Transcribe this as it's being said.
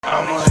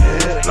I'm a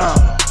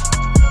headliner.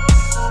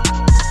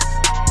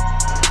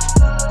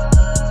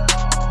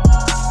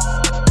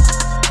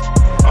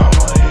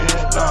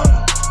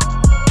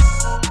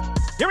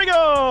 Here we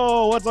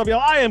go. What's up, y'all?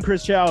 I am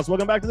Chris Chalice.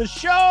 Welcome back to the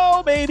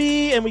show,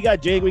 baby. And we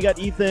got Jake, we got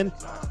Ethan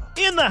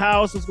in the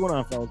house. What's going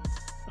on,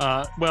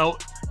 fellas? Well,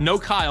 no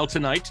Kyle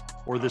tonight,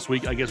 or this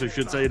week. I guess we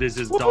should say it is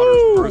his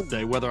daughter's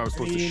birthday. Whether I was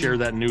supposed to share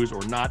that news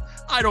or not,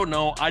 I don't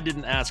know. I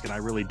didn't ask, and I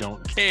really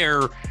don't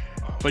care.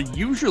 But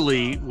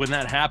usually when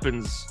that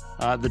happens,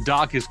 the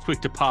doc is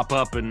quick to pop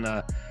up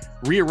and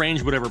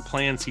rearrange whatever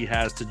plans he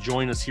has to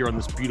join us here on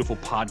this beautiful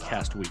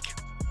podcast week.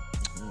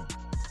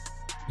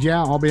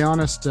 Yeah, I'll be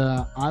honest.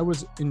 I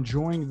was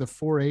enjoying the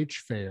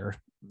 4-H fair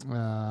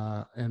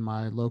in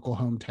my local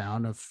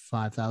hometown of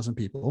 5,000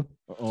 people.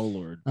 Oh,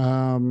 Lord.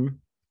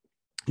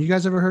 You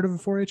guys ever heard of a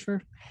 4-H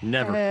fair?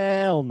 Never.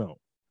 Hell no.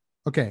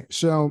 Okay,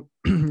 so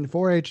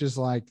 4-H is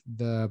like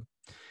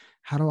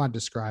how do I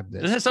describe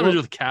this? It has something to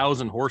do with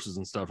cows and horses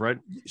and stuff, right?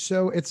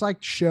 So it's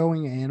like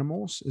showing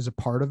animals is a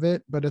part of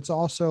it, but it's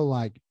also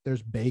like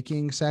there's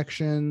baking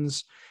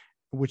sections,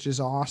 which is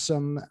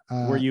awesome.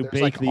 Where you there's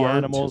bake like the art.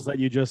 animals that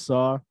you just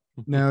saw.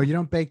 No, you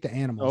don't bake the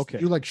animals. Okay.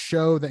 You like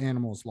show the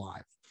animals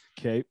live.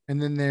 Okay.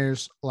 And then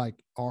there's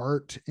like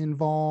art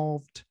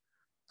involved,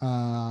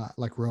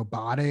 like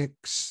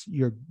robotics.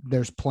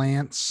 There's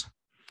plants.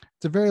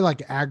 It's a very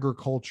like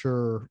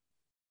agriculture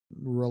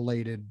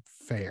related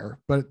fair,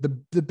 but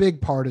the big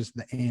part is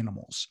the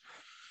animals.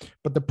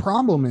 But the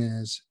problem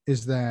is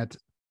that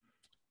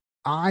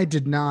I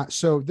did not.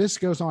 So this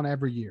goes on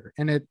every year,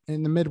 and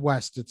in the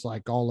Midwest, it's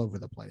like all over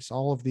the place.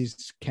 All of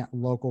these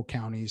local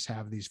counties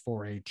have these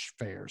 4-H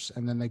fairs,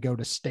 and then they go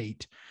to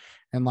state,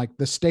 and like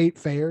the state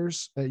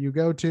fairs that you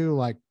go to,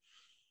 like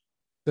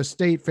the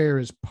state fair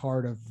is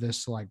part of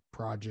this like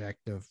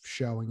project of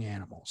showing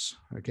animals.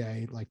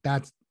 Okay. Like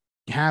that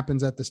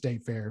happens at the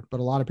state fair, but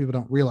a lot of people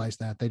don't realize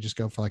that. They just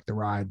go for like the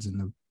rides and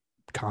the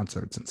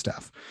concerts and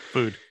stuff.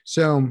 Food.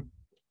 So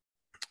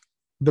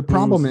the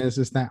problem is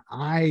that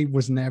I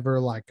was never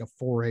like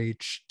a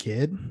 4-H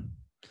kid.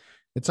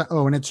 It's like,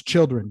 and it's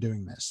children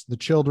doing this. The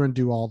children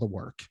do all the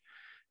work.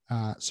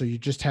 So you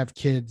just have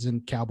kids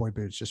in cowboy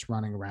boots just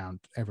running around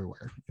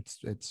everywhere.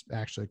 It's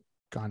actually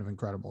kind of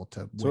incredible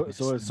to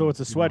witness. So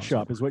it's a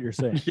sweatshop is what you're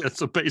saying. Yeah,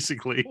 so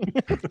basically.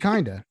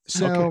 Kind of.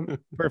 So Okay.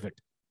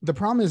 Perfect. the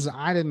problem is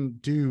I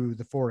didn't do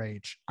the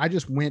 4-H. I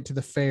just went to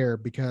the fair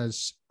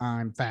because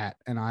I'm fat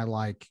and I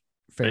like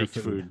fair Baked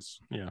foods.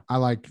 Yeah. I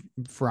like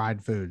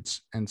fried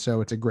foods. And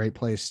so it's a great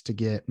place to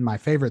get my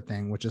favorite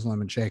thing, which is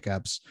lemon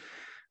shake-ups,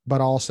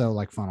 but also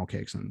like funnel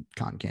cakes and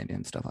cotton candy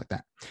and stuff like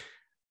that.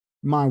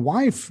 My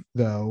wife,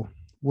 though,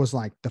 was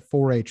like the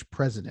 4-H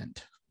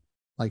president.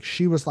 Like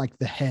she was like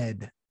the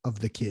head of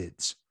the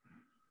kids.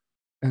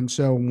 And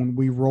so when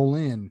we roll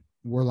in,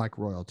 we're like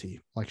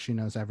royalty. Like she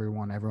knows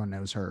everyone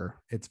knows her.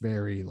 It's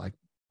very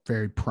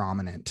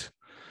prominent.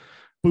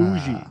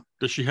 Bougie.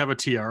 Does she have a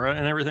tiara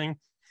and everything?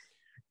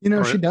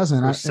 She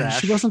doesn't.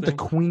 sash She wasn't thing?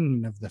 the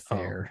queen of the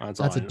fair. that's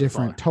That's all a I-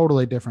 different, that's all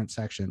totally different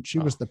section. She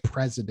was the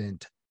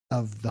president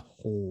of the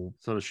whole.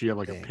 So does she have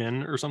like a thing.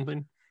 pin or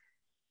something?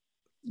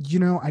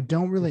 I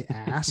don't really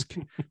ask.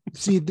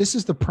 See, this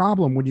is the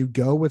problem when you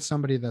go with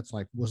somebody that's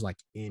like was like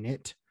in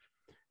it.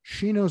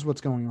 She knows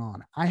what's going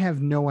on. I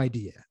have no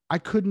idea. I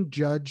couldn't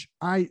judge.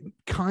 I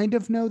kind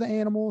of know the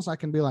animals. I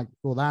can be like,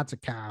 well, that's a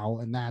cow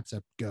and that's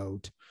a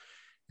goat.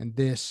 And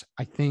this,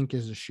 I think,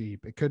 is a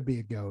sheep. It could be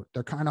a goat.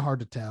 They're kind of hard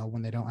to tell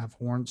when they don't have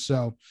horns.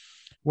 So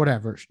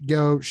whatever,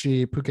 goat,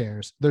 sheep, who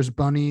cares? There's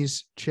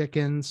bunnies,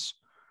 chickens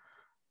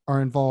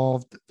are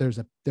involved. There's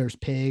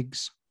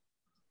pigs,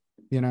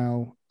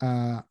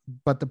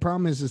 but the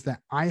problem is that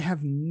I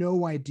have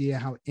no idea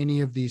how any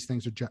of these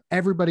things are.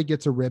 Everybody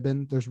gets a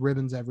ribbon. There's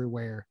ribbons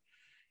everywhere.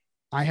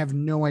 I have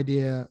no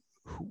idea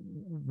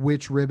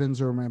which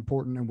ribbons are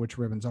important and which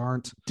ribbons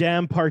aren't.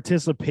 Damn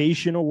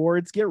participation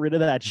awards. Get rid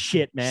of that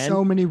shit, man.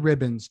 So many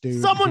ribbons,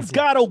 dude. Someone's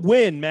got to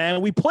win,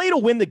 man. We play to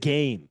win the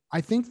game. I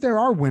think there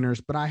are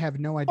winners, but I have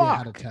no idea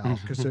how to Fuck. tell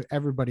because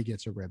everybody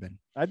gets a ribbon.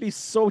 I'd be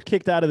so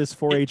kicked out of this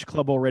 4-H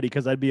club already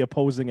because I'd be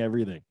opposing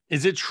everything.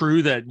 Is it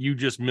true that you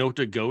just milked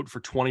a goat for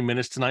 20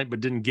 minutes tonight,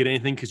 but didn't get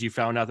anything because you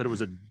found out that it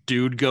was a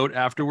dude goat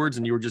afterwards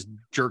and you were just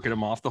jerking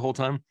him off the whole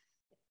time?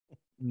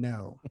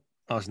 No.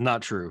 Oh, it's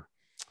not true.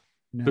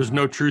 No. There's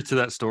no truth to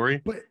that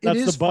story. But it That's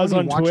is the buzz funny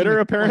on watching Twitter, the-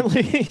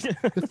 apparently.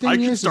 The thing I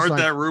can is start like,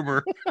 that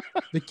rumor.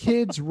 the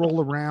kids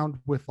roll around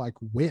with like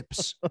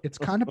whips. It's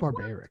kind of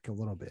barbaric a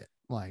little bit.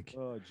 Like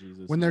Oh,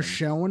 Jesus. when they're man.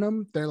 showing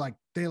them, they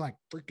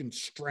freaking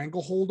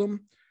stranglehold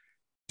them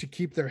to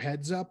keep their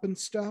heads up and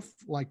stuff.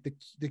 Like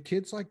the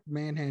kids like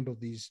manhandle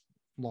these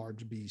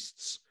large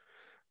beasts.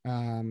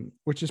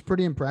 Which is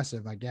pretty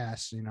impressive, I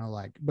guess,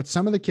 but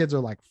some of the kids are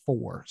like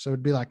 4. So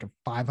it'd be like a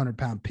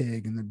 500-pound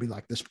pig and there'd be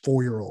like this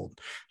 4-year-old.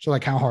 So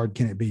like, how hard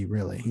can it be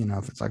really?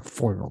 If it's like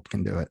 4-year-old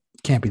can do it,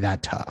 can't be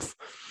that tough.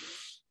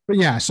 But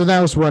yeah, so that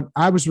was what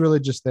I was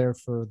really just there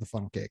for the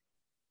funnel cake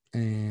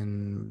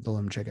and the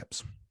lemon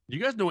shake-ups. Do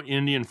you guys know what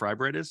Indian fry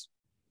bread is?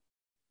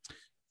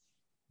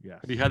 Yes.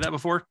 Have you had that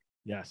before?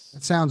 Yes.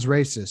 That sounds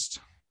racist.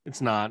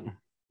 It's not.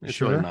 It's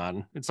Sure? really not.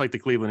 It's like the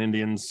Cleveland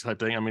Indians type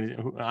thing. I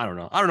mean, I don't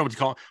know. I don't know what to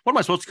call it. What am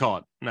I supposed to call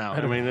it now?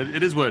 I mean,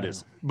 it is what it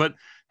is. But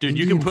dude,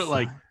 you can Indian put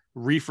like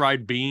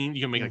fried. refried bean.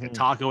 You can make like a Mhm.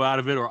 taco out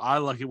of it, or I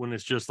like it when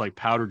it's just like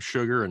powdered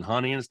sugar and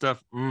honey and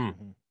stuff.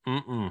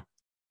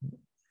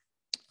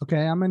 Okay,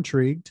 I'm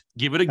intrigued.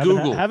 Give it a Haven't,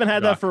 Google. haven't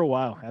had Doc. that for a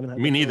while. Haven't had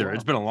Me that for a neither. while.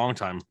 It's been a long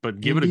time,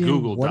 but give it Indian, a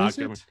Google, what Doc. is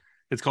I mean, it?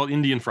 it's called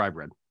Indian fry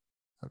bread.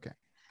 Okay.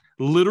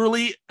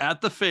 Literally at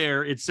the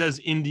fair, it says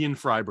Indian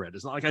fry bread.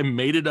 It's not like I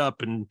made it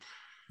up and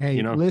Hey,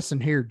 you know. listen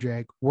here,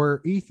 Jake.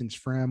 Where Ethan's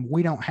from,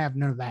 we don't have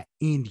none of that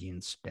Indian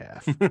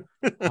stuff.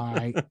 All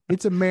right.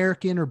 It's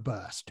American or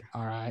bust.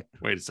 All right.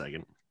 Wait a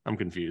second. I'm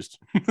confused.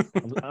 I'm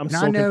And I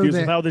so know confused with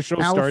that how the show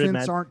started,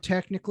 Elephants man. aren't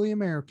technically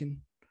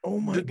American. Oh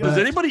my Does god.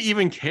 anybody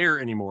even care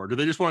anymore? Do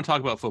they just want to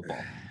talk about football?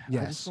 I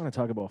Yes. just want to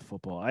talk about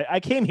football. I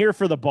came here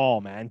for the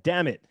ball, man.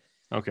 Damn it.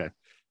 Okay.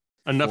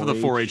 Enough of the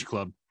 4-H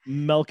club.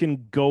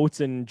 Milking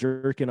goats and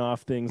jerking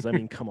off things. I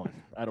mean, come on.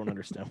 I don't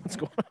understand what's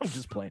going on. I'm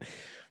just playing.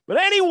 But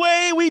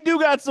anyway, we do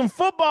got some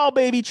football,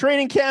 baby.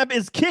 Training camp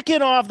is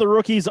kicking off. The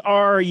rookies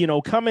are,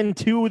 coming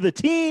to the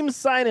team,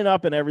 signing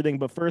up and everything.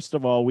 But first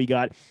of all, we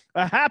got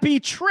a happy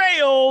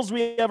trails.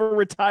 We have a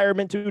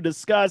retirement to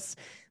discuss.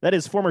 That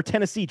is former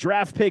Tennessee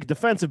draft pick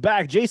defensive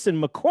back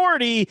Jason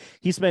McCourty.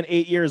 He spent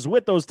 8 years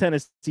with those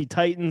Tennessee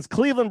Titans.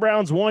 Cleveland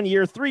Browns 1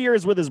 year, 3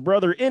 years with his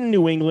brother in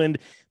New England.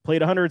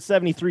 Played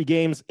 173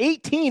 games,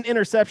 18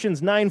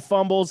 interceptions, 9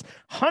 fumbles,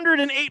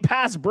 108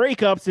 pass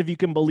breakups, if you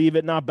can believe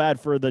it. Not bad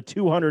for the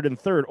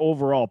 203rd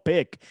overall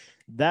pick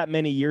that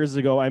many years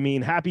ago. I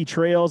mean, happy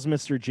trails,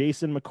 Mr.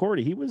 Jason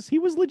McCourty. He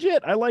was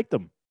legit. I liked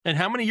him. And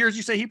how many years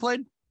you say he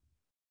played?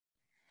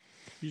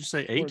 Did you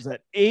say What 8? was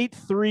that? 8,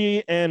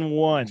 3, and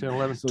 1. 10,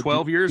 11, So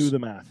 12 do years? the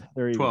math.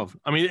 There you 12.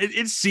 I mean,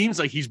 it seems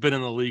like he's been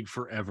in the league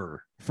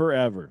forever. go.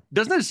 Forever.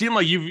 Doesn't it seem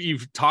like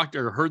you've talked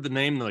or heard the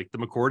name, like the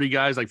McCourty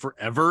guys, like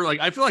forever?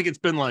 Like, I feel like it's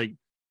been like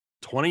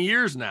 20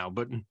 years now,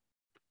 but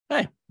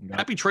hey,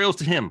 happy trails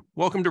to him.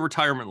 Welcome to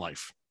retirement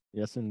life.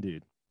 Yes,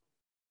 indeed.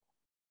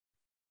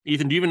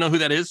 Ethan, do you even know who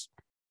that is?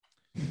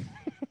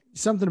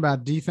 Something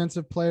about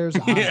defensive players.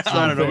 Yeah,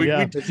 I don't know.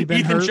 Yeah. Has he been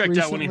Ethan hurt checked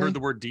out when he recently? heard the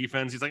word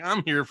defense. He's like,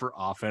 I'm here for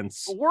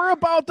offense. We're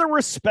about the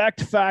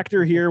respect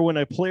factor here. When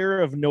a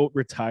player of note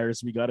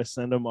retires, we got to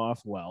send him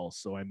off well.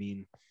 So, I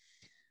mean,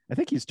 I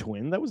think he's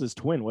twin. That was his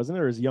twin, wasn't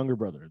it? Or his younger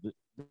brother?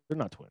 They're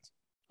not twins.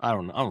 I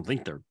don't know. I don't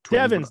think they're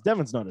twins.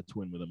 Devin's not a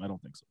twin with him. I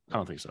don't think so. I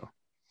don't think so.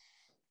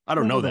 I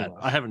don't know that.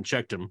 I haven't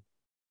checked him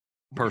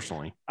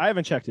personally. I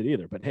haven't checked it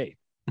either, but hey,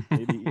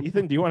 maybe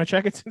Ethan, do you want to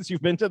check it since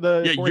you've been to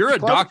the Yeah, 4-H you're a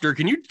club? doctor.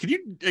 Can you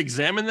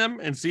examine them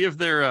and see if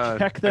they're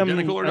Check them.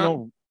 identical or I not?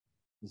 don't-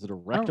 Is it a I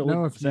don't rectal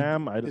know if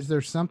exam? is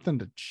there something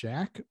to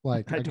check?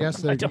 Like, I I, don't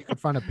guess know. I that you don't could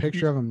find a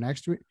picture of them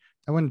next week.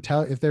 I wouldn't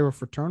tell if they were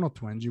fraternal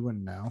twins. You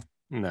wouldn't know.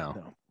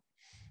 No.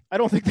 I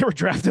don't think they were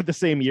drafted the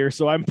same year,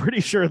 so I'm pretty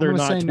sure they're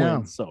gonna not say twins.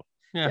 no. So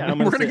Yeah, Yeah, I'm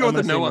we're gonna gonna say- go I'm with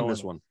the gonna say no no on on this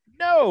it. one.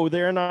 no,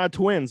 they're not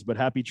twins, but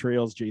happy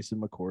trails, Jason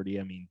McCourty.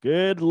 I mean,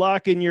 good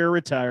luck in your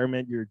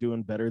retirement. You're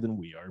doing better than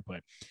we are,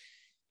 but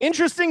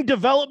interesting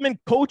development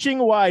coaching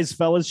wise,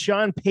 fellas.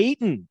 Sean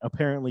Payton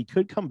apparently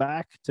could come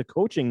back to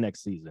coaching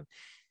next season.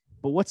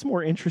 But what's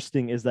more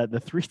interesting is that the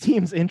 3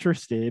 teams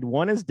interested,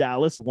 one is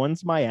Dallas,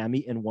 one's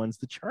Miami, and one's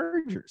the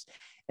Chargers.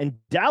 And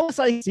Dallas,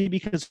 I see,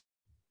 because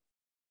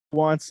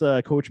wants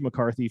Coach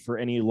McCarthy for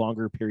any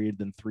longer period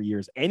than 3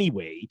 years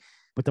anyway.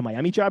 But the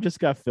Miami job just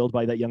got filled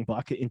by that young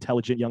buck,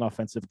 intelligent young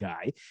offensive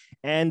guy.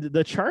 And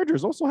the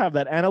Chargers also have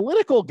that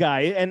analytical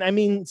guy. And I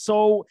mean,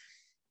 so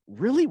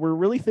really, we're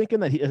really thinking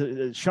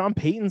that Sean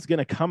Payton's going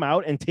to come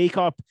out and take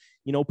up,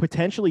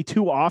 potentially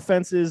 2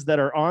 offenses that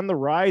are on the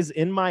rise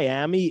in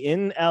Miami,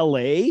 in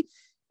LA.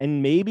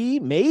 And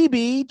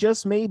maybe,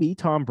 just maybe,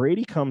 Tom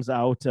Brady comes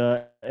out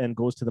and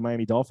goes to the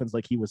Miami Dolphins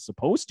like he was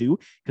supposed to,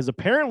 because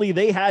apparently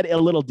they had a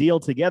little deal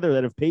together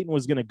that if Peyton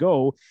was going to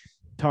go,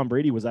 Tom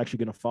Brady was actually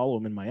going to follow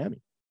him in Miami.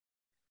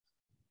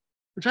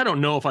 Which I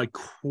don't know if I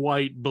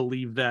quite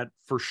believe that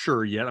for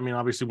sure yet. I mean,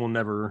 obviously we'll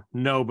never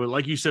know, but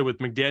like you said, with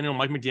Mike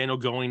McDaniel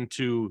going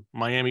to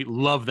Miami,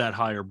 love that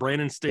hire.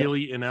 Brandon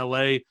Staley in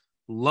LA,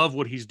 love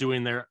what he's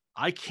doing there.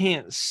 I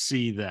can't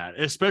see that,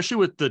 especially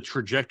with the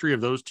trajectory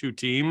of those 2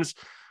 teams,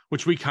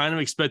 which we kind of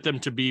expect them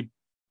to be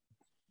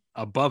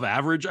above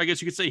average, I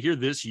guess you could say, here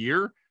this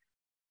year.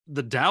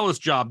 The Dallas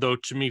job, though,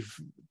 to me,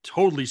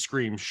 totally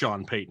screams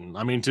Sean Payton.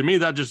 I mean, to me,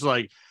 that just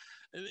like,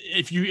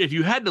 if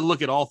you had to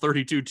look at all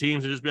 32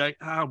 teams and just be like,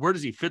 where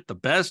does he fit the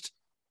best?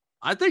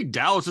 I think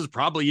Dallas is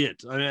probably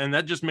it. And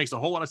that just makes a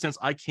whole lot of sense.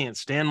 I can't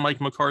stand Mike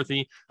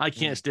McCarthy. I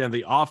can't stand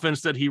the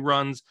offense that he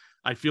runs.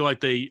 I feel like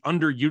they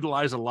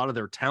underutilize a lot of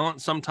their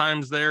talent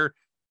sometimes there,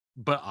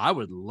 but I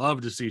would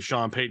love to see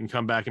Sean Payton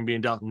come back and be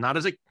in Dallas.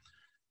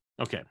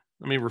 Okay,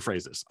 let me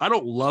rephrase this. I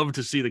don't love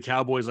to see the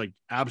Cowboys like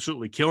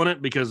absolutely killing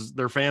it, because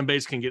their fan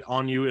base can get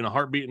on you in a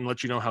heartbeat and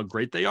let you know how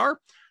great they are.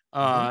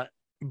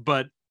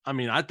 But I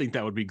mean, I think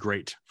that would be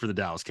great for the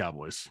Dallas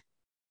Cowboys.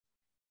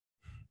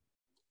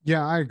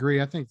 Yeah, I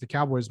agree. I think the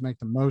Cowboys make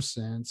the most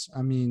sense.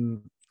 I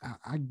mean,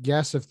 I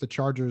guess if the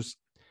Chargers,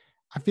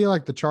 I feel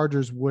like the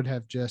Chargers would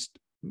have just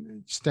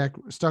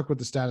stuck with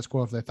the status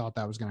quo if they thought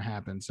that was going to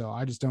happen. So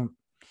I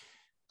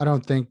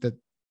don't think that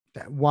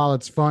while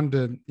it's fun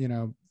to,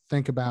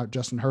 think about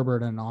Justin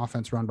Herbert and an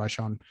offense run by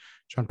Sean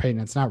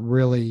Payton, it's not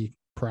really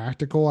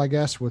practical, I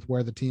guess, with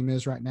where the team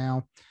is right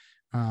now.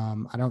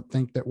 I don't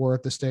think that we're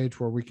at the stage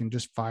where we can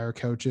just fire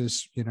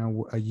coaches,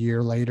 a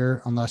year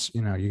later, unless,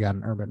 you got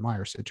an Urban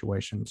Meyer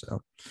situation. So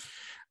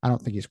I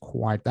don't think he's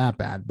quite that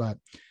bad, but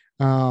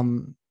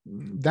the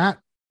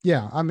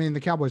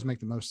Cowboys make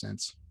the most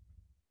sense.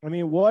 I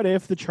mean, what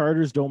if the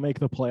Chargers don't make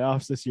the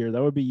playoffs this year?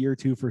 That would be year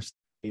 2 for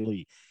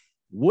Staley.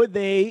 Would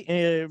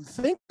they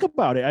think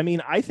about it? I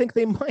mean, I think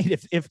they might.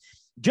 If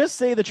just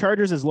say the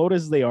Chargers, as loaded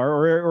as they are,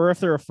 or if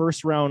they're a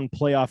first round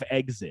playoff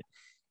exit,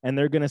 and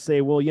they're going to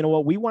say, well, you know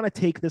what? We want to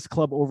take this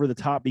club over the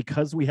top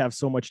because we have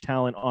so much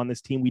talent on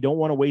this team. We don't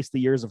want to waste the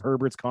years of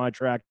Herbert's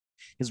contract,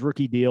 his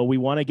rookie deal. We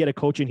want to get a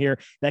coach in here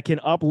that can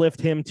uplift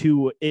him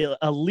to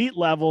elite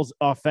levels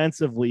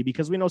offensively,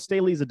 because we know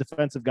Staley's a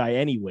defensive guy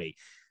anyway.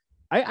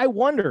 I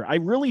wonder, I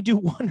really do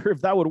wonder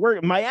if that would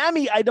work.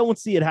 Miami, I don't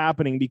see it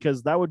happening,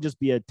 because that would just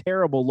be a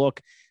terrible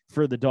look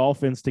for the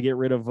Dolphins to get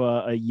rid of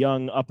a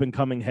young up and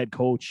coming head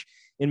coach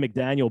in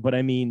McDaniel. But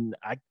I mean,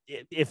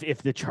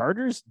 if the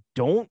Chargers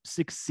don't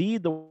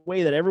succeed the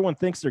way that everyone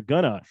thinks they're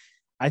gonna,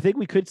 I think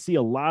we could see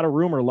a lot of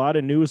rumor, a lot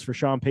of news for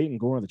Sean Payton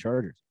going to the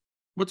Chargers.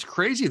 What's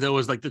crazy though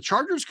is like the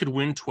Chargers could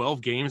win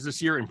 12 games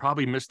this year and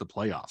probably miss the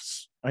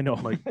playoffs. I know.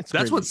 Like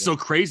that's what's so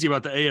crazy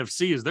about the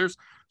AFC is there's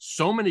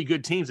so many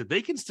good teams that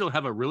they can still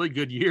have a really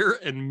good year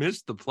and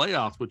miss the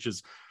playoffs, which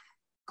is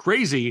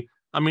crazy.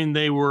 I mean,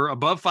 they were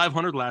above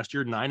 500 last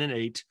year,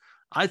 9-8.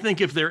 I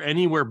think if they're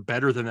anywhere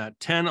better than that,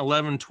 10,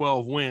 11,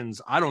 12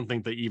 wins, I don't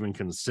think they even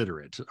consider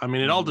it. I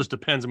mean, it all just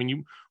depends. I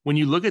mean, when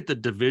you look at the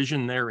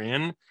division they're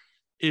in,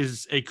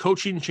 is a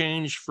coaching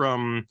change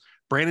from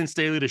Brandon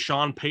Staley to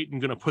Sean Payton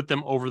going to put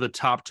them over the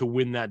top to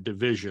win that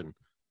division?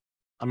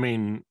 I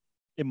mean,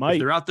 it might. If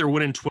they're out there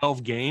winning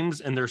 12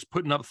 games and they're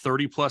putting up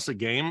 30 plus a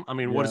game, I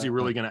mean, what is he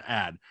really going to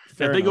add? If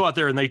they go out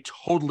there and they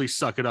totally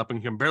suck it up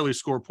and can barely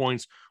score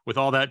points with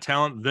all that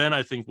talent, then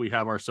I think we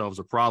have ourselves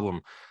a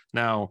problem.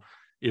 Now,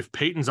 if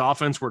Peyton's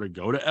offense were to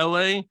go to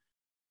LA,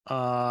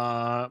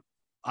 I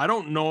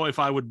don't know if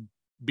I would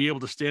be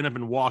able to stand up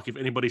and walk if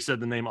anybody said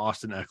the name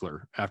Austin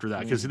Eckler after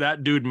that, because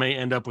that dude may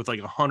end up with like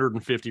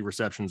 150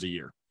 receptions a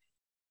year.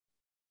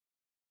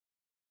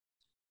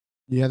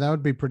 Yeah, that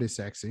would be pretty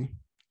sexy.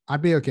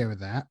 I'd be okay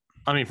with that.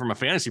 I mean, from a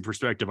fantasy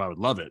perspective, I would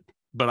love it,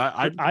 but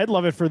I'd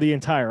love it for the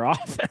entire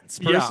offense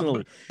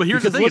personally. Yeah, but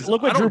here's the thing: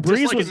 look what Drew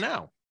Brees was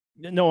now.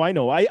 No, I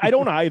know. I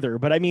don't either.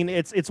 But I mean,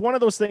 it's one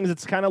of those things.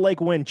 It's kind of like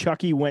when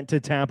Chucky went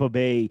to Tampa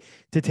Bay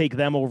to take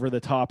them over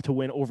the top to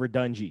win over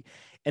Dungy.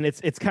 And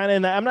it's kind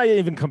of, I'm not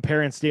even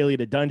comparing Staley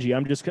to Dungy.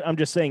 I'm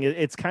just saying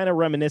it's kind of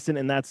reminiscent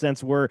in that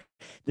sense, where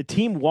the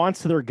team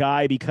wants their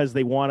guy because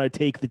they want to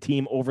take the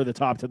team over the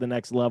top to the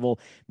next level.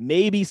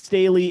 Maybe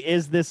Staley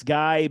is this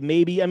guy.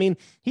 Maybe, I mean,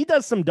 he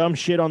does some dumb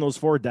shit on those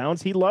 4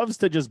 downs. He loves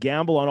to just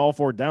gamble on all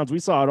 4 downs. We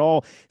saw it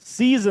all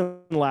season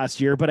last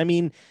year. But I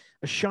mean,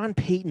 Sean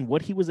Payton,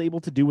 what he was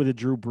able to do with a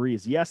Drew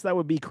Brees. Yes, that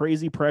would be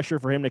crazy pressure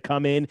for him to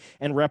come in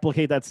and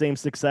replicate that same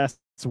success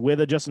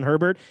with a Justin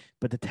Herbert,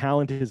 but the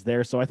talent is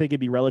there. So I think it'd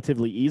be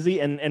relatively easy.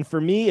 And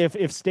for me,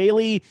 if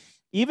Staley,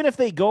 even if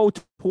they go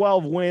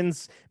 12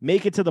 wins,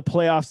 make it to the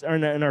playoffs or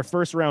in our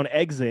first round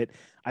exit,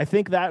 I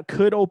think that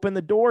could open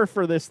the door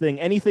for this thing.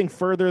 Anything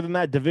further than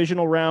that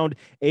divisional round,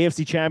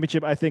 AFC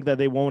Championship, I think that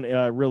they won't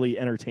really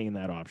entertain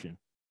that option.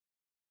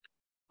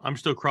 I'm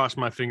still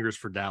crossing my fingers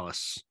for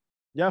Dallas.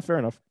 Yeah, fair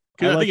enough.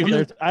 I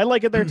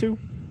like it there too.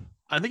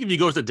 I think if he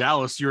goes to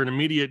Dallas, you're an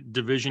immediate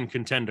division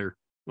contender.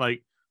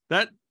 Like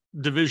that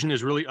division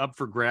is really up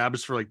for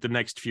grabs for like the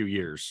next few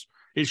years.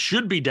 It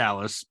should be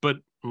Dallas, but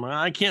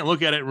I can't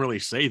look at it and really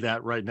say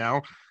that right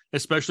now,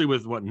 especially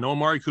with no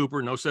Amari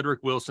Cooper, no Cedric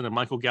Wilson, and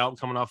Michael Gallup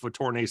coming off a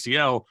torn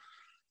ACL.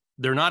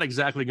 They're not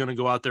exactly going to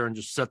go out there and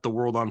just set the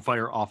world on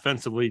fire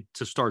offensively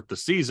to start the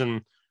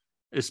season,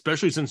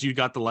 especially since you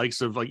got the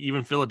likes of like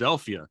even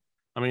Philadelphia.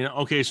 I mean,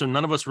 okay, so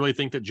none of us really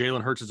think that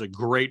Jalen Hurts is a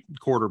great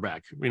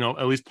quarterback,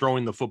 at least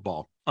throwing the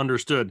football.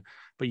 Understood.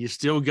 But you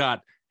still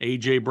got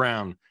A.J.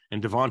 Brown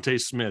and Devontae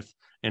Smith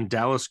and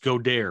Dallas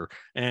Goedert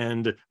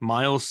and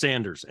Miles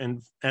Sanders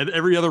and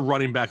every other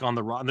running back on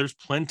the roster. There's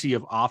plenty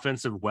of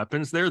offensive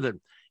weapons there that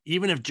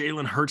even if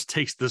Jalen Hurts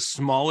takes the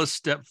smallest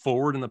step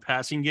forward in the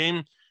passing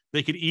game,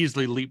 they could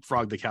easily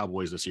leapfrog the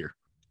Cowboys this year.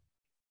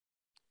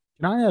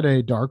 Can I add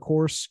a dark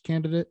horse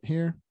candidate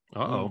here?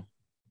 Uh-oh.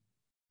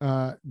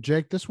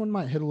 Jake, this one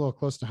might hit a little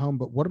close to home,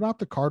 but what about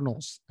the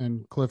Cardinals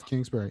and Cliff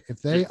Kingsbury?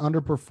 If they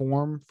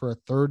underperform for a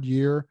third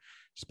year,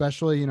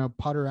 especially,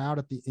 putter out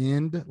at the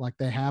end like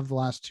they have the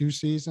last 2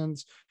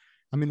 seasons.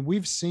 I mean,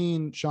 we've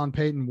seen Sean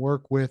Payton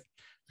work with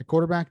a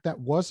quarterback that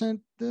wasn't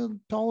the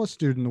tallest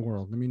dude in the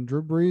world. I mean,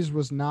 Drew Brees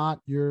was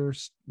not your,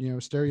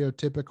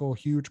 stereotypical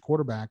huge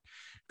quarterback.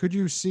 Could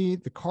you see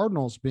the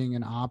Cardinals being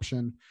an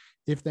option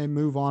if they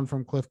move on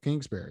from Cliff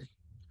Kingsbury?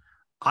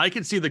 I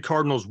could see the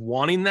Cardinals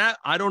wanting that.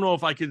 I don't know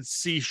if I could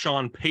see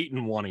Sean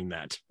Payton wanting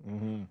that.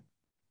 Mm-hmm.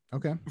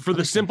 Okay. For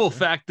the simple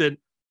fact that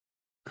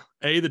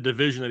the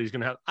division that he's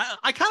going to have.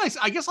 I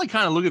guess I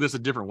kind of look at this a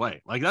different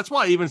way. Like, that's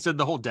why I even said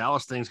the whole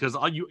Dallas things, because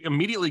you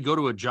immediately go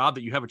to a job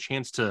that you have a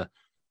chance to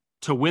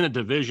win a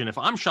division. If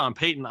I'm Sean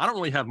Payton, I don't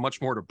really have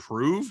much more to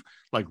prove,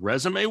 like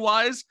resume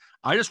wise.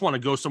 I just want to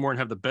go somewhere and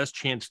have the best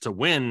chance to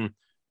win.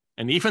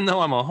 And even though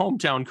I'm a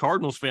hometown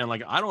Cardinals fan,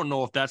 like, I don't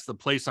know if that's the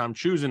place I'm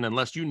choosing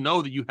unless you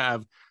know that you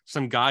have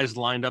some guys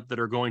lined up that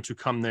are going to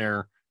come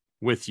there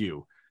with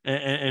you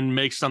and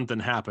make something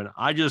happen.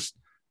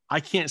 I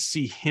can't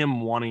see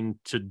him wanting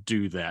to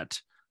do that.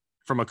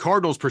 From a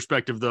Cardinals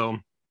perspective, though,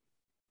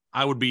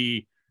 I would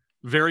be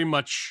very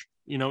much,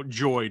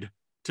 joyed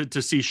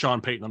to see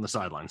Sean Payton on the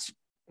sidelines.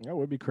 That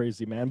would be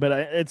crazy, man. But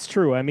it's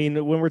true. I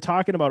mean, when we're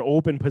talking about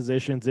open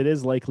positions, it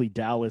is likely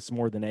Dallas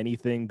more than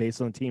anything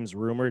based on the teams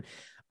rumored.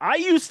 I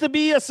used to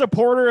be a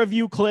supporter of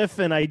you, Cliff,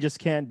 and I just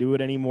can't do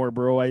it anymore,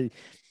 bro. I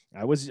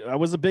was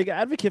a big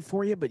advocate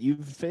for you, but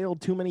you've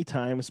failed too many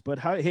times. But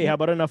how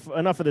about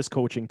enough of this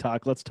coaching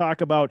talk? Let's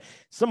talk about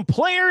some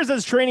players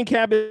as training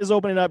camp is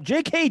opening up.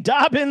 J.K.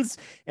 Dobbins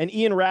and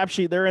Ian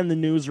Rapshi, they're in the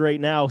news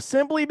right now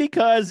simply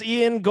because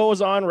Ian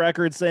goes on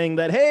record saying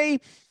that, hey,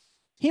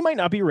 he might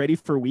not be ready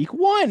for week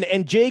 1.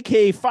 And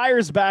JK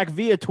fires back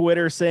via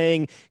Twitter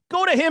saying,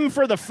 go to him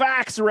for the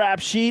facts,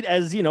 Rap Sheet.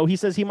 As he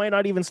says he might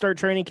not even start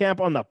training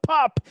camp on the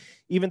pup,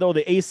 even though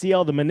the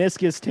ACL, the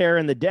meniscus tear,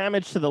 and the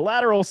damage to the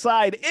lateral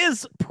side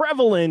is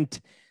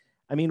prevalent.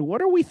 I mean,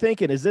 what are we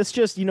thinking? Is this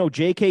just,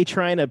 JK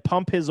trying to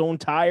pump his own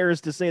tires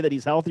to say that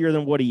he's healthier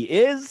than what he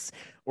is?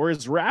 Or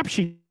is Rap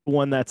Sheet the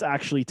one that's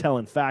actually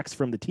telling facts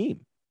from the team?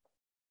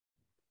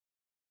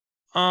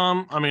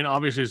 I mean,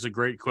 obviously it's a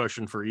great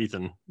question for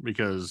Ethan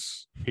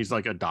because he's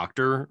like a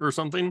doctor or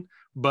something,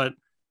 but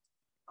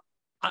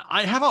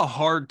I have a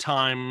hard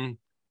time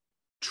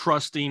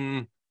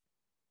trusting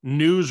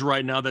news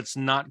right now that's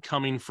not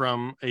coming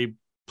from a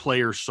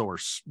player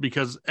source,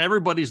 because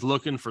everybody's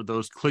looking for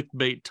those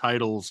clickbait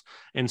titles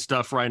and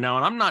stuff right now.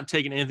 And I'm not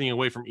taking anything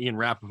away from Ian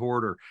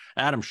Rappaport or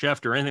Adam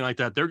Schefter or anything like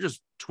that. They're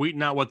just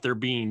tweeting out what they're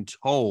being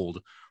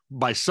told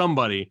by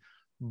somebody.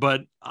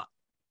 But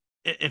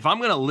if I'm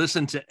going to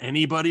listen to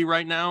anybody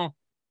right now,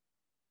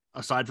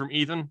 aside from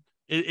Ethan,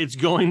 it's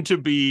going to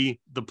be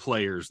the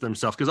players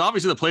themselves. Because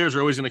obviously the players are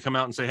always going to come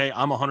out and say, hey,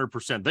 I'm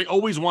 100%. They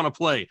always want to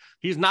play.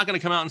 He's not going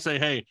to come out and say,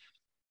 hey,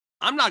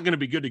 I'm not going to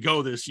be good to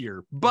go this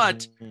year.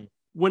 But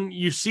when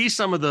you see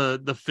some of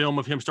the film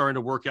of him starting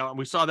to work out, and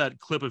we saw that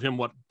clip of him,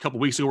 a couple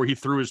weeks ago, where he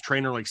threw his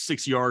trainer like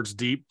 6 yards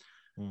deep,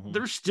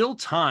 there's still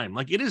time.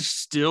 Like, it is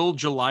still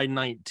July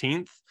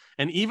 19th.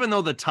 And even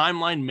though the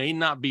timeline may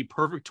not be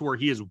perfect to where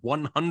he is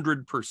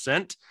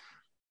 100%,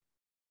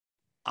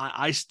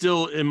 I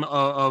still am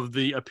of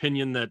the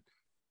opinion that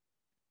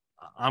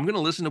I'm going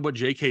to listen to what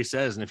JK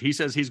says. And if he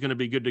says he's going to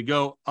be good to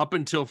go up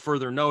until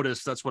further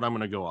notice, that's what I'm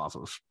going to go off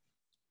of.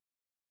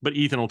 But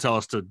Ethan will tell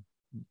us to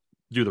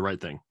do the right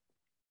thing.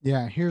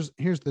 Yeah, here's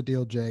the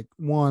deal, Jake.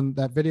 One,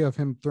 that video of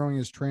him throwing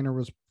his trainer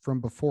was from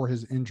before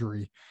his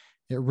injury.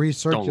 It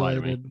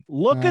recirculated.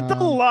 Look at the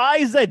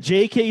lies that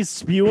JK's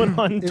spewing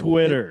on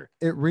Twitter.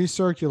 It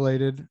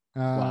recirculated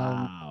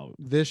wow.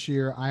 This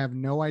year. I have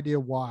no idea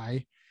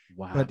why.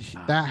 Wow. But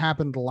that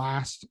happened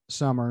last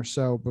summer,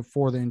 so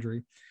before the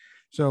injury.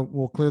 So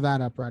we'll clear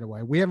that up right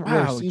away. We haven't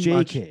really seen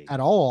much at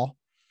all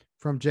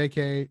from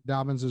J.K.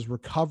 Dobbins'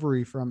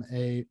 recovery from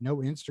no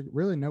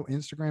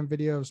Instagram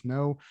videos,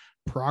 no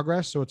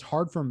progress. So it's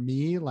hard for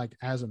me, like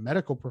as a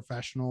medical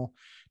professional,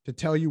 to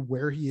tell you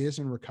where he is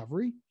in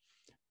recovery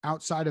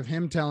outside of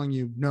him telling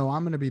you, no,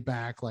 I'm going to be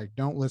back. Like,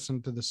 don't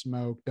listen to the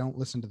smoke. Don't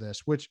listen to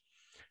this, which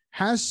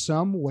has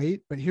some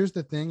weight. But here's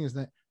the thing is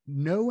that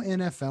no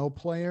NFL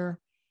player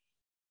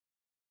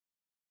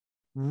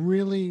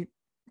really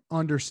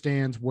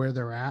understands where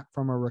they're at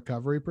from a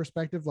recovery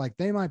perspective. Like,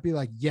 they might be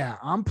like, yeah,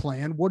 I'm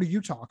playing. What are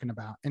you talking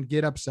about? And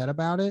get upset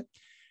about it.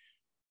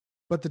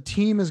 But the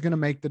team is going to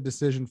make the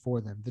decision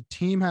for them. The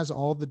team has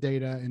all the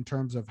data in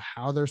terms of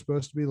how they're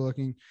supposed to be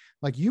looking.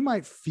 Like, you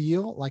might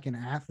feel like an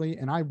athlete,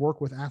 and I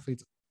work with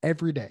athletes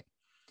every day.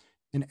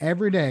 And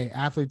every day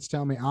athletes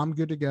tell me I'm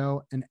good to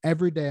go. And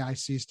every day I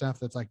see stuff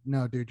that's like,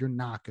 no, dude, you're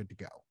not good to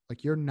go.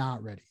 Like, you're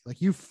not ready. Like,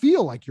 you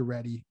feel like you're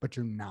ready, but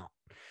you're not.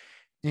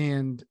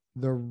 And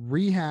the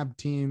rehab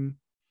team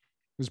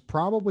is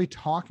probably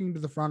talking to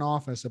the front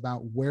office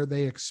about where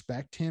they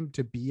expect him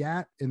to be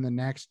at in the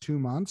next 2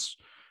 months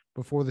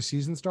before the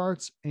season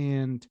starts.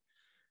 And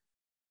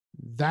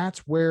that's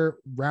where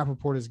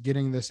Rappaport is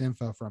getting this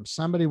info from.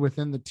 Somebody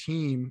within the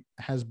team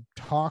has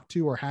talked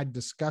to or had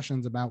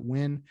discussions about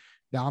when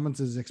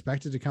Dobbins is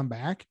expected to come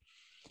back.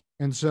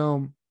 And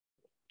so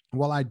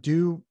while I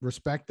do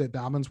respect that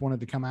Dobbins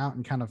wanted to come out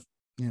and kind of,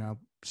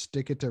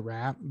 stick it to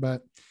Rapp,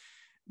 but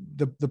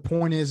the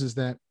point is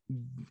that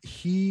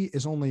he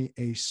is only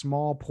a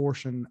small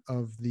portion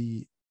of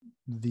the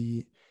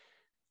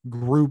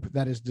group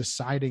that is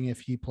deciding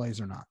if he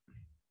plays or not.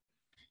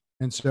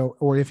 And so,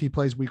 or if he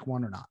plays week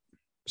 1 or not.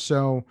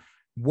 So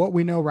what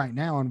we know right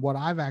now, and what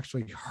I've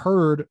actually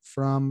heard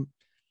from,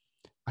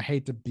 I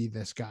hate to be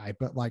this guy,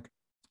 but like,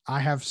 I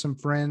have some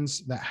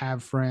friends that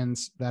have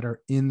friends that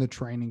are in the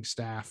training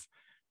staff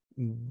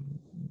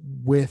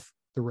with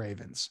the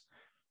Ravens.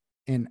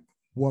 And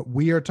what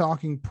we are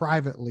talking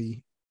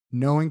privately,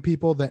 knowing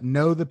people that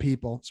know the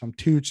people. So I'm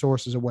two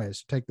sources away.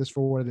 So take this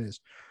for what it is.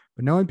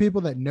 But knowing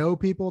people that know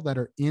people that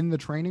are in the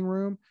training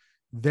room,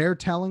 they're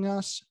telling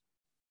us,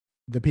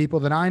 the people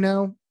that I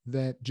know,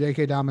 that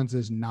J.K. Dobbins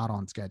is not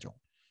on schedule,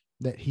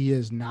 that he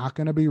is not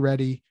going to be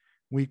ready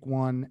week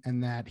 1,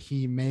 and that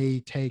he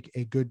may take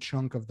a good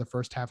chunk of the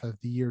first half of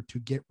the year to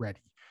get ready.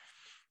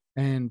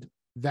 And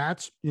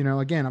that's,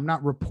 again, I'm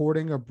not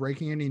reporting or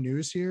breaking any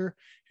news here.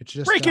 It's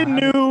just breaking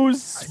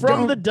news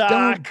from the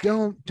doc.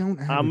 Don't.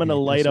 I'm going to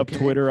light up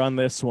Twitter on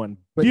this one.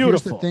 But beautiful.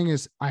 Here's the thing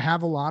is, I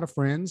have a lot of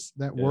friends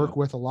that work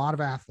with a lot of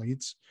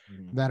athletes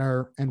that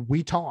are, and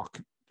we talk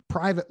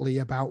privately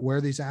about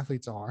where these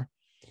athletes are.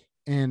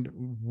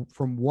 And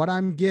from what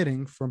I'm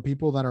getting from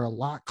people that are a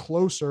lot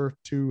closer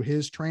to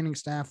his training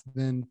staff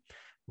than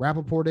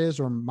Rappaport is,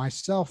 or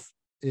myself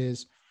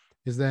is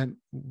that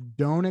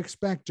don't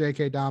expect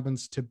J.K.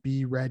 Dobbins to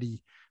be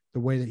ready the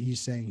way that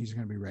he's saying he's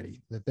going to be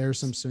ready, that there's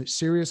some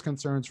serious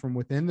concerns from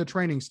within the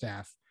training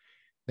staff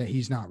that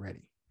he's not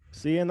ready.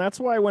 See, and that's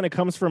why when it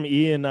comes from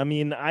Ian, I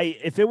mean,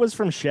 if it was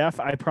from Chef,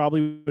 I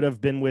probably would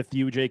have been with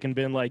you, Jake, and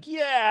been like,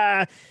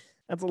 yeah,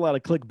 that's a lot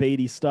of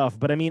clickbaity stuff.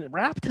 But I mean,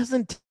 Rapp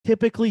doesn't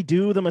typically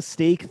do the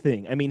mistake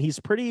thing. I mean, he's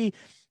pretty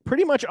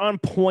much on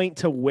point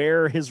to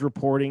where his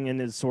reporting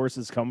and his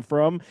sources come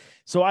from.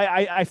 So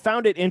I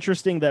found it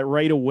interesting that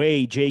right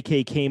away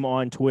JK came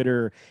on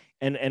Twitter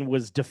and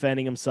was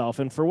defending himself.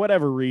 And for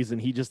whatever reason,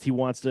 he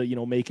wants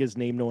to, make his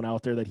name known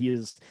out there that he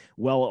is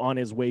well on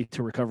his way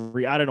to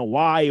recovery. I don't know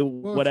why,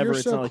 whatever.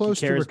 If you're so close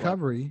to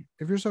recovery,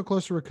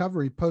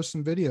 post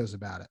some videos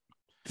about it.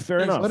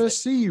 Fair enough. Let us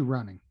see you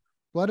running.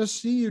 Let us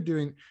see you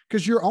doing,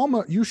 because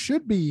you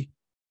should be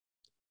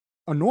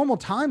a normal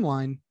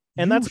timeline.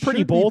 And that's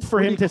pretty bold for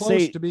him to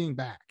say to being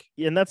back.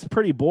 And that's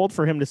pretty bold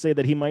for him to say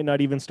that he might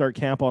not even start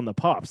camp on the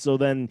PUP. So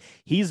then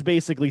he's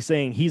basically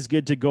saying he's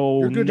good to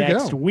go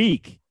next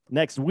week.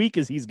 Next week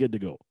he's good to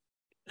go.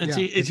 And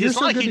see, it's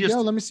not like he just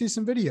let me see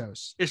some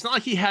videos. It's not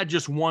like he had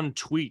just one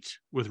tweet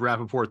with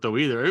Rappaport though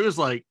either. It was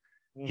like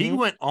he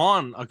went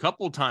on a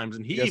couple times,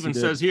 and he even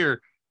says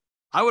here,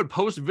 I would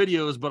post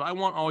videos, but I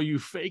want all you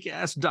fake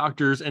ass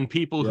doctors and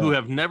people who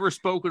have never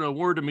spoken a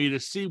word to me to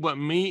see what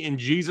me and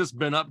Jesus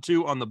been up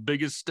to on the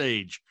biggest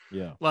stage.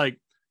 Yeah. Like,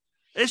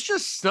 it's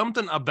just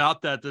something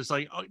about that that's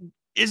like,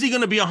 is he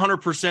going to be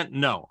 100%?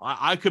 No,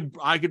 I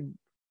could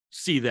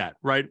see that.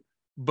 Right.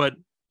 But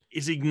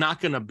is he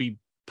not going to be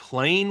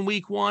playing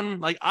week 1?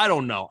 Like, I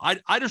don't know.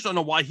 I just don't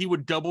know why he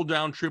would double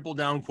down, triple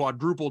down,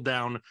 quadruple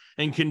down,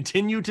 and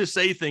continue to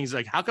say things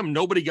like, how come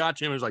nobody got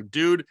to him? It's like,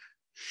 dude,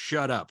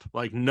 shut up.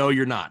 Like, no,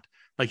 you're not.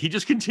 Like, he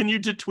just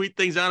continued to tweet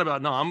things out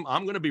about, no, I'm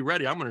going to be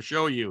ready. I'm going to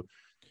show you,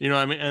 you know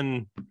what I mean?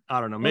 And I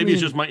don't know, maybe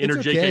it's just my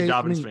inner J.K.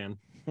 Dobbins fan.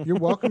 You're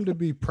welcome to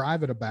be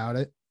private about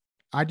it.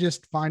 I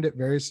just find it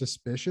very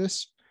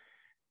suspicious,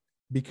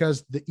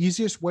 because the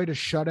easiest way to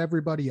shut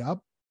everybody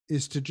up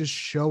is to just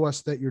show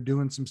us that you're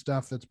doing some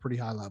stuff that's pretty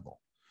high level.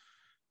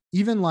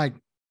 Even like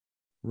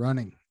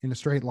running in a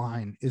straight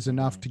line is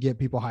enough to get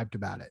people hyped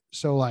about it.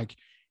 So like,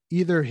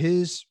 either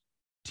his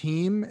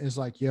team is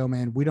like, yo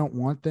man, we don't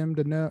want them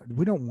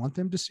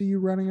to see you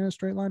running in a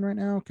straight line right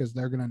now, because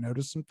they're going to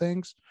notice some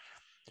things,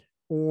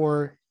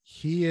 or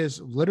he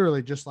is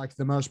literally just like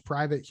the most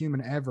private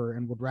human ever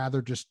and would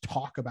rather just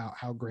talk about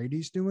how great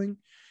he's doing.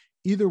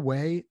 Either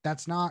way,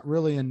 that's not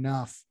really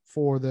enough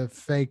for the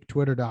fake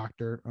Twitter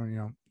doctor,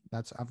 or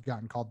I've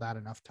gotten called that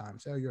enough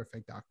times. Oh, you're a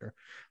fake doctor.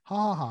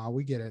 Ha ha,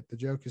 we get it. The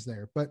joke is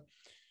there. But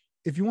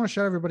if you want to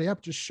shut everybody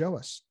up, just show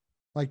us.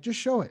 Like, just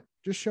show it.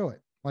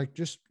 Like,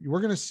 we're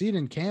going to see it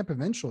in camp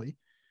eventually.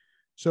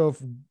 So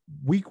if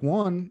week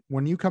 1,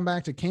 when you come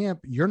back to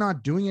camp, you're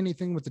not doing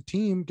anything with the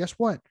team, guess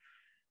what?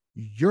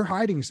 You're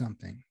hiding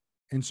something.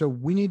 And so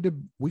we're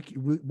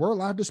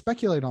allowed to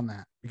speculate on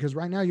that, because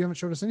right now you haven't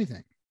showed us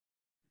anything.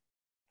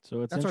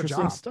 So it's That's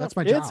interesting stuff. That's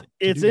my job.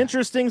 It's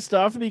interesting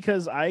stuff,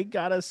 because I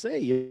gotta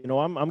say,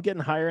 I'm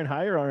getting higher and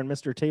higher on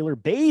Mr. Tyler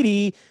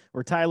Beatty.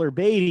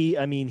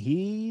 I mean,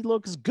 he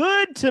looks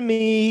good to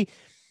me.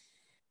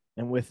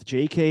 And with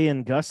JK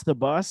and Gus the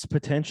Bus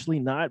potentially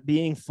not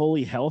being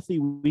fully healthy,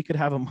 we could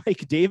have a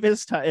Mike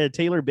Davis,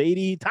 Tyler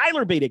Beatty.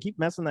 I keep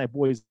messing that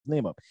boy's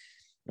name up.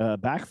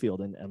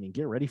 Backfield, and I mean,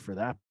 get ready for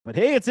that. But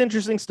hey, it's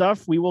interesting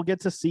stuff. We will get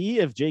to see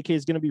if JK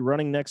is going to be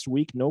running next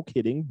week. No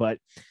kidding, but.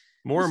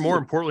 More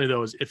importantly,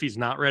 though, is if he's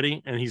not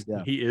ready and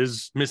he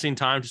is missing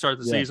time to start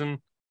the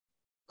season,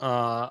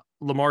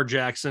 Lamar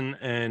Jackson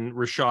and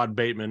Rashad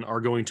Bateman are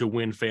going to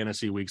win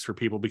fantasy weeks for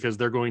people, because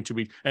they're going to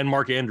be, and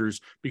Mark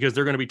Andrews, because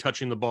they're going to be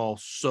touching the ball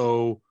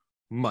so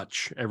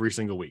much every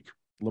single week.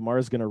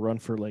 Lamar's going to run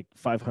for like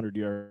 500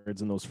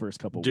 yards in those first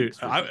couple weeks.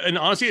 And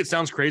honestly, it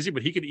sounds crazy,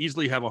 but he could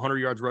easily have 100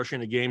 yards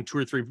rushing a game, 2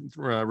 or 3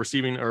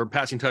 receiving or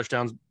passing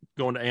touchdowns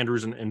going to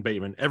Andrews and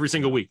Bateman every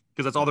single week,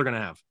 because that's all they're going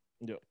to have.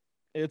 Yeah.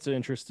 It's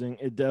interesting.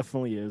 It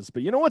definitely is.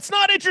 But what's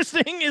not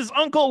interesting is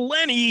Uncle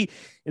Lenny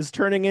is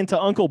turning into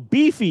Uncle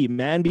Beefy,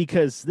 man,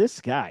 because this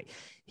guy,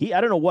 I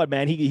don't know what,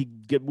 man.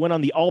 Went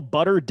on the all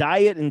butter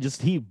diet and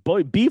just he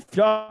beefed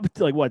up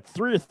to like what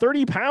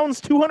 30 pounds,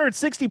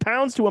 260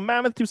 pounds to a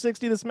mammoth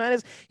 260. This man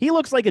is. He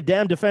looks like a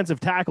damn defensive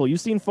tackle.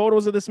 You've seen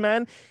photos of this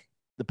man.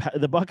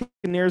 The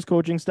Buccaneers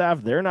coaching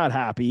staff, they're not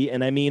happy.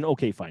 And I mean,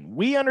 okay, fine.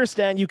 We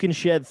understand you can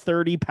shed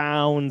 30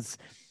 pounds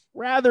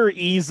rather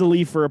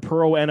easily for a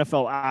pro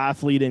NFL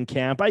athlete in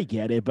camp. I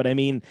get it. But I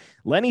mean,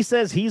 Lenny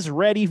says he's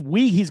ready.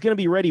 He's going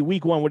to be ready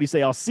week 1. What do you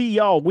say? I'll see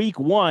y'all week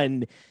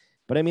 1.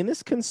 But I mean,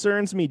 this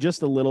concerns me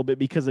just a little bit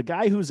because a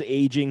guy who's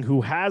aging,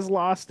 who has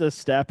lost a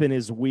step in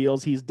his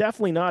wheels, he's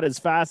definitely not as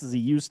fast as he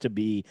used to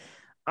be.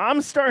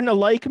 I'm starting to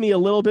like me a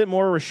little bit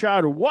more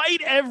Rachaad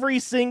White every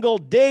single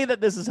day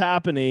that this is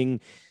happening.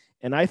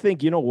 And I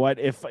think, you know what,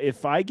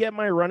 if I get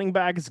my running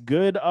backs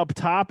good up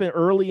top and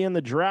early in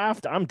the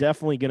draft, I'm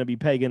definitely going to be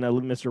pegging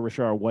Mr.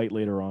 Rachaad White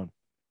later on.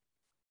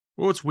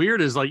 Well, what's weird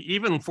is like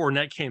even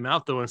Fournette came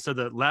out though and said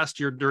that last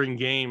year during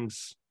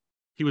games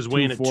he was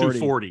weighing at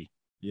 240.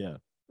 Yeah.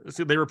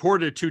 So they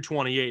reported at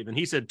 228, and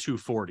he said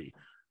 240.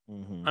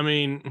 Mm-hmm. I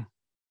mean,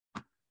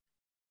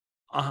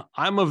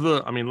 I'm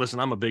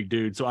a big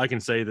dude, so I can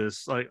say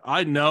this. Like,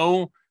 I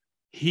know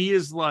he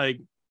is like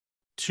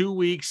 2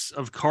 weeks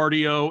of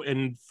cardio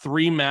and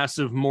 3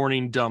 massive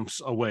morning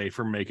dumps away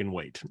from making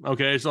weight.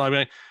 Okay. So I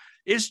mean,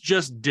 it's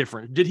just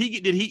different. Did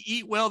he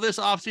eat well this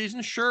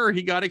offseason? Sure.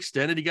 He got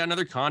extended. He got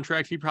another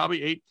contract. He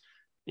probably ate,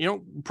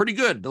 pretty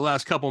good the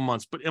last couple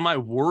months, but am I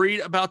worried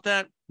about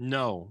that?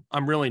 No,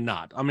 I'm really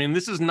not. I mean,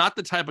 this is not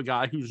the type of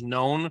guy who's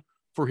known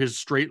for his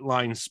straight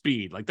line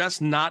speed. Like, that's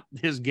not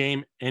his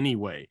game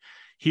anyway.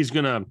 He's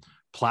going to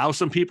plow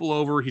some people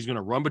over. He's going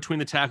to run between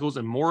the tackles.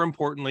 And more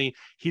importantly,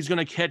 he's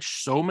going to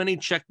catch so many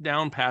check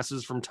down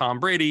passes from Tom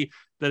Brady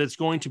that it's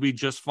going to be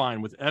just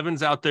fine. With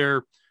Evans out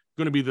there,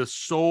 going to be the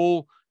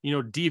sole,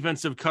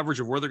 defensive coverage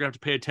of where they're going to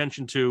have to pay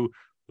attention to.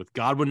 With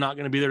Godwin not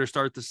going to be there to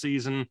start the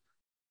season,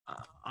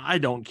 I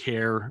don't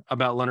care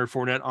about Leonard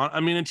Fournette. I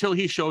mean, until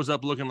he shows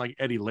up looking like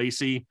Eddie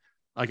Lacy,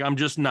 like, I'm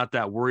just not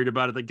that worried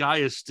about it. The guy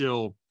is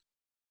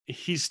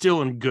he's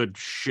still in good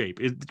shape.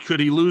 Could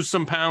he lose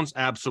some pounds?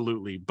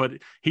 Absolutely. But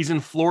he's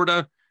in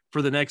Florida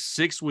for the next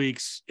 6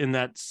 weeks in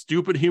that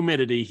stupid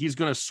humidity. He's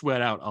going to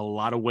sweat out a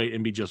lot of weight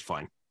and be just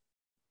fine.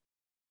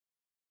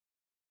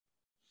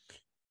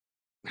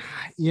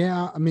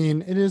 Yeah, I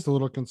mean, it is a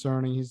little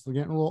concerning. He's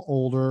getting a little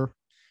older.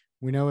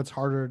 We know it's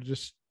harder to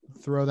just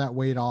throw that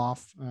weight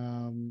off.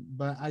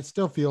 But I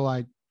still feel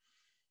like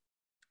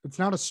it's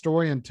not a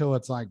story until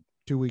it's like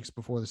 2 weeks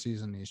before the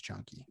season and he's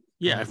chunky.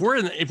 Yeah, if we're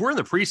in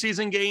the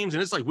preseason games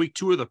and it's like week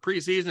 2 of the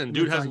preseason and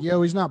dude has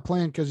he's not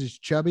playing because he's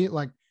chubby.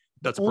 Like,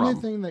 that's the only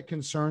thing that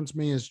concerns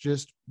me is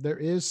just there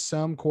is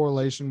some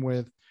correlation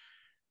with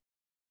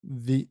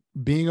the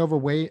being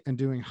overweight and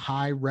doing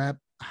high rep,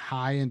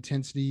 high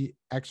intensity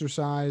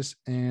exercise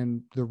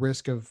and the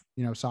risk of,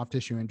 soft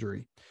tissue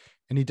injury.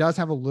 And he does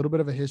have a little bit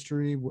of a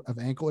history of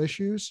ankle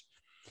issues,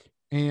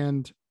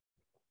 and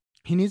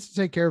he needs to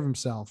take care of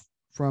himself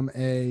from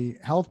a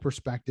health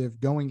perspective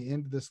going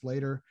into this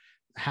later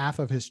half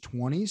of his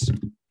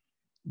 20s,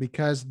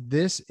 because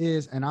this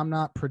is, and I'm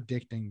not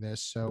predicting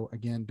this, so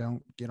again,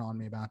 don't get on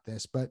me about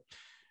this, but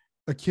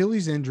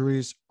Achilles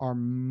injuries are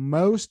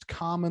most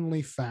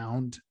commonly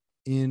found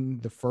in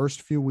the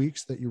first few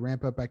weeks that you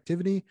ramp up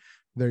activity.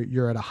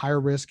 You're at a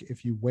higher risk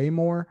if you weigh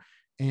more,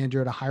 and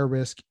you're at a higher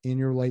risk in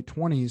your late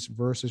 20s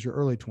versus your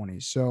early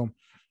 20s. So,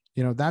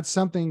 that's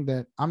something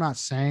that I'm not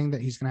saying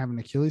that he's going to have an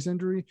Achilles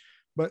injury,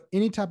 but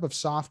any type of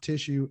soft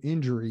tissue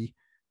injury,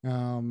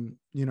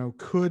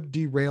 could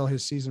derail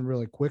his season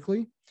really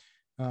quickly.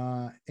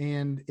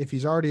 And if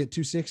he's already at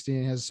 260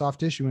 and has a soft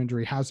tissue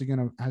injury, how's he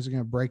going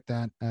to break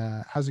that?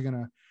 How's he going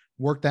to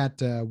work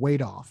that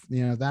weight off?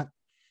 That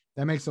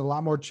makes it a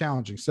lot more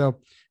challenging. So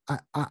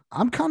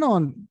I'm kind of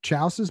on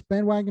Chalice's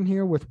bandwagon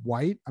here with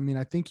White. I mean,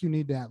 I think you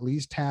need to at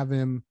least have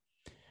him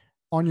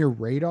on your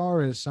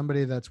radar as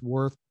somebody that's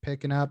worth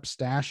picking up,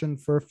 stashing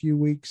for a few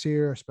weeks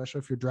here, especially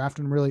if you're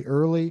drafting really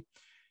early.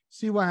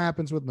 See what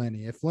happens with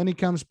Lenny. If Lenny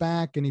comes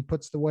back and he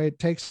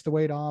takes the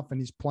weight off and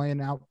he's playing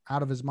out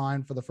of his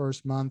mind for the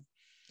first month,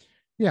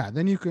 yeah,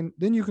 then you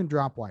can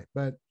drop White.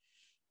 But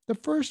the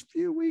first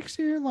few weeks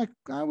here, like,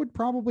 I would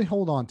probably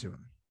hold on to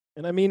him.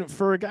 And I mean,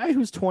 for a guy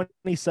who's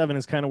 27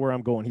 is kind of where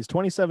I'm going. He's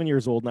 27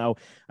 years old now.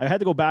 I had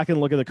to go back and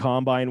look at the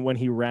combine when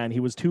he ran. He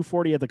was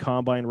 240 at the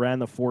combine, ran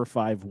the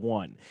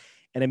 4.51.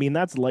 And I mean,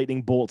 that's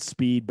lightning bolt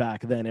speed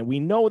back then. And we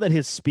know that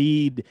his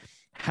speed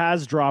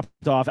has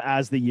dropped off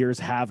as the years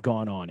have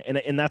gone on.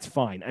 And that's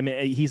fine. I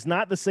mean, he's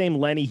not the same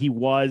Lenny he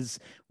was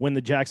when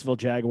the Jacksonville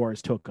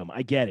Jaguars took him.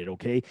 I get it.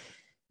 Okay.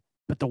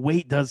 But the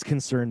weight does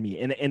concern me.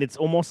 And it's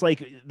almost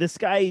like this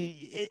guy,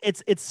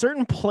 it's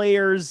certain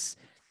players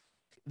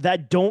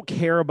that don't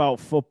care about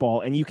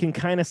football, and you can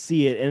kind of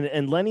see it.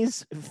 And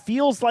Lenny's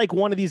feels like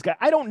one of these guys.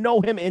 I don't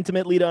know him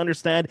intimately to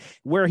understand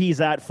where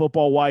he's at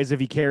football wise, if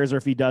he cares or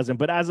if he doesn't.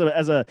 But as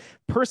a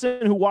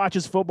person who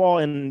watches football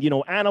and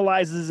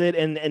analyzes it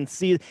and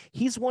sees,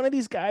 he's one of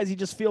these guys. You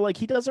just feel like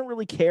he doesn't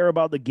really care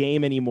about the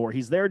game anymore.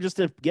 He's there just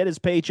to get his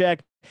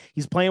paycheck.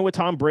 He's playing with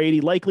Tom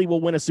Brady. Likely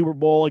will win a Super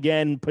Bowl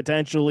again,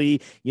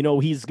 potentially.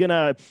 He's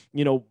gonna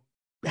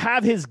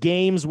have his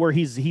games where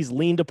he's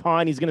leaned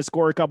upon. He's going to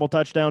score a couple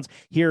touchdowns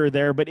here or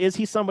there, but is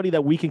he somebody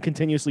that we can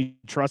continuously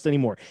trust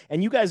anymore?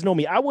 And you guys know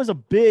me. I was a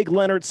big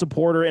Leonard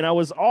supporter, and I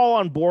was all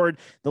on board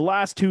the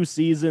last 2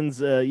 seasons,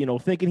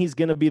 thinking he's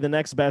going to be the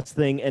next best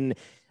thing. And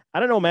I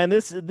don't know, man,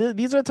 these are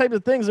the type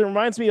of things. It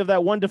reminds me of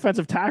that one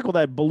defensive tackle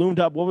that ballooned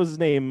up. What was his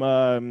name?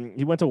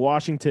 He went to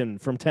Washington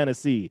from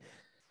Tennessee.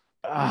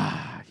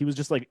 He was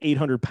just like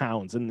 800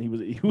 pounds, and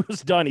he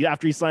was done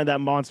after he signed that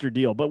monster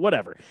deal, but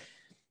whatever.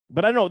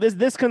 But I know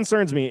this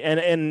concerns me,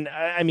 and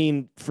I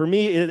mean, for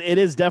me, it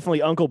is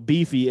definitely Uncle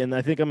Beefy, and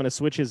I think I'm going to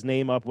switch his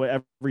name up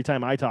every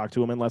time I talk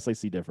to him, unless I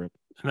see different.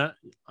 And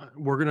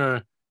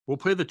we'll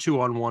play the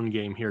 2-on-1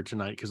 game here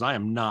tonight, because I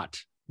am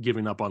not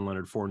giving up on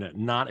Leonard Fournette,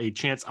 not a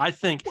chance. I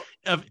think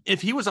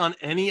if he was on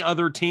any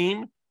other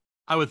team,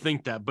 I would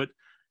think that, but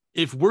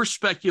if we're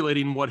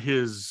speculating what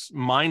his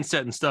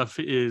mindset and stuff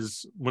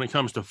is when it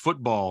comes to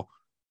football,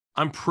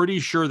 I'm pretty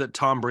sure that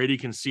Tom Brady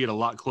can see it a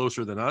lot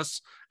closer than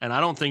us. And I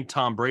don't think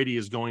Tom Brady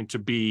is going to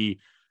be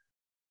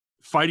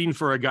fighting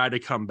for a guy to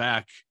come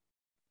back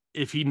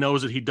if he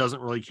knows that he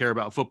doesn't really care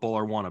about football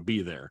or want to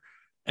be there.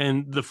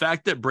 And the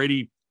fact that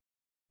Brady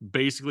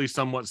basically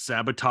somewhat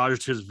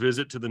sabotaged his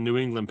visit to the New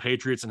England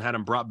Patriots and had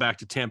him brought back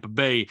to Tampa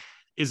Bay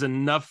is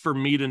enough for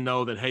me to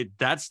know that, hey,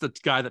 that's the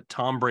guy that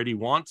Tom Brady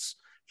wants.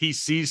 He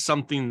sees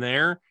something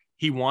there.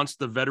 He wants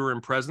the veteran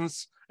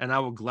presence. And I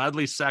will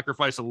gladly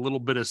sacrifice a little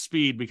bit of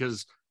speed,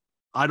 because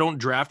I don't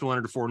draft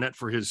Leonard Fournette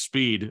for his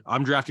speed.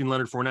 I'm drafting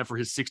Leonard Fournette for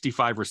his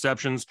 65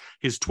 receptions,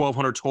 his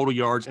 1,200 total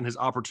yards, and his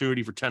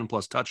opportunity for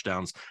 10-plus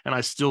touchdowns. And I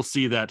still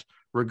see that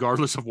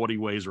regardless of what he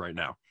weighs right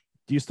now.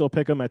 Do you still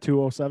pick him at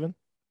 207?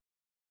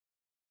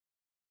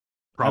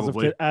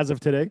 Probably. As of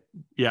today?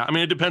 Yeah. I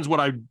mean, it depends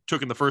what I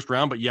took in the first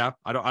round, but yeah,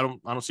 I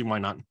don't see why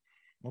not.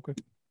 Okay.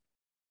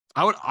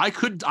 I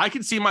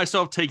could see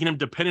myself taking him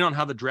depending on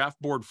how the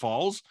draft board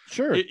falls.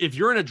 Sure. If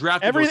you're in a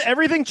draft,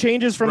 everything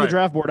changes from the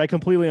draft board. I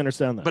completely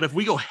understand that. But if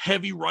we go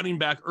heavy running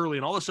back early,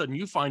 and all of a sudden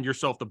you find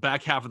yourself the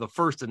back half of the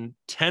first and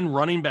 10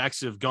 running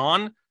backs have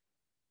gone,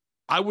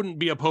 I wouldn't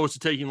be opposed to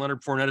taking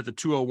Leonard Fournette at the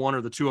 201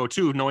 or the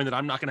 202, knowing that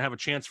I'm not going to have a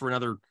chance for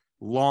another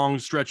long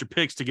stretch of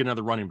picks to get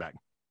another running back.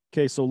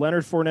 Okay, so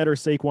Leonard Fournette or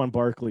Saquon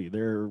Barkley.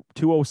 They're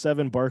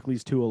 207,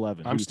 Barkley's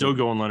 211. I'm still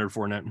going Leonard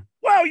Fournette.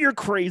 Wow, you're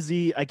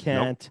crazy. I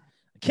can't. Nope.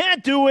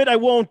 Can't do it. I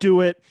won't do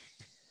it.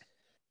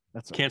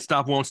 Can't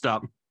stop, won't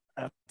stop.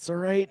 That's all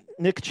right.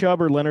 Nick Chubb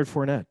or Leonard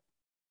Fournette?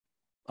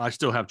 I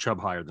still have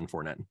Chubb higher than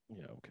Fournette.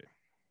 Yeah,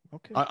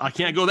 okay. I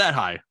can't go that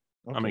high.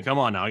 Okay. I mean, come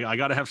on now. I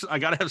gotta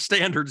have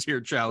standards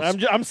here, Chows.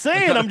 I'm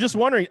saying, I'm just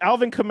wondering,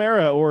 Alvin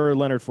Kamara or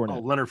Leonard Fournette?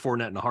 Oh, Leonard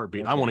Fournette in a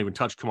heartbeat. Okay. I won't even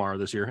touch Kamara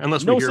this year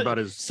unless we hear about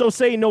his. So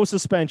say no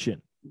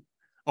suspension.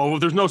 Oh, if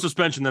there's no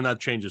suspension, then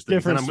that changes things.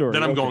 Different story.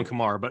 Then I'm Okay. going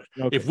Kamara. But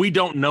Okay. if we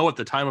don't know at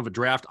the time of a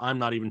draft, I'm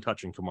not even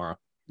touching Kamara.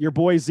 Your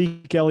boy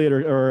Zeke Elliott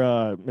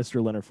or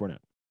Mr. Leonard Fournette?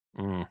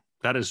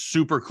 That is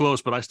super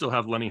close, but I still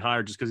have Lenny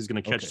higher just because he's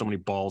going to catch Okay. so many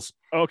balls.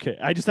 Okay,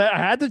 I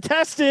had to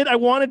test it. I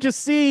wanted to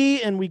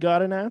see, and we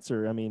got an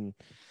answer. I mean,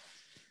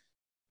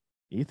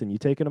 Ethan, you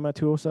taking him at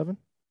 207?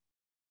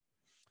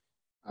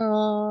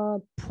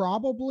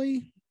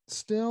 Probably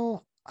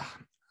still.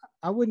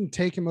 I wouldn't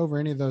take him over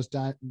any of those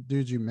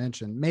dudes you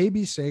mentioned.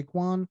 Maybe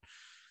Saquon.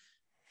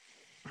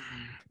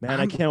 Man,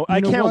 I can't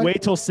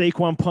wait till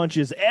Saquon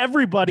punches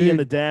everybody in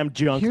the damn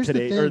junk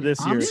today or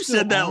this year. You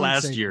said that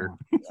last year.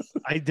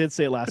 I did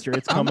say it last year.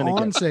 It's coming I'm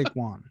on again.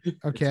 Saquon.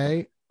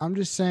 Okay. I'm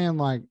just saying,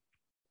 like,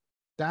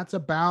 that's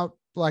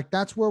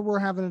where we're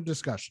having a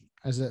discussion,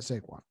 is that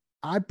Saquon.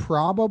 I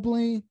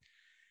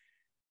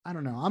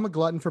don't know. I'm a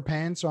glutton for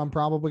pain, so I'm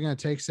probably going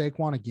to take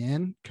Saquon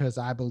again because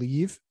I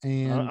believe.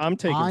 And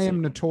I am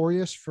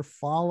notorious for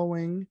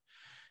following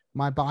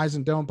my buys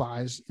and don't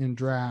buys in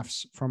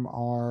drafts from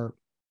our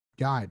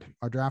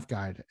draft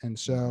guide. And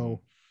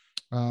so,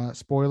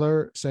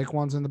 spoiler,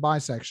 Saquon's in the buy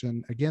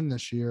section again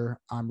this year.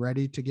 I'm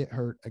ready to get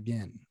hurt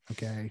again.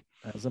 Okay.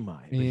 As am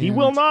I. He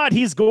will not.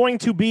 He's going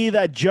to be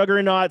that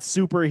juggernaut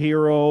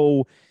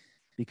superhero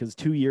because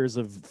 2 years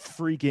of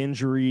freak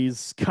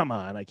injuries. Come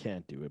on. I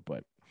can't do it,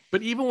 But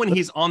even when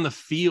he's on the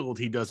field,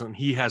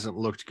 he hasn't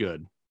looked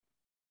good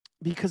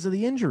because of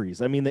the injuries.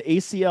 I mean, the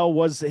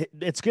ACL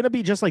it's going to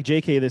be just like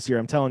JK this year.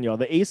 I'm telling y'all,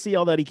 the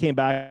ACL that he came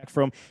back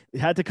from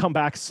had to come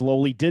back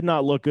slowly, did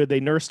not look good. They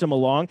nursed him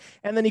along,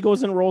 and then he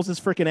goes and rolls his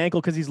freaking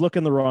ankle because he's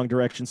looking the wrong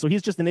direction. So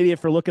he's just an idiot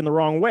for looking the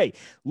wrong way.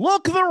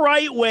 Look the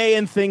right way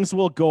and things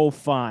will go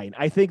fine.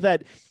 I think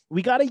that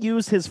we got to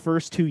use his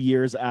first 2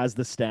 years as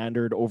the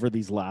standard over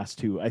these last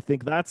two. I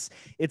think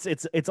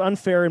it's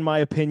unfair in my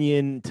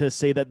opinion to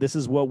say that this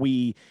is what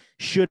we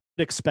should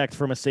expect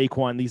from a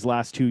Saquon these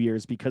last 2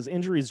 years, because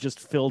injuries just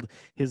filled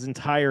his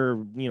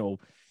entire,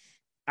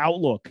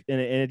 outlook,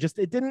 and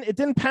it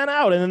didn't pan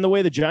out. And then the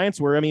way the Giants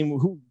were, I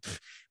mean,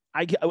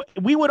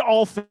 we would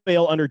all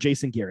fail under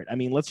Jason Garrett. I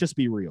mean, let's just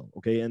be real.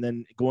 Okay. And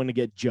then going to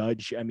get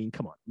Judge. I mean,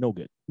 come on,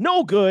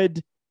 no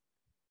good.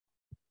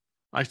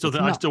 I still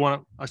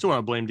want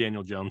to blame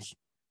Daniel Jones.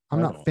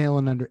 I'm not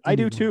failing under. I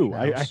do too.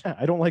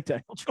 I don't like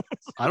Daniel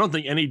Jones. I don't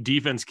think any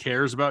defense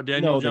cares about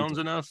Daniel Jones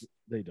enough.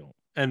 They don't.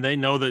 And they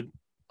know that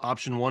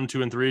option 1,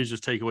 2, and 3 is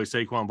just take away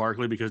Saquon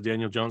Barkley because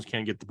Daniel Jones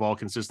can't get the ball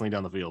consistently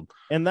down the field.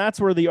 And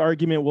that's where the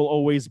argument will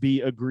always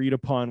be agreed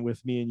upon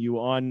with me and you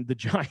on the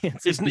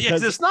Giants. It's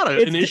not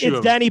an issue.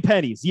 It's Danny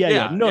Penny's.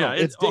 Yeah. No,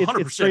 it's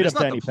 100%. It's straight it's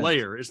up not Danny the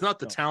player. It's not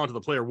the talent of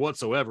the player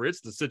whatsoever.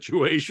 It's the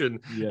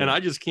situation. Yeah. And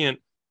I just can't.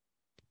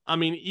 I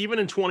mean, even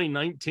in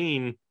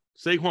 2019,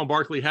 Saquon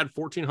Barkley had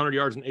 1,400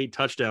 yards and 8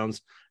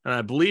 touchdowns. And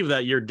I believe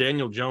that year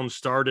Daniel Jones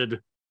started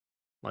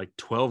like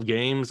 12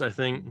 games, I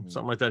think,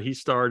 something like that. He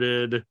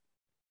started,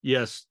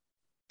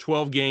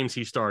 12 games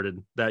he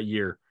started that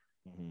year.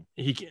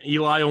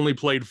 Eli only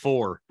played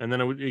 4, and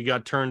then he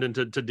got turned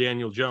into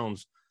Daniel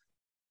Jones.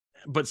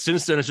 But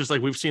since then, it's just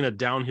like we've seen a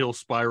downhill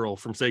spiral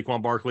from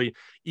Saquon Barkley.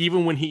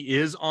 Even when he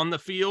is on the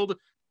field,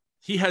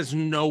 he has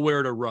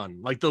nowhere to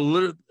run. Like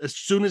as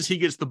soon as he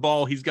gets the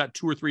ball, he's got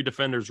 2 or 3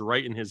 defenders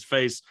right in his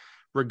face.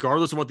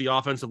 Regardless of what the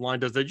offensive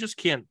line does, they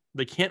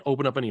can't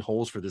open up any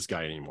holes for this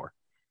guy anymore.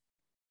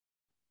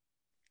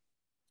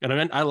 And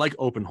I like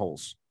open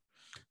holes.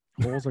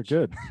 Holes are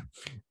good.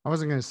 I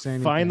wasn't going to say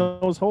anything. Find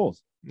those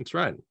holes. That's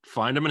right.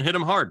 Find them and hit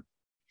them hard.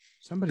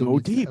 Somebody go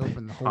deep.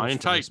 Open the holes high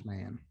and tight,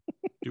 man.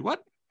 Do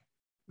what?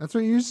 That's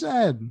what you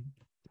said.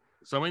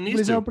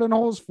 Somebody's opening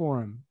holes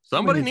for him.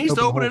 Somebody needs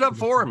to open it up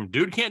for him.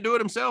 Dude can't do it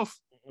himself.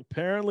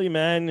 Apparently,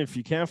 man, if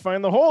you can't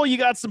find the hole, you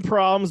got some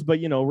problems. But,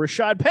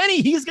 Rashad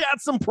Penny, he's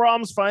got some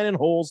problems finding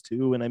holes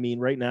too. And I mean,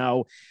 right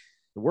now,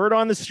 the word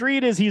on the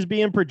street is he's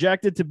being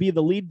projected to be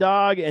the lead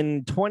dog,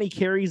 and 20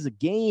 carries a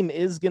game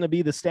is going to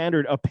be the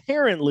standard,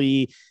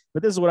 apparently.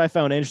 But this is what I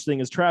found interesting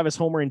is Travis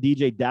Homer and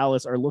DJ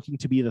Dallas are looking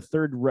to be the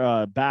third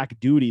back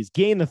duties,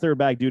 gain the third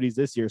back duties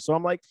this year. So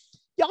I'm like,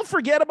 y'all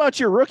forget about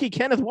your rookie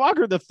Kenneth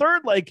Walker, the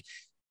third. Like,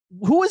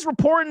 who is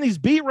reporting these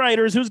beat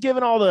writers? Who's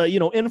giving all the,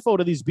 info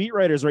to these beat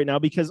writers right now?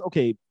 Because,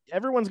 okay,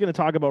 everyone's going to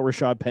talk about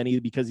Rashad Penny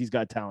because he's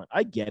got talent.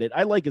 I get it.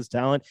 I like his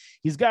talent.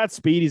 He's got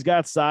speed. He's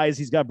got size.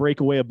 He's got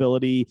breakaway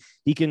ability.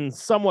 He can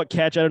somewhat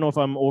catch. I don't know if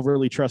I'm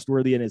overly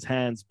trustworthy in his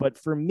hands, but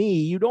for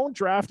me, you don't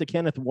draft a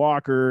Kenneth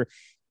Walker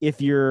if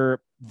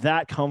you're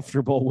that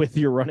comfortable with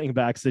your running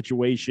back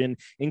situation,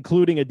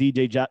 including a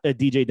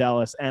DJ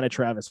Dallas and a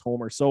Travis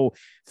Homer. So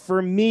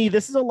for me,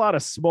 this is a lot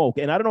of smoke.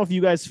 And I don't know if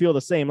you guys feel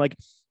the same. Like,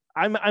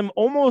 I'm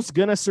almost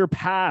going to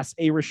surpass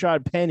a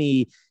Rashad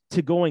Penny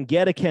to go and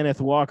get a Kenneth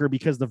Walker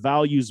because the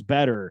value's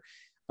better.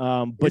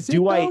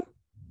 But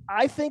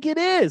I think it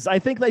is. I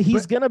think that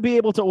he's going to be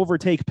able to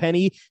overtake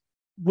Penny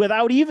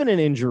without even an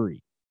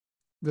injury.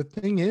 The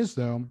thing is,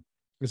 though,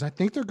 is I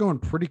think they're going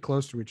pretty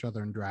close to each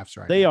other in drafts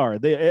right now. They are.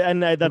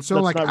 That's so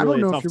that's like, I don't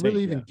know if you're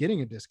really even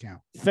getting a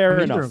discount. Fair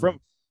enough.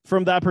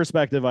 From that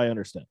perspective, I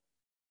understand.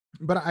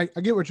 But I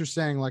get what you're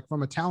saying. Like,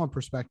 from a talent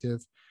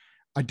perspective,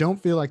 I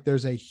don't feel like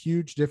there's a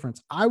huge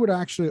difference. I would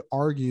actually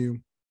argue,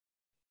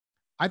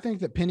 I think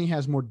that Penny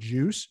has more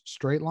juice,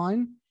 straight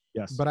line.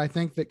 Yes. But I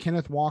think that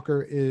Kenneth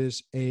Walker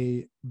is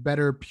a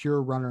better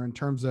pure runner in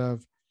terms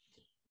of,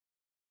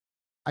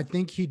 I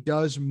think he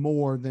does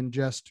more than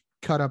just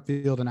cut up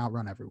field and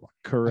outrun everyone.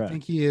 Correct. I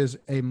think he is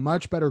a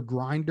much better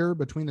grinder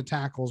between the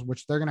tackles,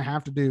 which they're going to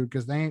have to do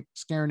because they ain't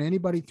scaring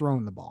anybody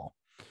throwing the ball.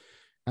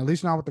 At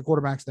least not with the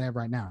quarterbacks they have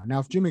right now. Now,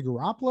 if Jimmy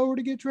Garoppolo were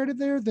to get traded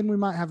there, then we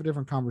might have a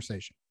different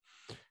conversation.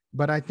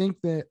 But I think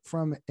that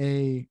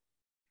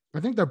I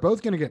think they're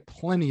both going to get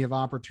plenty of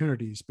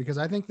opportunities because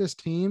I think this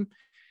team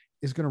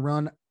is going to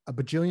run a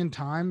bajillion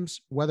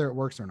times, whether it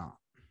works or not.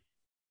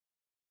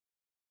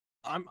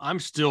 I'm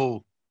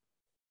still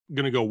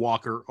going to go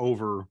Walker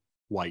over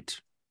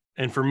White.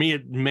 And for me,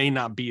 it may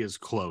not be as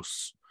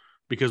close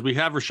because we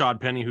have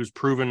Rashad Penny, who's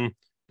proven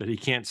that he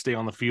can't stay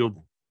on the field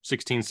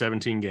 16,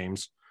 17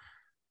 games.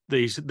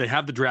 They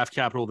have the draft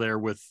capital there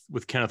with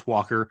Kenneth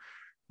Walker.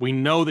 We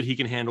know that he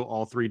can handle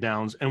all 3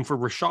 downs. And for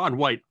Rachaad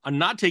White, I'm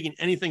not taking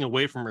anything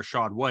away from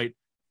Rachaad White.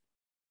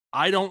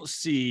 I don't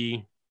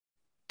see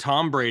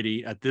Tom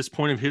Brady at this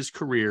point of his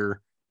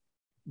career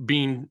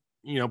being,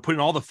 putting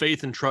all the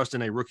faith and trust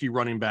in a rookie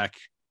running back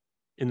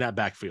in that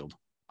backfield.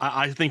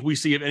 I think we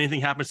see, if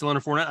anything happens to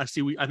Leonard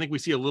Fournette, I think we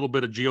see a little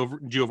bit of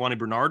Giovanni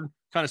Bernard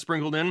kind of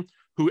sprinkled in,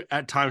 who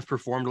at times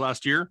performed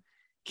last year.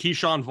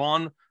 Keyshawn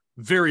Vaughn,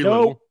 very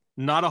little.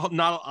 Not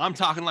I'm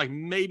talking like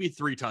maybe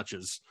 3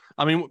 touches.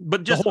 I mean,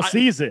 but just the whole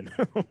season.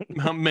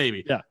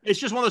 Maybe. Yeah. It's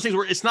just one of those things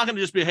where it's not going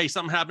to just be, hey,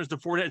 something happens to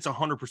Fournette. It's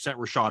 100%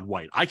 Rachaad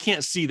White. I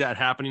can't see that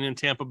happening in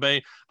Tampa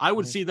Bay. I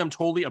would see them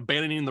totally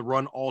abandoning the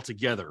run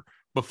altogether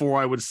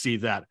before I would see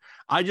that.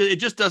 It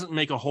just doesn't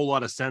make a whole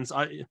lot of sense.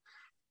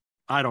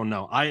 I don't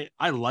know.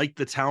 I like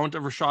the talent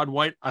of Rachaad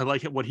White. I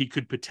like what he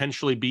could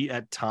potentially be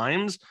at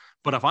times.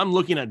 But if I'm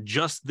looking at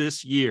just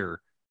this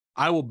year,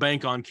 I will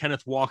bank on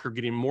Kenneth Walker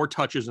getting more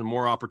touches and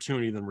more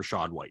opportunity than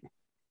Rachaad White.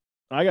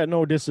 I got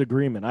no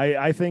disagreement.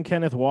 I think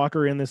Kenneth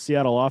Walker in the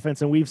Seattle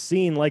offense, and we've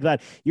seen like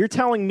that. You're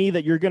telling me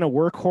that you're going to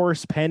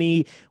workhorse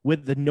Penny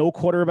with the no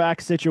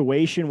quarterback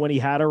situation when he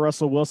had a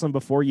Russell Wilson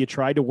before you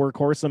tried to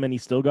workhorse him and he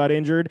still got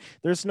injured?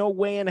 There's no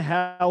way in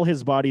hell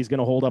his body's going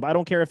to hold up. I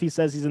don't care if he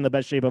says he's in the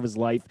best shape of his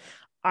life.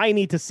 I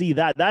need to see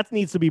that. That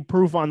needs to be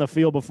proof on the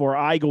field before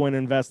I go and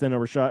invest in a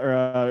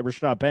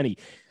Rashad Penny.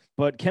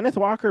 But Kenneth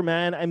Walker,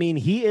 man, I mean,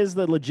 he is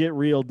the legit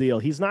real deal.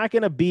 He's not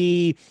going to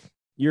be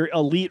your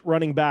elite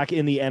running back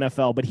in the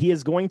NFL, but he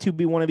is going to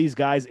be one of these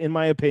guys, in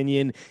my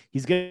opinion.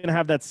 He's going to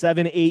have that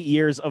 7-8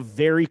 years of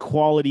very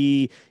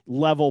quality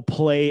level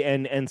play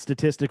and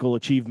statistical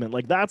achievement.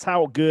 Like, that's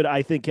how good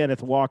I think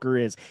Kenneth Walker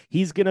is.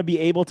 He's going to be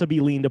able to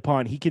be leaned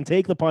upon. He can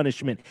take the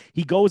punishment.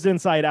 He goes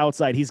inside,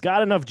 outside. He's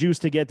got enough juice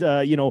to get,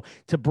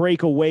 to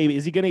break away.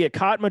 Is he going to get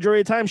caught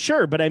majority of the time?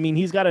 Sure. But I mean,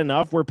 he's got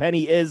enough where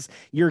Penny is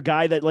your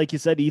guy that, like you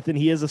said, Ethan,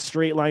 he is a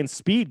straight line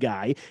speed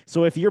guy.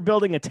 So if you're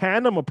building a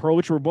tandem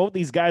approach where both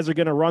these guys are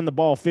going to run the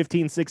ball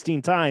 15,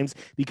 16 times,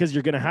 because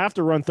you're going to have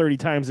to run 30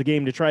 times a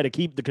game to try to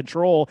keep the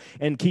control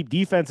and keep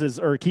defenses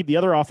or keep the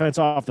other offense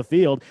off the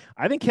field,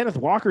 I think Kenneth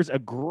Walker's a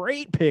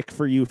great pick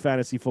for you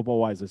fantasy football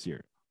wise this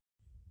year.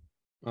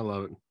 I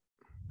love it.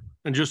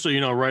 And just so you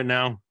know, right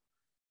now,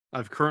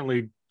 I've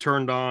currently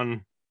turned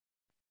on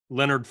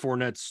Leonard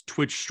Fournette's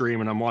Twitch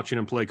stream and I'm watching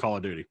him play Call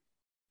of Duty.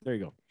 There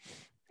you go.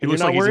 He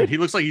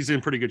looks like he's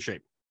in pretty good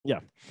shape.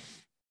 Yeah.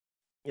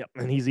 Yeah.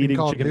 And he's eating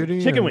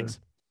chicken wings.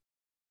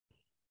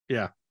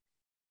 Yeah.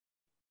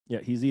 Yeah,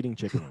 he's eating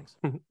chicken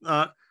wings.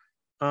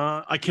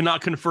 I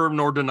cannot confirm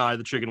nor deny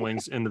the chicken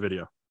wings in the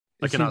video.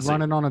 Is he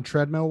running on a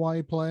treadmill while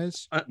he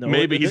plays? No,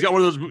 maybe he's got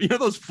one of those,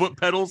 those foot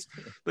pedals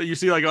that you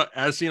see, like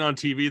as seen on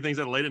TV, things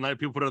that late at night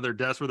people put on their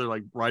desk where they're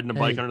like riding a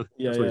bike under.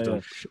 Yeah,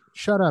 yeah.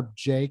 Shut up,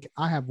 Jake.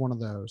 I have one of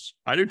those.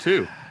 I do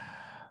too.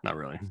 Not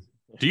really.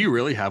 Do you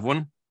really have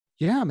one?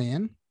 Yeah,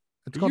 man.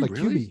 It's called a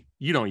QB.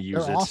 You don't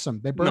use it. They're awesome.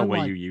 They burn. No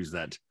way you use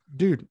that,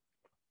 dude.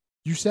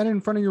 You set it in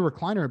front of your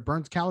recliner. It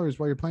burns calories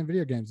while you're playing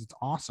video games. It's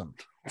awesome.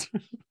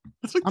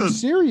 I'm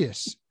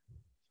serious,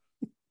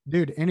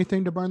 dude.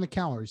 Anything to burn the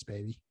calories,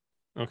 baby.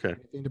 Okay.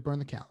 Anything to burn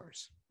the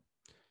calories.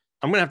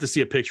 I'm gonna have to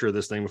see a picture of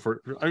this thing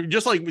before. I mean,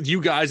 just like with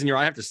you guys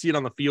I have to see it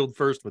on the field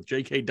first with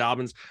J.K.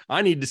 Dobbins.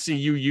 I need to see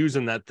you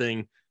using that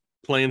thing,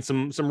 playing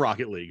some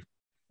Rocket League.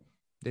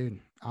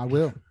 Dude, I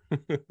will.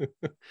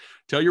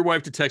 Tell your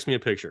wife to text me a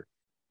picture.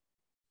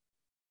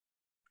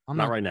 I'm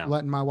not right now.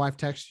 Letting my wife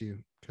text you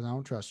because I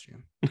don't trust you.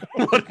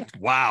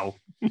 Wow.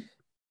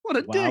 What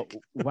a dick.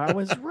 Wow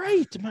is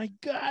right. My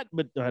God.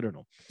 But I don't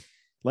know.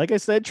 Like I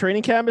said,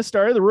 training camp has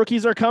started. The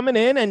rookies are coming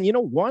in. And,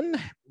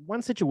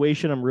 one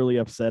situation I'm really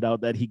upset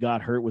out that he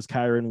got hurt was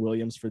Kyren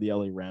Williams for the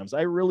LA Rams.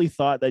 I really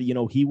thought that,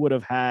 he would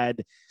have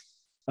had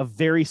a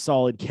very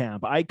solid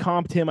camp. I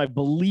comped him. I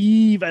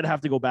believe I'd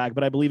have to go back,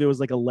 but I believe it was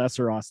like a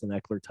lesser Austin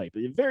Eckler type.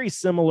 A very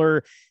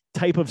similar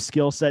type of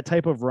skill set,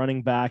 type of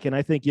running back. And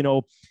I think,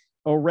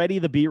 already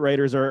the beat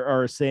writers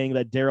are saying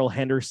that Darrell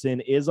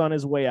Henderson is on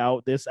his way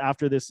out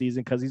after this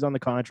season because he's on the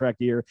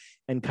contract year,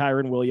 and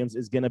Kyren Williams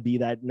is going to be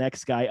that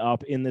next guy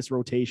up in this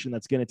rotation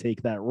that's going to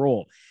take that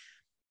role.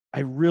 I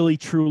really,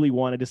 truly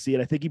wanted to see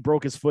it. I think he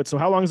broke his foot. So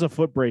how long is a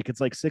foot break?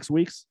 It's like 6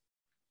 weeks?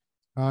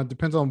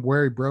 Depends on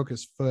where he broke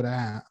his foot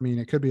at. I mean,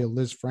 it could be a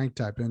Liz Frank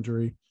type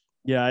injury.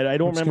 Yeah, I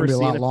don't remember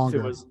seeing if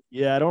it was.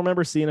 Yeah, I don't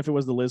remember seeing if it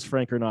was the Liz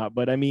Frank or not.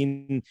 But I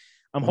mean,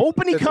 I'm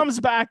hoping he comes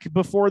back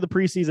before the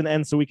preseason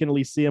ends so we can at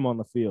least see him on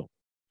the field.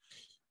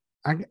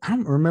 I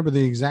don't remember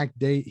the exact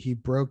date he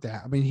broke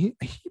that. I mean,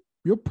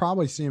 you'll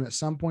probably see him at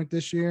some point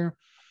this year.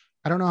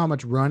 I don't know how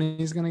much running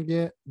he's going to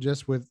get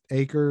just with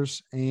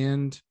Akers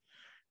and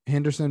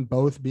Henderson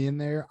both being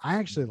there. I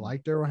actually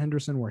like Darrell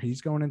Henderson where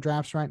he's going in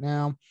drafts right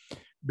now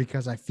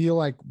because I feel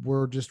like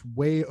we're just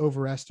way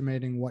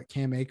overestimating what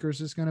Cam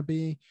Akers is going to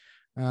be.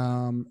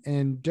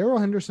 And Darrell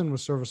Henderson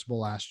was serviceable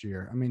last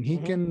year. I mean, he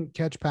can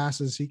catch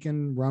passes. He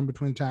can run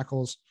between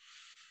tackles.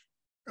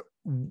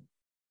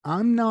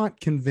 I'm not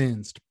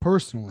convinced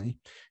personally,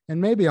 and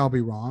maybe I'll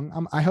be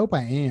wrong. I hope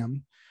I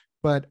am,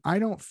 but I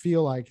don't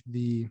feel like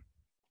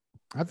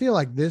I feel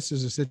like this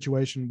is a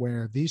situation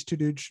where these two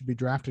dudes should be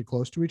drafted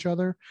close to each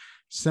other,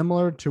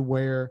 similar to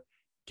where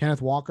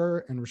Kenneth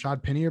Walker and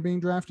Rashad Penny are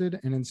being drafted.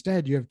 And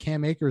instead you have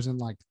Cam Akers in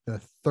like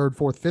the 3rd,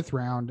 4th, 5th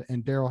round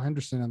and Darrell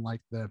Henderson in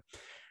like the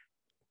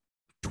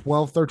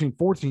 12th, 13th,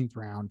 14th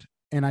round.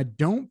 And I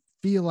don't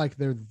feel like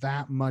they're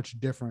that much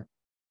different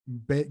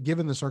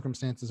given the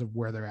circumstances of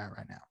where they're at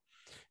right now.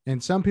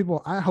 And some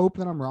people, I hope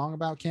that I'm wrong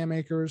about Cam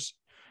Akers.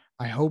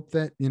 I hope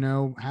that,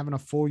 having a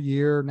full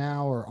year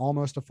now or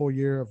almost a full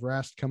year of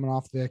rest coming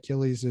off the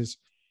Achilles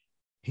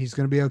he's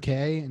going to be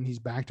okay. And he's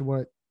back to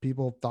what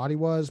people thought he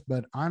was,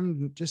 but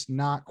I'm just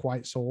not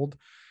quite sold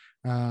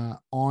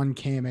on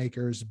Cam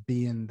Akers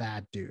being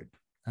that dude.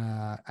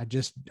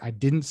 I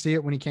didn't see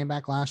it when he came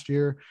back last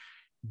year.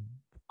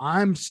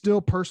 I'm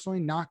still personally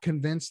not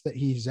convinced that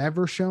he's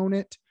ever shown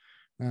it.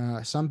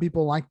 Some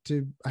people I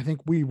think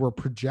we were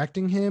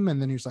projecting him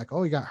and then he was like,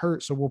 oh, he got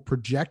hurt, so we'll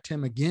project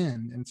him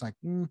again. And it's like,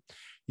 you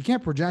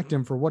can't project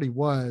him for what he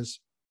was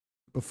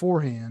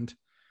beforehand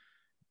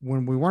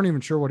when we weren't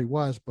even sure what he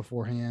was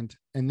beforehand.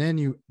 And then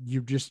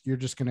you're just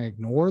going to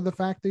ignore the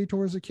fact that he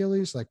tore his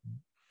Achilles. Like,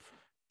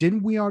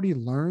 didn't we already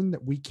learn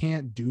that we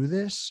can't do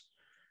this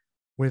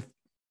with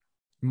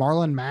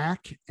Marlon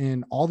Mack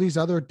and all these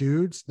other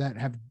dudes that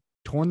have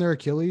torn their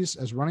Achilles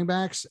as running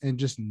backs and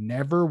just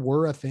never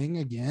were a thing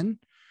again?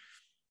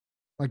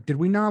 Like, did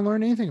we not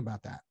learn anything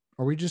about that?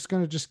 Are we just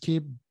going to just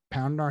keep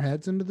pounding our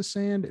heads into the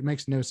sand? It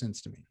makes no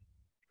sense to me.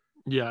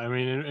 Yeah, I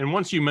mean, and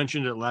once you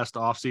mentioned it last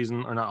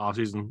offseason, or not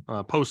offseason,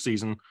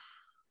 postseason,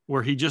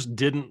 where he just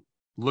didn't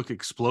look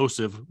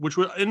explosive, which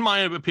in my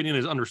opinion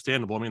is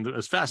understandable. I mean,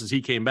 as fast as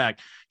he came back,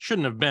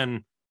 shouldn't have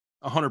been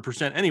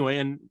 100% anyway.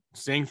 And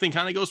same thing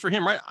kind of goes for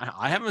him, right?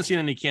 I haven't seen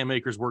any Cam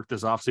Akers work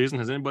this offseason.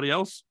 Has anybody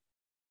else?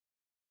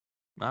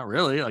 Not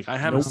really. Like, I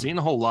haven't seen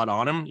a whole lot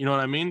on him. You know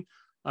what I mean?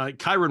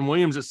 Kyron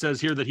Williams, it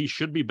says here that he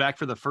should be back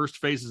for the first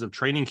phases of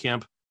training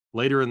camp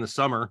later in the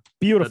summer.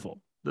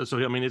 Beautiful.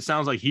 So, I mean, it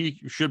sounds like he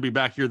should be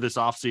back here this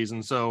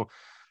offseason. So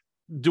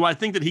do I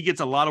think that he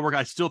gets a lot of work?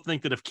 I still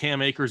think that if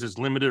Cam Akers is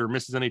limited or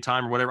misses any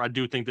time or whatever, I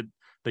do think that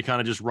they kind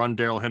of just run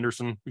Darrell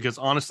Henderson, because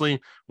honestly,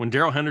 when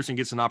Darrell Henderson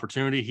gets an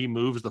opportunity, he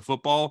moves the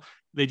football.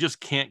 They just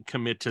can't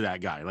commit to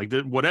that guy. Like,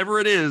 whatever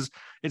it is,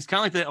 it's kind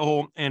of like that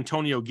whole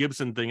Antonio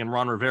Gibson thing and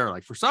Ron Rivera.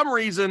 Like, for some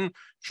reason,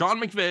 Sean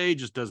McVay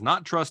just does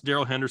not trust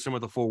Darrell Henderson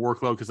with a full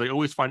workload because they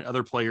always find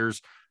other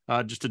players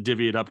just to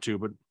divvy it up to.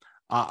 But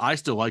I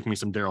still like me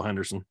some Darrell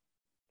Henderson.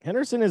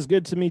 Henderson is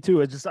good to me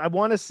too. I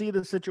want to see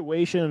the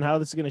situation and how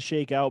this is going to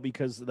shake out,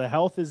 because the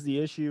health is the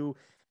issue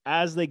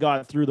as they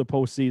got through the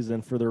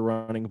postseason for their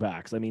running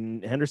backs. I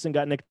mean, Henderson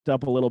got nicked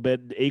up a little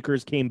bit.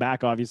 Akers came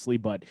back, obviously,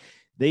 but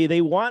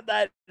they want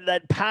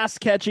that pass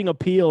catching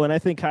appeal. And I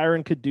think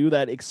Kyron could do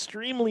that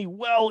extremely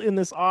well in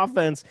this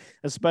offense,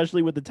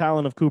 especially with the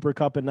talent of Cooper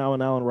Kupp and now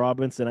Allen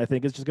Robinson. I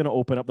think it's just going to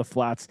open up the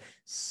flats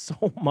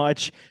so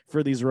much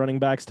for these running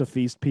backs to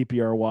feast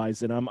PPR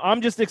wise. And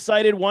I'm just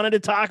excited. Wanted to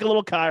talk a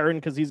little Kyron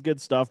because he's good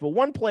stuff. But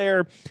one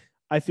player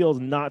I feel is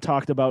not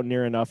talked about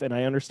near enough, and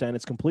I understand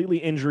it's completely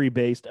injury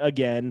based.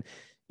 Again,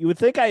 you would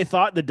think I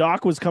thought the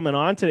doc was coming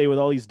on today with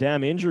all these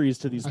damn injuries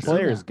to these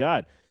players.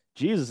 God,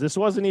 Jesus, this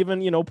wasn't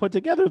even, put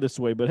together this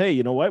way. But hey,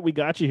 you know what? We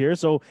got you here.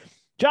 So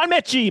John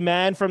Mechie,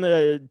 man, from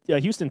the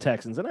Houston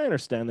Texans. And I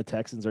understand the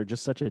Texans are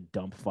just such a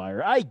dump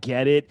fire. I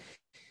get it.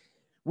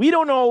 We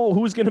don't know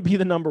who's going to be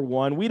the number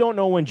one. We don't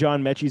know when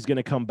John Mechie is going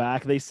to come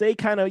back. They say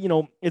kind of,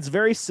 it's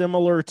very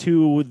similar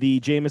to the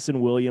Jameson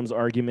Williams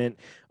argument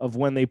of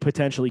when they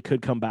potentially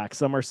could come back.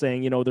 Some are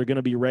saying, they're going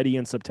to be ready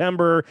in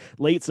September,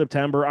 late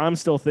September. I'm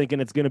still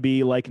thinking it's going to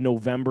be like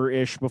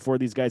November-ish before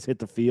these guys hit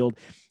the field.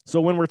 So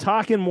when we're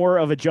talking more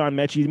of a John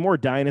Mechie, more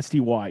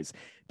dynasty-wise,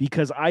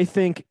 because I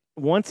think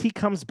once he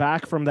comes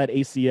back from that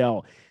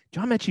ACL,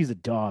 John Mechie's a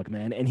dog,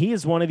 man. And he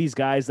is one of these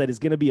guys that is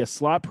going to be a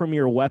slot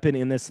premier weapon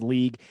in this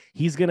league.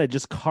 He's going to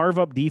just carve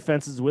up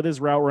defenses with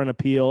his route run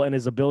appeal and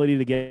his ability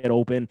to get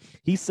open.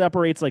 He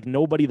separates like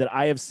nobody that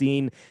I have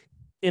seen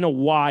in a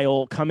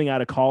while coming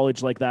out of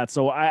college like that.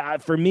 So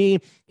for me,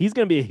 he's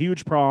going to be a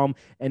huge problem,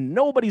 and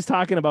nobody's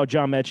talking about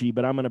John Mechie,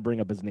 but I'm going to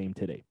bring up his name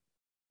today.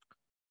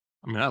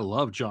 I mean, I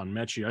love John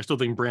Mechie. I still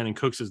think Brandon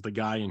Cooks is the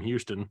guy in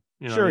Houston.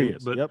 Sure he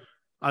is. But yep.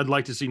 I'd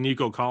like to see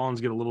Nico Collins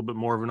get a little bit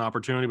more of an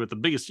opportunity. But the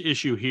biggest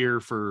issue here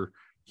for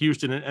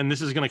Houston, and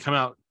this is going to come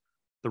out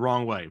the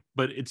wrong way,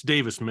 but it's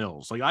Davis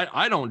Mills. Like,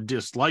 I don't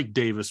dislike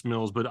Davis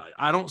Mills, but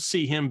I don't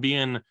see him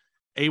being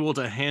able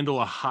to handle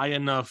a high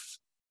enough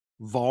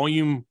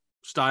volume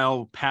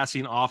style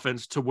passing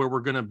offense to where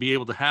we're going to be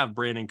able to have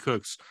Brandon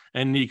Cooks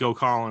and Nico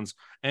Collins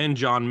and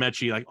John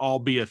Mechie like all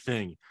be a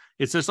thing.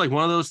 It's just like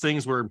one of those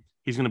things where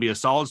he's going to be a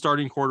solid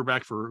starting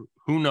quarterback for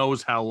who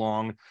knows how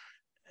long.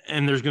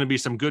 And there's going to be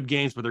some good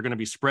games, but they're going to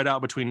be spread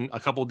out between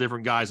a couple of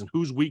different guys. And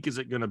whose week is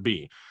it going to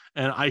be?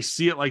 And I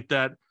see it like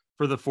that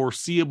for the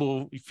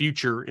foreseeable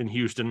future in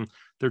Houston.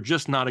 They're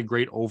just not a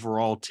great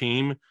overall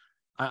team.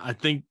 I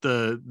think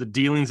the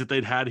dealings that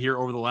they'd had here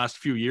over the last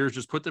few years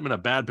just put them in a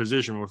bad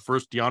position with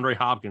first DeAndre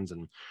Hopkins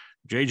and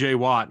JJ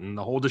Watt and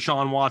the whole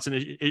Deshaun Watson.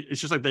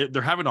 It's just like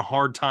they're having a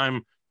hard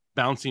time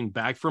bouncing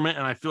back from it.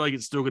 And I feel like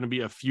it's still going to be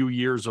a few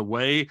years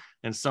away.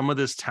 And some of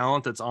this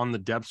talent that's on the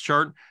depth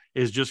chart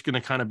is just going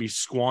to kind of be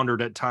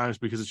squandered at times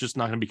because it's just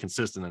not going to be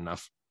consistent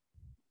enough.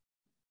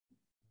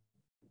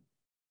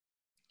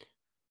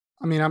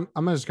 I mean,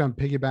 I'm just going to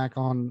piggyback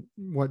on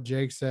what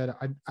Jake said.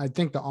 I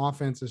think the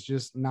offense is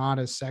just not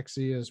as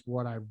sexy as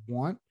what I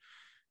want.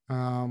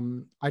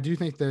 I do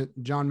think that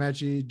John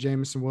Mechie,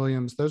 Jameson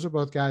Williams, those are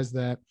both guys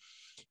that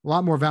a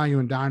lot more value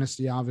in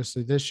dynasty.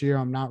 Obviously this year,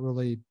 I'm not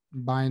really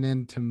buying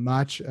into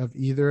much of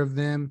either of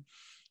them.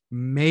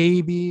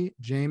 Maybe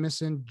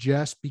Jameson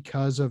just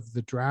because of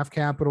the draft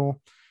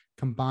capital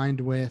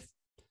combined with,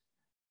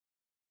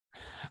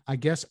 I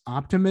guess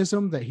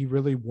optimism that he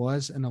really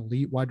was an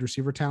elite wide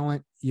receiver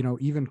talent.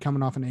 Even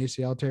coming off an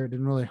ACL tear, it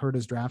didn't really hurt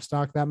his draft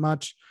stock that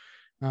much.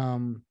 I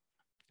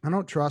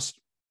don't trust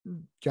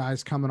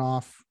guys coming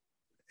off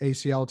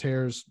ACL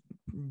tears,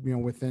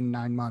 within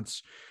 9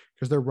 months,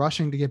 because they're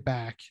rushing to get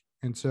back.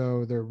 And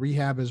so their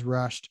rehab is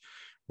rushed.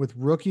 With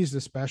rookies,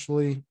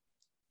 especially,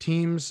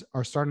 teams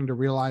are starting to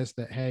realize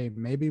that, hey,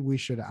 maybe we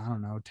should, I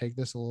don't know, take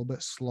this a little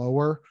bit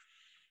slower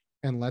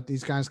and let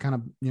these guys kind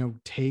of,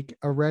 take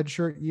a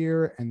redshirt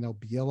year, and they'll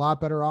be a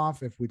lot better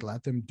off if we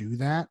let them do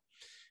that.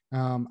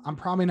 I'm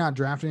probably not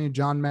drafting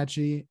John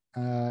Mechie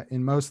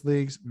in most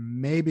leagues,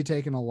 maybe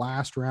taking a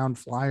last round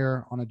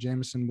flyer on a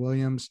Jameson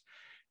Williams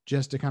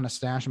just to kind of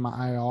stash in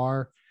my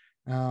IR.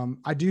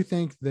 I do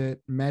think that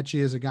Mechie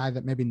is a guy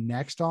that maybe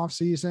next off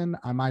season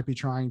I might be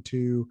trying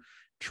to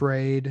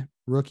trade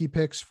rookie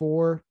picks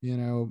for,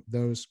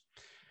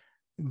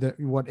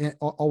 what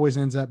always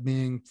ends up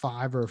being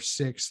 5 or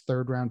 6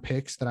 third-round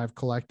picks that I've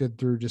collected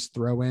through just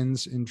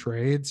throw-ins in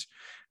trades.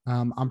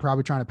 I'm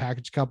probably trying to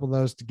package a couple of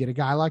those to get a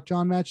guy like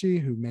John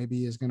Mechie, who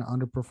maybe is going to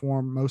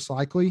underperform most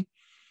likely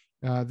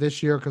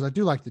this year, because I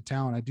do like the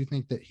talent. I do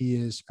think that he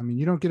is. I mean,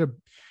 you don't get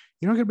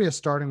to be a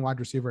starting wide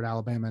receiver at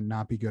Alabama and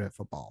not be good at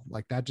football.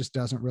 Like, that just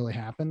doesn't really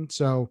happen.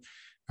 So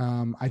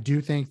I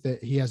do think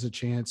that he has a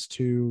chance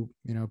to,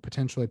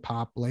 potentially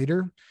pop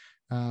later,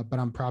 but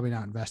I'm probably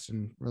not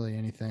investing really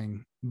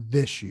anything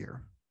this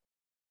year.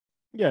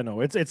 Yeah,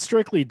 no, it's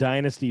strictly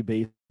dynasty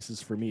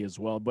basis for me as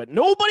well, but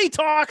nobody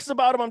talks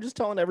about him. I'm just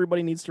telling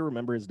everybody needs to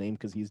remember his name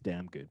because he's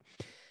damn good.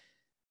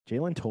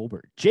 Jalen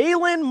Tolbert.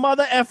 Jalen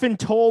mother effing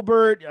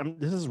Tolbert.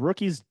 This is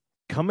rookies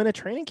coming to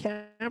training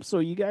camp, so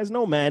you guys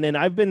know, man. And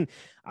I've been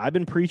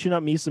preaching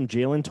up me some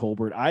Jalen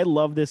Tolbert. I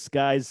love this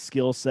guy's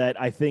skill set.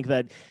 I think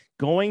that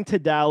going to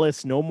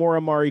Dallas, no more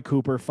Amari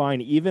Cooper, fine.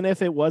 Even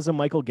if it was a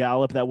Michael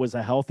Gallup that was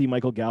a healthy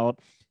Michael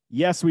Gallup,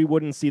 yes, we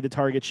wouldn't see the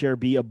target share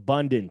be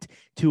abundant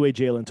to a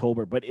Jalen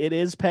Tolbert, but it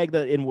is pegged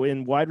that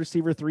in wide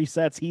receiver 3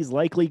 sets, he's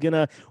likely going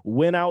to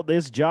win out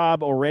this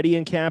job already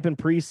in camp and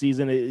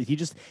preseason.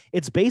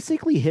 It's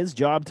basically his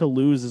job to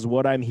lose is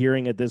what I'm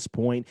hearing at this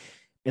point.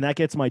 And that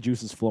gets my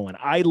juices flowing.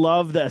 I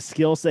love the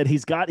skill set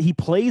he's got. He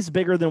plays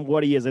bigger than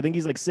what he is. I think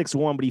he's like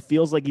 6'1", but he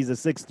feels like he's a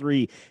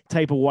 6'3"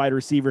 type of wide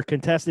receiver,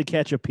 contested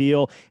catch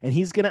appeal. And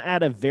he's going to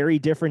add a very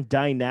different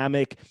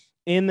dynamic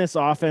in this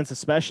offense,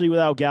 especially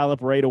without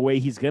Gallup right away.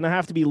 He's going to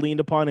have to be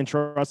leaned upon and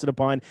trusted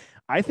upon.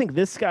 I think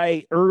this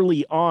guy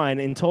early on,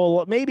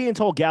 until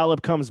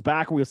Gallup comes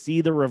back, we'll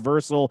see the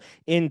reversal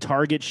in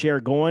target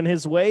share going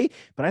his way.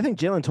 But I think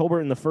Jalen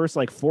Tolbert in the first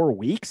 4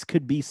 weeks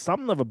could be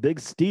something of a big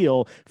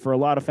steal for a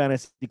lot of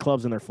fantasy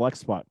clubs in their flex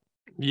spot.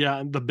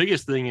 Yeah, the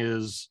biggest thing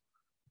is,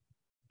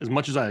 as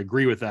much as I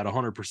agree with that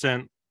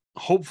 100%,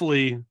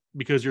 hopefully,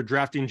 because you're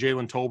drafting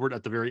Jalen Tolbert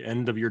at the very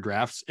end of your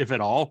drafts, if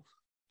at all,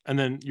 and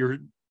then you're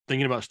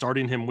thinking about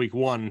starting him week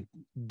 1,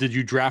 did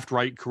you draft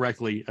right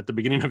correctly at the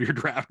beginning of your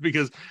draft?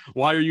 Because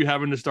why are you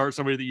having to start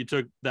somebody that you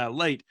took that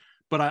late?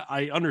 But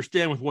I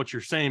understand with what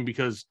you're saying,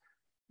 because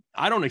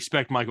I don't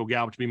expect Michael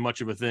Gallup to be much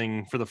of a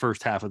thing for the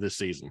first half of this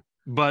season.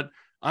 But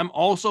I'm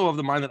also of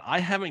the mind that I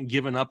haven't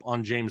given up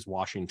on James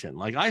Washington.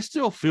 I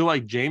still feel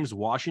like James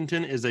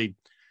Washington is a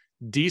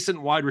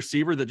decent wide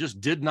receiver that just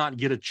did not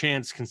get a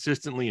chance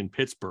consistently in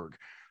Pittsburgh.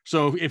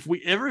 So if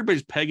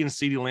everybody's pegging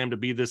CeeDee Lamb to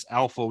be this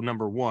alpha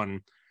number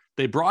 1,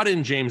 they brought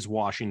in James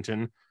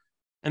Washington,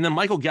 and then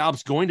Michael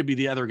Gallup's going to be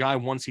the other guy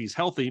once he's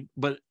healthy.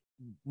 But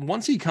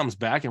once he comes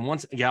back and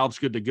once Gallup's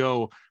good to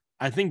go,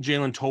 I think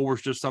Jalen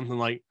Tolbert's just something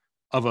like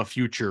of a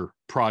future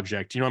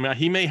project. I mean,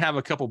 he may have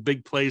a couple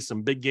big plays,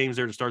 some big games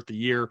there to start the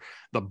year.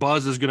 The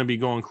buzz is going to be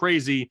going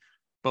crazy.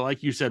 But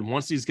like you said,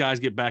 once these guys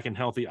get back and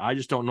healthy, I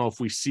just don't know if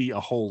we see a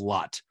whole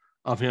lot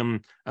of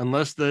him,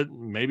 unless that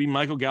maybe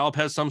Michael Gallup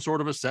has some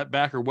sort of a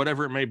setback or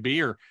whatever it may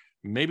be, or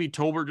maybe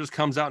Tolbert just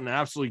comes out and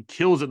absolutely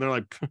kills it. And they're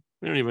like,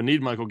 we don't even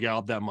need Michael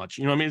Gallup that much.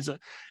 I mean,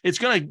 it's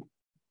going to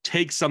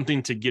take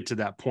something to get to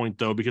that point,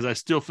 though, because I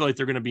still feel like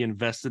they're going to be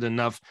invested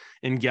enough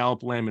in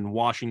Gallup, Lamb, and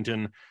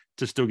Washington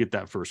to still get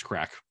that first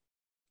crack.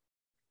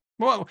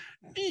 Well,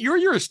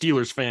 you're a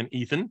Steelers fan,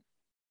 Ethan.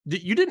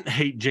 You didn't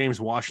hate James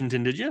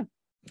Washington, did you?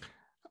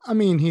 I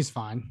mean, he's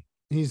fine.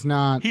 He's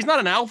not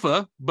an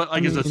alpha,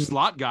 but as a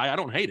slot guy, I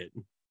don't hate it.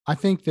 I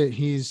think that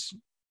he's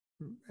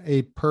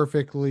a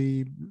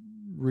perfectly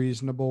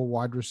reasonable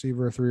wide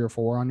receiver 3 or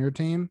 4 on your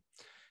team.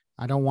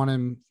 I don't want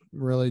him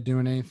really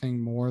doing anything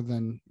more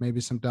than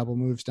maybe some double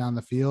moves down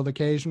the field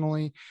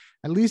occasionally.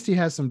 At least he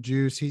has some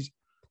juice.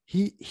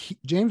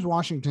 James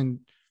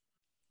Washington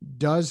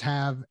does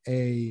have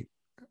a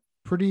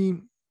pretty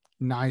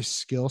nice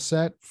skill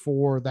set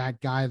for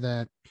that guy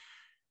that,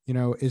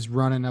 is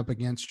running up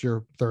against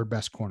your third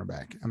best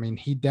cornerback. I mean,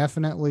 he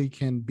definitely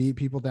can beat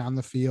people down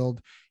the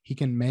field. He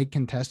can make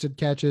contested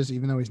catches,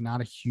 even though he's not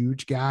a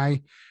huge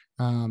guy.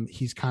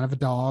 He's kind of a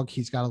dog.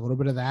 He's got a little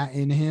bit of that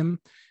in him.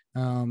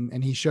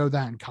 And he showed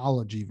that in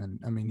college even.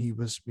 I mean, he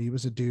was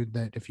a dude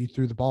that if you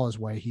threw the ball his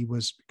way, he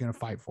was going to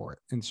fight for it.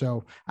 And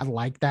so I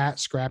like that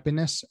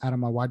scrappiness out of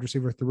my wide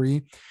receiver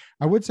 3.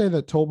 I would say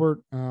that Tolbert,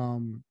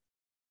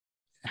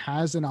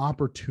 has an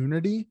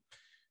opportunity,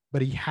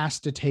 but he has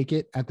to take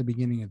it at the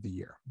beginning of the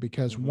year,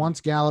 because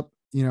once Gallup,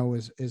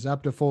 is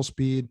up to full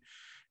speed,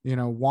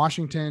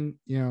 Washington,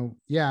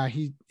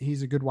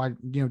 he's a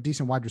good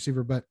decent wide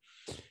receiver, but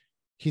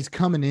he's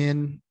coming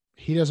in.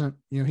 He doesn't,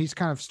 he's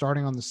kind of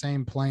starting on the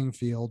same playing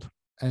field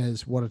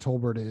as what a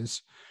Tolbert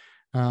is.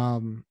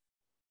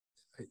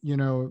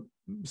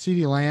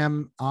 CeeDee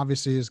Lamb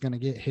obviously is going to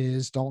get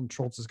his. Dalton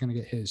Schultz is going to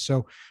get his.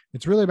 So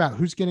it's really about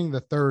who's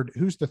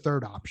the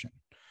third option.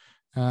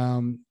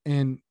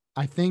 And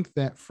I think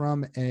that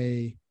from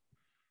a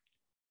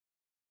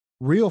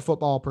real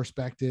football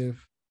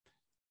perspective,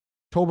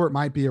 Tolbert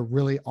might be a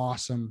really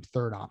awesome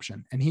third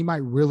option, and he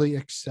might really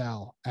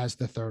excel as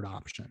the third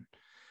option.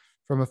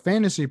 From a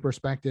fantasy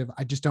perspective,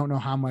 I just don't know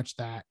how much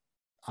that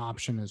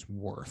option is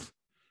worth.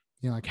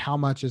 Like, how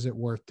much is it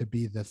worth to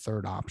be the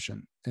third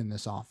option in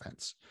this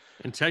offense?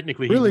 And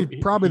technically,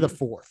 probably the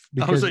fourth.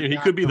 I was saying he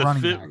could be the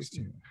fifth.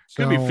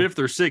 So, could be fifth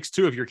or sixth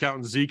too if you're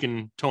counting Zeke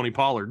and Tony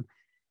Pollard.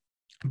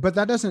 But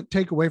that doesn't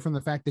take away from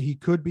the fact that he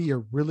could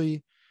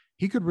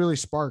really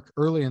spark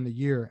early in the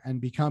year and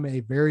become a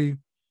very,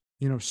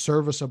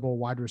 serviceable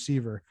wide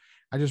receiver.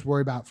 I just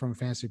worry about, from a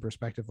fantasy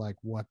perspective, like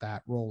what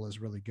that role is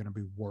really going to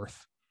be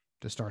worth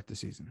to start the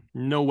season.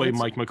 No way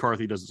Mike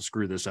McCarthy doesn't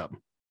screw this up.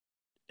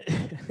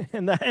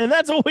 and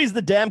that's always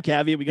the damn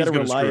caveat. We got to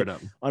rely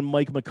on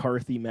Mike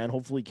McCarthy, man.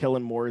 Hopefully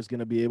Kellen Moore is going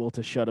to be able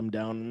to shut him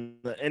down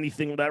in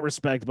anything in that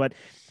respect. But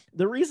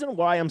the reason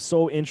why I'm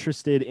so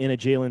interested in a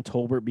Jalen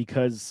Tolbert,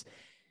 because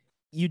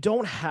you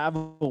don't have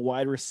a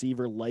wide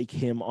receiver like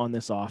him on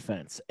this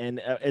offense. And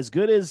as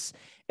good as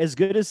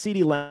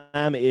CeeDee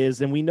Lamb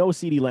is, and we know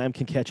CeeDee Lamb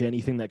can catch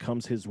anything that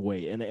comes his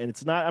way. And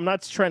it's not, I'm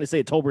not trying to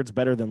say Tolbert's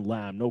better than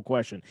Lamb, no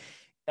question.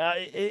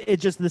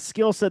 It's just the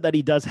skill set that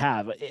he does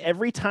have.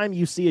 Every time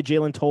you see a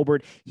Jalen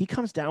Tolbert, he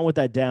comes down with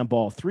that damn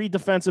ball. 3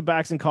 defensive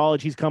backs in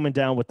college, he's coming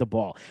down with the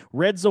ball.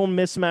 Red zone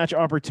mismatch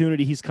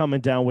opportunity, he's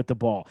coming down with the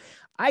ball.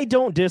 I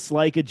don't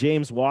dislike a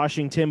James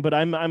Washington, but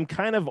I'm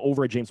kind of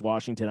over a James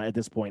Washington at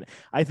this point.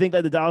 I think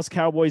that the Dallas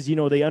Cowboys,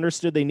 they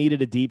understood they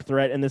needed a deep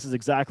threat, and this is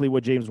exactly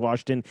what James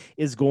Washington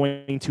is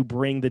going to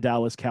bring the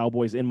Dallas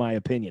Cowboys, in my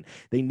opinion.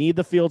 They need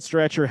the field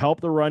stretcher,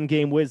 help the run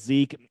game with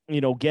Zeke,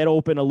 get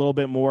open a little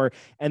bit more,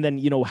 and then,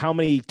 how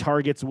many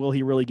targets will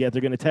he really get?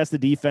 They're going to test the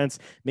defense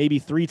maybe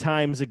 3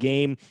 times a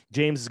game.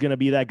 James is going to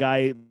be that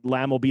guy,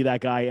 Lamb will be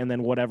that guy, and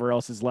then whatever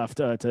else is left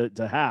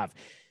to have.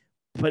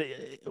 But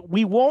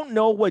we won't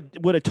know what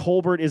a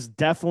Tolbert is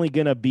definitely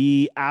going to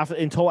be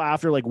until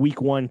after like week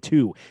 1,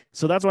 2.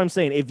 So that's what I'm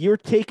saying. If you're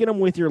taking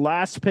him with your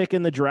last pick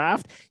in the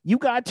draft, you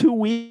got 2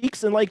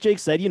 weeks. And like Jake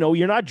said,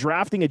 you're not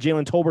drafting a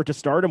Jalen Tolbert to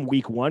start him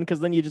week 1, because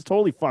then you just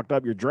totally fucked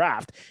up your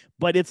draft.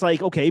 But it's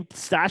like, okay,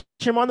 stash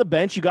him on the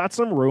bench. You got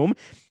some room.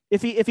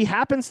 If he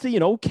happens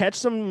to, catch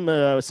some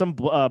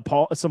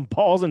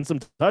balls and some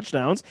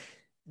touchdowns,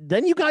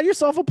 then you got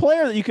yourself a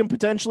player that you can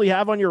potentially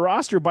have on your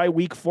roster by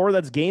week 4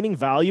 that's gaining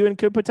value and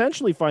could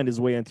potentially find his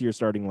way into your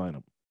starting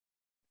lineup.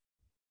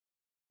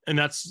 And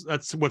that's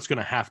what's going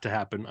to have to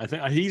happen. I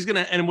think he's going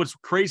to, and what's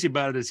crazy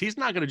about it is he's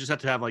not going to just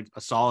have to have like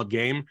a solid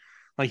game.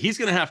 Like, he's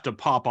going to have to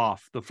pop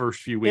off the first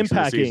few weeks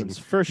impact of the season. Games,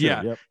 for sure.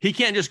 Yeah. Yep. He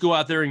can't just go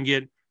out there and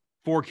get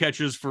 4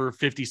 catches for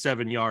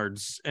 57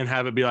 yards and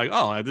have it be like,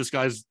 oh, this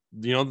guy's,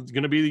 going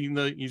to be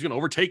he's going to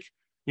overtake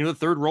the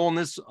third role in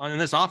this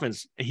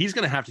offense. He's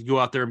going to have to go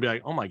out there and be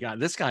like, oh my God,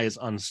 this guy is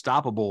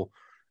unstoppable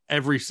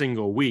every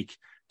single week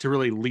to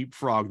really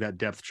leapfrog that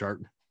depth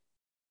chart.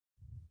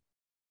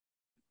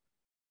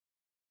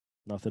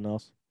 Nothing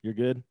else. You're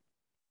good.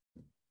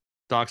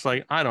 Doc's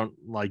like, I don't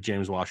like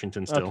James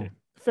Washington still. Okay,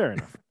 fair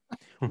enough.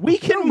 We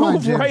can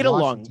move right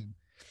along.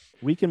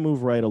 We can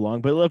move right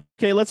along, but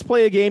okay, let's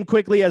play a game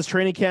quickly as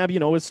training camp,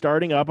 is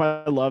starting up.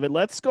 I love it.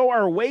 Let's go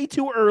our way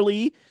too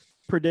early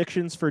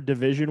predictions for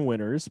division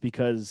winners,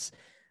 because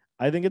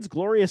I think it's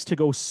glorious to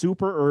go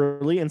super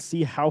early and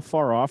see how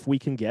far off we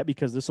can get,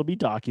 because this will be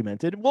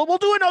documented. We'll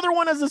do another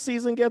one as the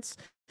season gets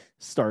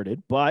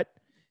started. But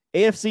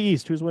AFC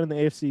East, who's winning the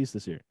AFC East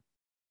this year?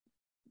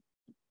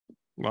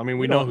 Well, I mean,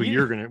 we know who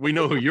you're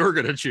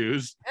gonna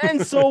choose,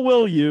 and so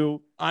will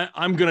you.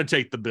 I'm gonna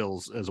take the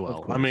Bills as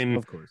well.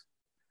 Of course.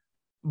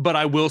 But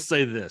I will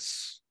say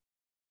this.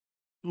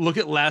 Look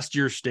at last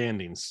year's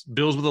standings.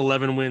 Bills with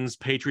 11 wins,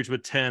 Patriots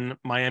with 10,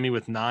 Miami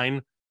with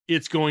 9.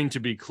 It's going to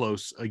be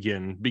close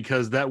again,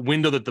 because that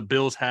window that the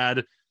Bills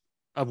had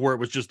of where it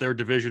was just their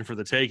division for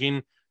the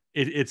taking,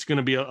 it's going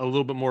to be a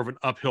little bit more of an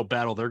uphill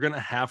battle. They're going to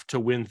have to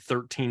win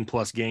 13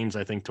 plus games,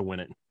 I think, to win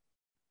it.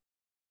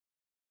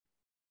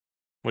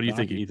 What do you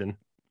think, Ethan?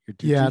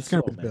 Yeah, it's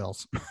going to be the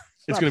Bills.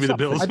 It's going to be the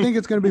Bills. I think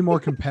it's going to be more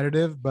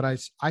competitive, but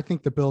I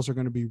think the Bills are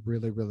going to be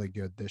really, really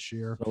good this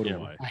year. So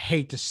do I. I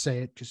hate to say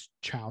it because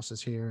Chouse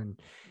is here and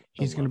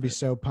he's going to be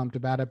so pumped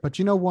about it. But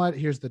you know what?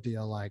 Here's the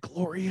deal. Like,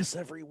 glorious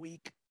every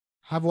week.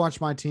 I've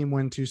watched my team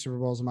win 2 Super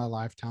Bowls in my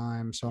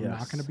lifetime, so I'm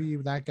not going to be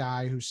that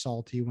guy who's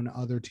salty when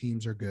other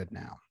teams are good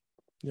now.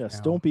 Yes,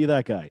 don't be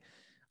that guy.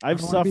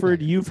 I've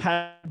suffered. You've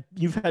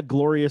had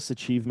glorious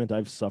achievement.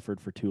 I've suffered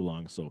for too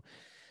long. So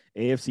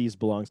AFC's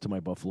belongs to my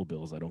Buffalo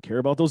Bills. I don't care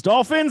about those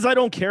Dolphins. I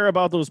don't care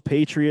about those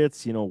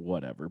Patriots,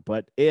 whatever.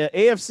 But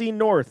AFC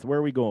North, where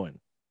are we going?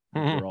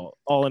 We're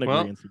all in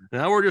agreement.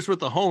 Now we're just with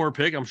the homer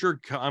pick. I'm sure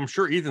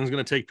Ethan's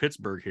going to take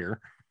Pittsburgh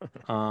here.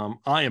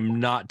 I am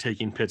not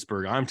taking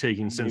Pittsburgh. I'm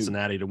taking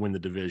Cincinnati to win the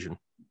division.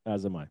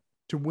 As am I.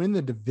 To win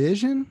the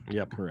division?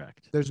 Yep.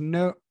 Correct.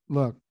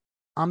 Look,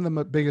 I'm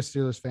the biggest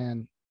Steelers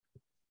fan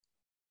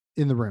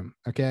in the room.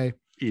 Okay.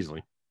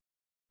 Easily.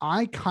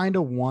 I kind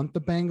of want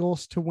the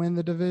Bengals to win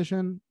the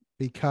division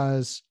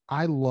because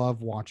I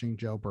love watching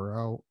Joe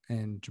Burrow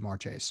and Jamar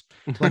Chase.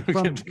 Like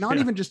from not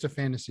even just a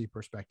fantasy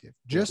perspective,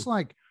 just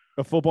like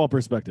a football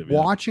perspective.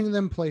 Watching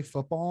them play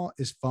football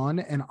is fun.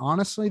 And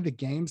honestly, the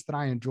games that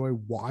I enjoy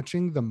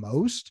watching the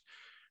most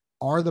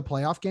are the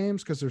playoff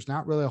games because there's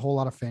not really a whole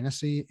lot of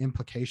fantasy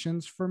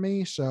implications for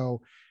me.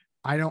 So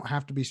I don't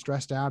have to be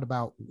stressed out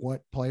about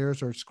what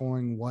players are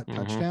scoring what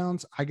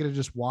touchdowns. I get to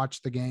just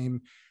watch the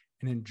game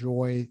and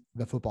enjoy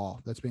the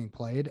football that's being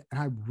played. And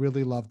I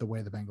really love the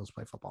way the Bengals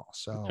play football.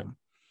 So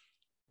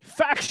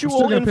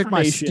factual I'm information. Pick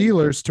my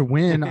Steelers to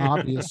win,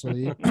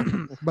 obviously.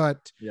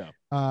 But yeah,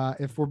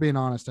 if we're being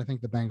honest, I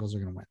think the Bengals are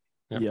going to win.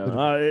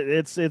 Yeah,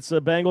 it's a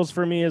Bengals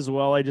for me as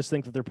well. I just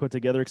think that they're put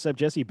together, except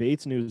Jesse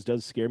Bates news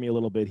does scare me a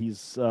little bit.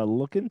 He's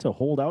looking to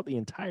hold out the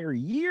entire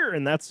year,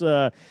 and that's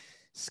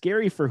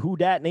scary for Who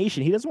Dat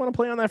Nation. He doesn't want to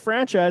play on that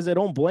franchise. I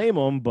don't blame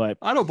him, but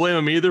I don't blame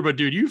him either. But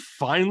dude, you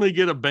finally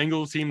get a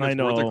Bengals team that's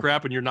worth the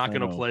crap, and you're not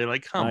going to play.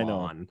 Like, come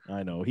on.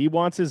 I know he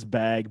wants his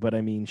bag, but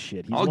I mean,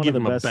 shit. I'll give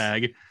him a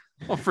bag.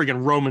 I'll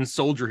freaking Roman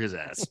soldier his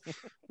ass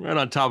right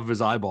on top of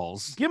his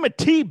eyeballs. Give him a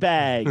tea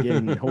bag,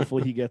 and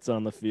hopefully he gets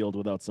on the field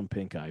without some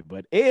pink eye.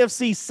 But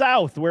AFC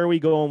South, where are we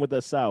going with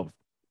the South?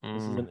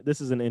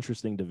 This is an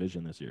interesting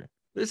division this year.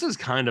 This is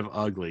kind of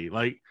ugly.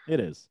 Like it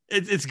is.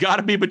 It's got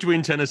to be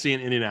between Tennessee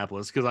and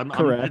Indianapolis because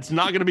it's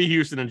not going to be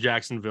Houston and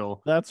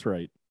Jacksonville. That's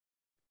right.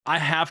 I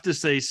have to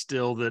say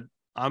still that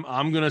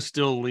I'm going to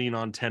still lean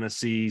on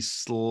Tennessee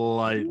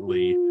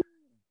slightly. Ooh.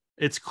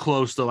 It's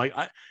close though. Like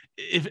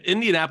if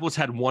Indianapolis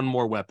had one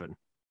more weapon,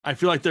 I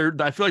feel like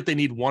they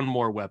need one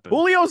more weapon.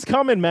 Julio's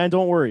coming, man.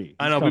 Don't worry.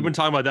 I know we've been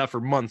talking about that for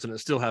months and it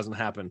still hasn't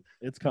happened.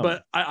 It's coming.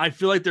 But I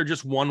feel like they're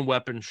just one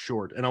weapon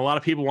short. And a lot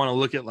of people want to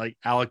look at like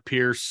Alec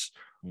Pierce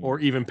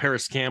or even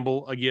Paris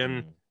Campbell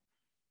again.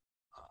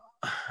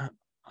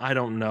 I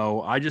don't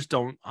know. I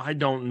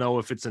don't know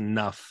if it's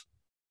enough.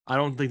 I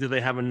don't think that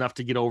they have enough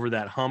to get over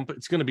that hump.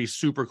 It's going to be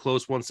super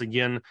close once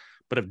again.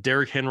 But if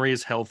Derrick Henry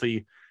is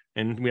healthy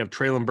and we have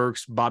Treylon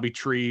Burks, Bobby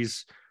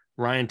Trees,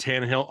 Ryan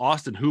Tannehill,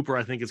 Austin Hooper,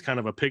 I think is kind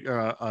of a pick.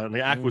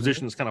 The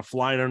acquisition is kind of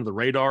flying under the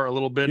radar a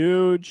little bit.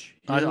 Huge.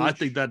 I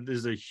think that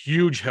is a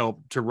huge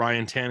help to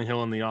Ryan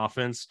Tannehill in the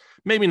offense.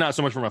 Maybe not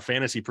so much from a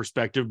fantasy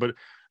perspective, but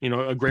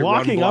a great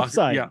blocking run blocker.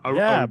 Upside.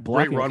 A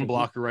great run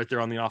blocker right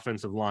there on the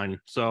offensive line.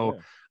 So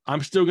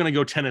I'm still going to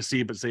go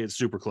Tennessee, but say it's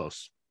super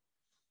close.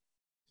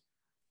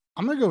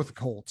 I'm going to go with the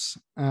Colts.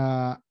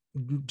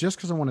 Just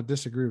because I want to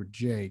disagree with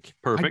Jake.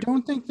 Perfect. I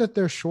don't think that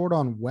they're short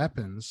on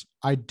weapons.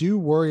 I do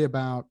worry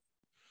about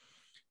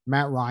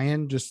Matt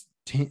Ryan just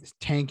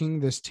tanking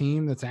this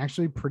team that's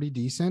actually pretty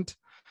decent.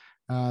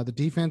 The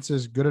defense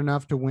is good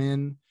enough to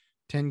win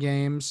 10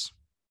 games.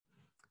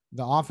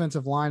 The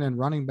offensive line and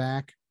running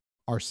back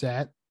are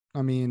set.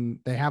 I mean,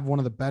 they have one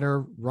of the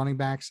better running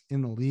backs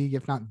in the league,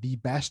 if not the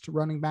best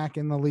running back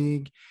in the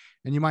league.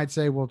 And you might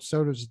say, well,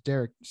 so does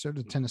Derek, so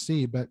does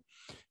Tennessee. But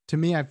to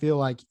me, I feel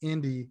like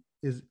Indy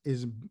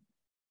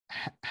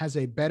has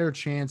a better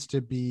chance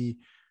to be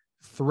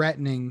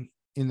threatening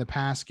in the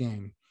pass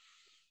game.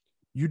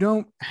 You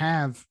don't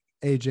have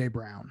AJ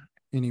Brown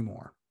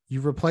anymore.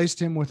 You've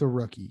replaced him with a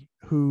rookie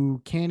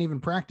who can't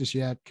even practice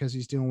yet because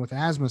he's dealing with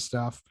asthma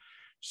stuff.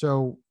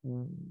 So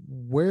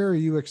where are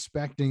you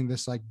expecting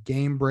this like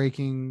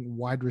game-breaking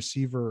wide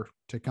receiver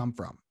to come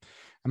from?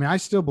 I mean, I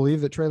still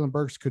believe that Treylon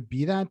Burks could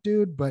be that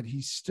dude, but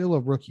he's still a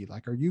rookie.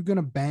 Like, are you going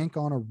to bank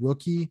on a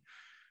rookie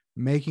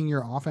making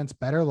your offense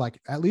better? Like,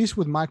 at least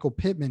with Michael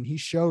Pittman, he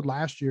showed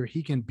last year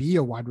he can be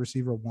a wide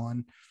receiver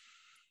one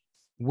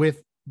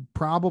with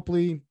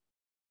probably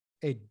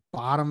a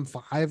bottom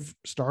 5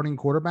 starting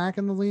quarterback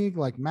in the league.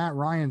 Like Matt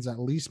Ryan's at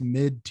least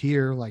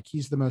mid-tier. Like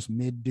he's the most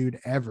mid dude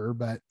ever,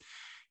 but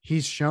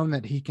he's shown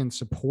that he can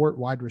support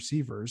wide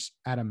receivers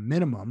at a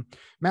minimum.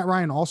 Matt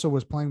Ryan also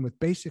was playing with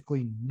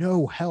basically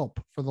no help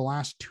for the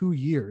last 2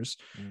 years,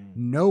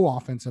 no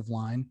offensive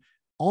line,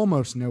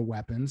 almost no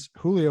weapons.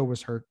 Julio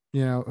was hurt.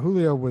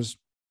 Julio was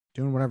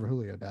doing whatever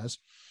Julio does,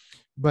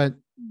 but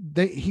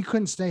he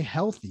couldn't stay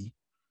healthy.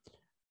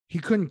 He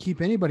couldn't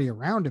keep anybody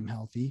around him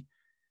healthy.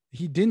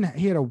 He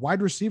had a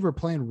wide receiver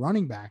playing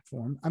running back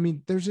for him. I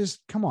mean, there's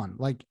just, come on,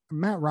 like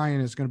Matt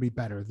Ryan is going to be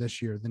better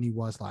this year than he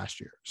was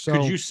last year. So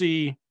could you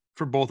see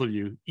for both of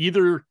you,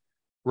 either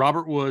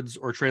Robert Woods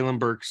or Treylon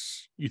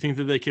Burks, you think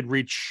that they could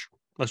reach,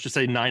 let's just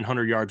say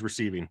 900 yards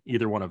receiving,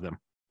 either one of them?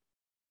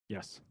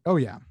 Yes. Oh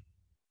yeah.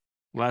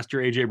 Last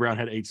year, AJ Brown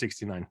had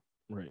 869.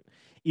 Right.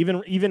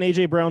 Even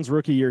AJ Brown's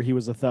rookie year, he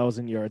was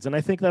 1,000 yards, and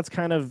I think that's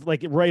kind of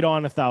like right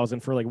on 1,000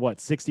 for like what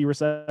 60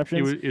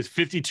 receptions. It was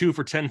 52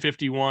 for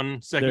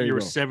 1051. Second year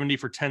was 70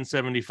 for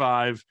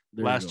 1075.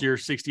 Last year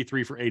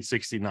 63 for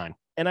 869.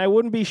 And I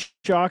wouldn't be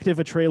shocked if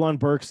a Treylon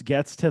Burks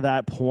gets to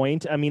that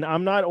point. I mean,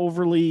 I'm not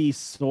overly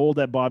sold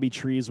that Bobby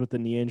Trees with the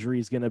knee injury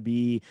is going to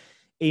be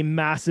a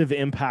massive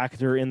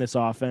impactor in this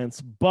offense,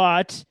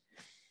 but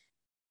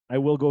I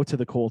will go to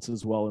the Colts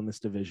as well in this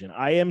division.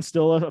 I am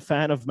still a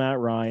fan of Matt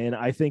Ryan.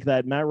 I think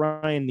that Matt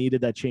Ryan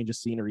needed that change of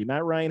scenery.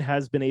 Matt Ryan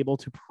has been able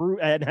to prove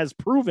and has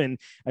proven,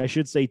 I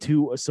should say,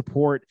 to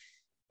support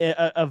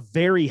a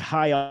very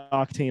high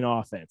octane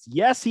offense.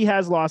 Yes, he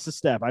has lost a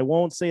step. I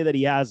won't say that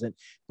he hasn't,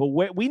 but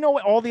we know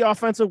all the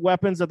offensive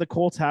weapons that the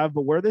Colts have,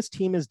 but where this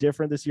team is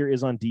different this year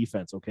is on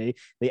defense. Okay.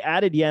 They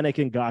added Yannick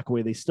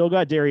Ngakoue. They still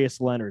got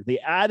Darius Leonard. They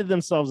added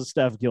themselves a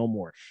Steph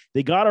Gilmore.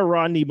 They got a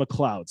Rodney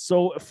McLeod.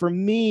 So for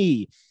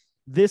me,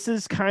 this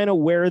is kind of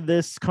where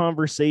this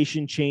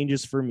conversation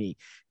changes for me.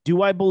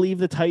 Do I believe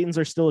the Titans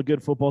are still a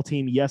good football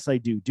team? Yes, I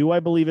do. Do I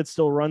believe it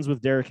still runs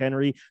with Derrick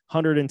Henry?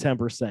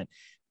 110%.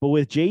 But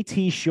with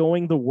JT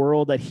showing the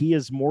world that he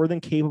is more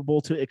than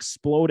capable to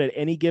explode at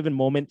any given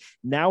moment,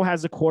 now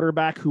has a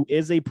quarterback who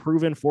is a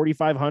proven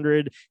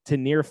 4,500 to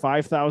near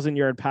 5,000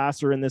 yard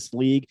passer in this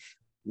league,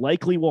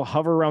 likely will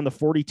hover around the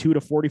 42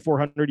 to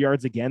 4,400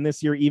 yards again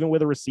this year, even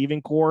with a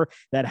receiving core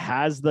that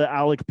has the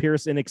Alec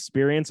Pierce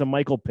inexperience, a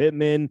Michael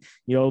Pittman,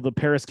 the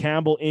Paris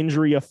Campbell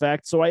injury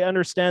effect. So I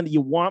understand that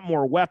you want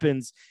more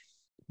weapons,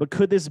 but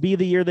could this be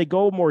the year they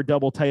go more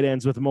double tight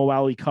ends with Mo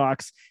Alley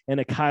Cox and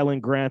a Kylan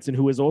Granson,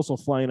 who is also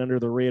flying under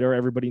the radar?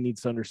 Everybody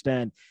needs to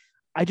understand.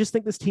 I just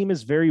think this team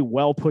is very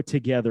well put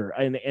together.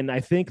 And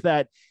I think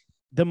that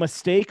the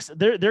mistakes,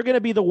 they're going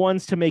to be the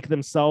ones to make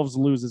themselves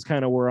lose is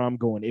kind of where I'm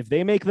going. If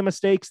they make the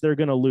mistakes, they're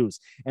going to lose.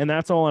 And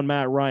that's all on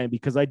Matt Ryan,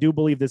 because I do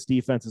believe this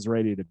defense is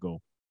ready to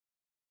go.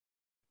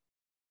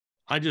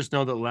 I just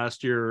know that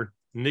last year,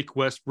 Nick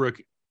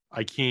Westbrook,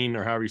 Ikeen,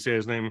 or however you say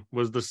his name,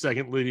 was the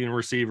second leading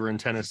receiver in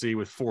Tennessee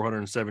with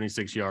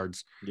 476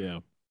 yards. Yeah.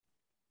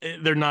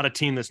 They're not a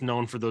team that's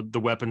known for the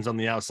weapons on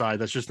the outside.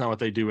 That's just not what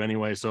they do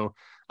anyway. So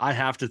I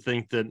have to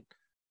think that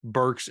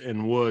Burks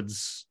and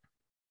Woods,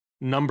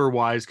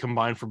 number-wise,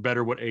 combined for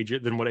better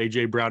than what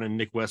AJ Brown and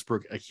Nick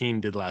Westbrook, Ikeen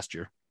did last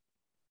year.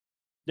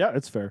 Yeah,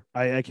 it's fair.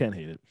 I can't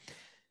hate it.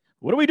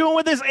 What are we doing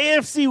with this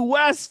AFC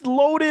West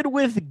loaded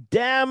with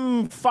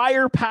damn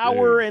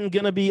firepower and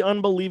going to be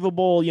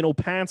unbelievable,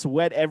 pants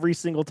wet every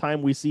single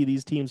time we see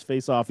these teams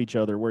face off each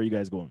other? Where are you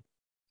guys going?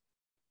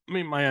 I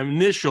mean, my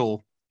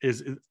initial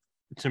is,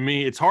 to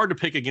me, it's hard to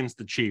pick against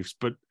the Chiefs,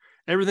 but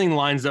everything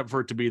lines up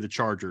for it to be the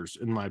Chargers,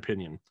 in my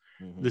opinion,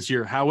 this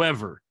year.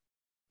 However,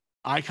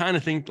 I kind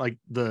of think like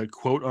the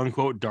quote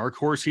unquote dark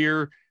horse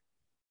here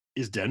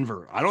is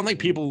Denver. I don't think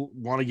people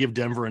want to give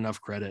Denver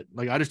enough credit.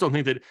 Like, I just don't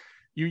think that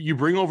you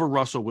bring over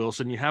Russell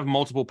Wilson, you have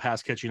multiple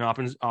pass catching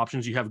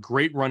options. You have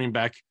great running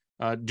back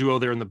duo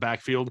there in the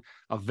backfield,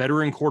 a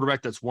veteran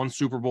quarterback that's won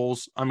Super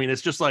Bowls. I mean,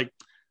 it's just like,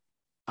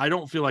 I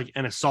don't feel like,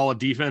 and a solid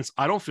defense,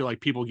 I don't feel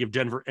like people give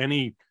Denver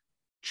any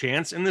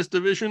chance in this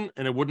division.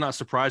 And it would not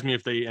surprise me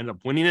if they end up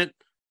winning it.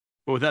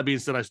 But with that being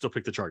said, I still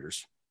pick the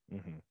Chargers.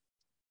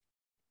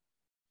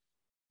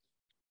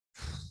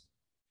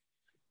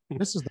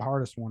 This is the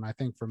hardest one, I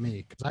think, for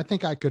me, because I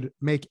think I could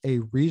make a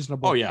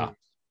reasonable case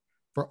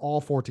for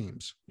all four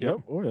teams.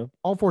 Yep. Oh, yeah.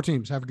 All four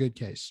teams have a good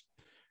case.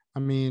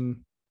 I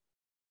mean,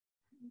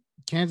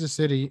 Kansas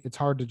City, it's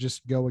hard to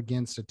just go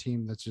against a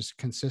team that's just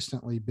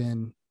consistently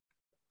been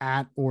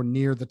at or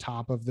near the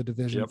top of the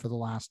division for the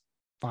last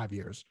 5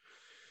 years.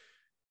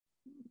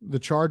 The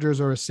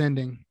Chargers are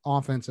ascending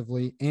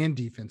offensively and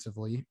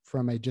defensively.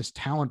 From a just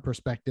talent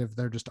perspective,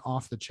 they're just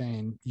off the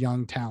chain,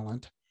 young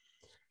talent.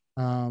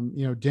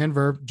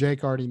 Denver,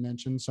 Jake already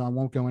mentioned, so I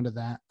won't go into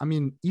that. I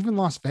mean, even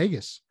Las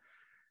Vegas,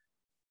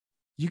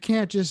 you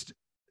can't just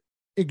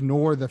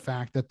ignore the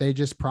fact that they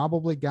just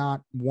probably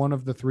got one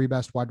of the three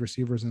best wide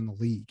receivers in the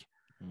league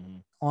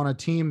on a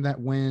team that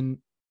went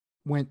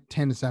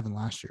 10-7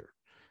 last year.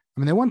 I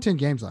mean, they won 10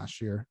 games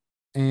last year,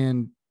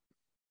 and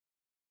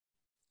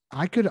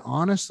I could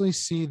honestly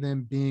see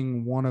them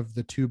being one of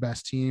the two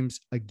best teams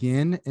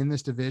again in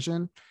this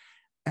division.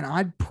 And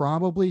I'd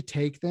probably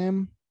take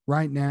them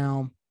right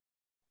now.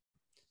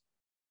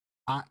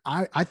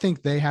 I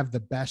think they have the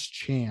best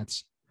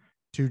chance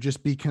to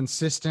just be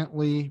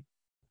consistently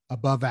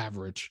above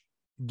average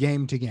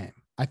game to game.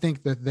 I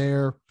think that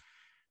their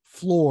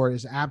floor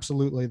is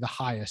absolutely the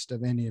highest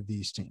of any of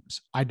these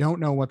teams. I don't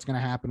know what's going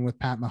to happen with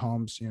Pat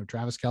Mahomes.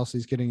 Travis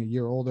Kelce's getting a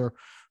year older.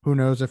 Who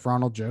knows if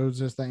Ronald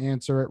Jones is the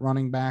answer at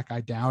running back?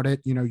 I doubt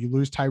it. You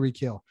lose Tyreek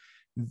Hill.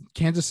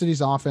 Kansas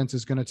City's offense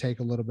is going to take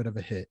a little bit of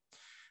a hit.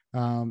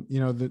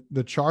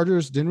 The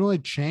Chargers didn't really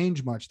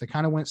change much. They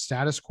kind of went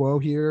status quo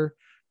here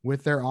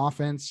with their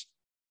offense.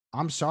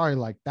 I'm sorry,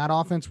 like, that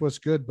offense was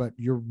good, but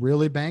you're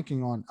really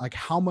banking on, like,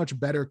 how much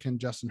better can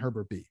Justin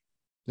Herbert be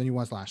than he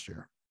was last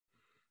year?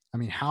 I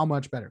mean, how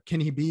much better can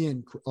he be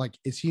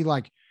is he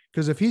like,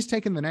 because if he's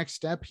taking the next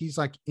step, he's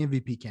like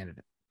MVP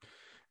candidate.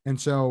 And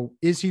so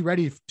is he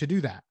ready to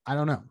do that? I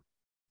don't know.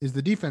 Is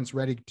the defense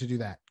ready to do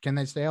that? Can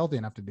they stay healthy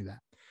enough to do that?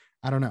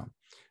 I don't know.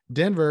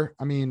 Denver,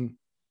 I mean,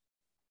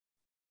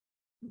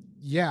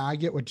 yeah, I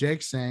get what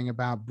Jake's saying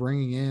about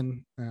bringing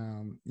in,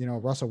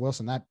 Russell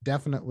Wilson. That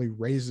definitely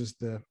raises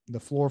the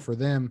floor for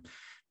them.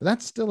 But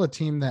that's still a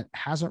team that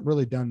hasn't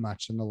really done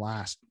much in the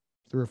last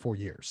 3 or 4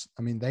 years.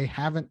 I mean, they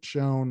haven't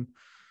shown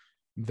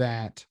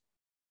that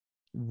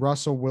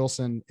Russell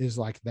Wilson is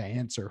like the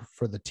answer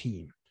for the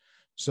team.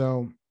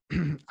 So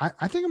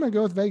I think I'm going to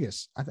go with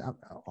Vegas.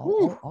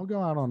 I'll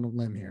go out on a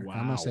limb here. Wow.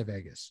 I'm going to say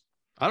Vegas.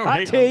 I don't Hot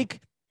hate take.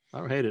 I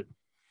don't hate it.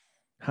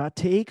 Hot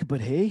take,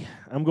 but hey,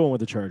 I'm going with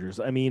the Chargers.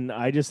 I mean,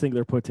 I just think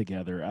they're put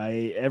together.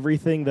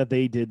 Everything that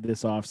they did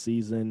this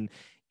offseason,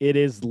 it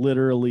is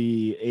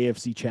literally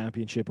AFC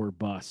Championship or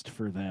bust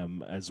for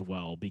them as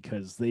well,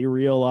 because they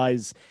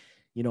realize,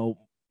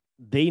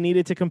 they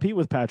needed to compete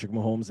with Patrick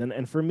Mahomes.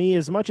 And for me,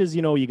 as much as,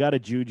 you got a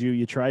Juju,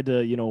 you tried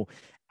to,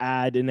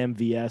 add an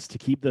MVS to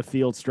keep the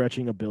field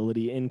stretching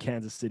ability in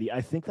Kansas City. I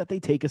think that they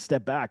take a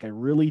step back. I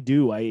really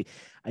do.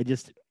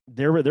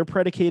 They're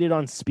predicated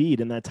on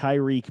speed, and that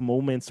Tyreek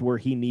moments where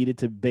he needed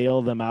to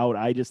bail them out.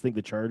 I just think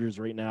the Chargers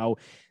right now,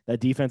 that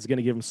defense is going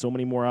to give them so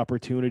many more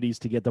opportunities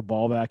to get the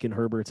ball back in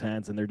Herbert's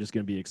hands, and they're just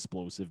going to be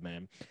explosive,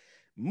 man.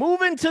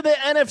 Moving to the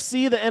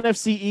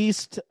NFC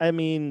East. I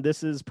mean,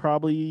 this is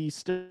probably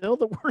still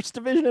the worst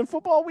division in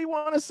football, we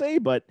want to say,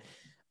 but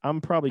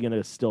I'm probably going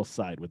to still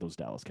side with those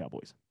Dallas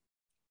Cowboys.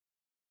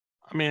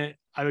 I mean,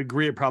 I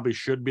agree it probably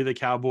should be the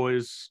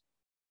Cowboys,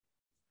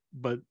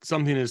 but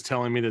something is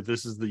telling me that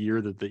this is the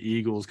year that the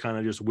Eagles kind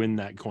of just win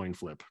that coin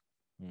flip.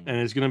 And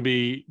it's going to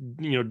be,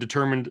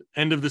 determined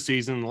end of the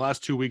season, the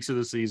last 2 weeks of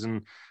the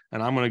season,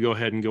 and I'm going to go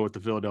ahead and go with the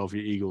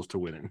Philadelphia Eagles to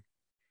win it.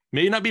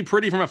 May not be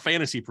pretty from a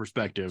fantasy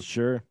perspective,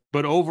 sure,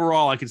 but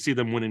overall, I could see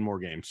them winning more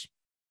games.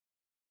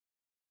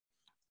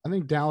 I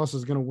think Dallas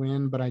is going to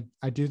win, but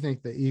I do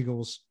think the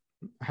Eagles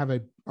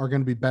are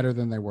going to be better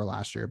than they were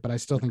last year, but I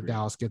still think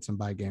Dallas gets them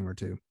by a game or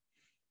two.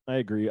 I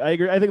agree. I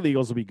think the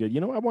Eagles will be good.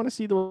 I want to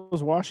see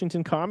those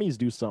Washington Commies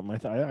do something.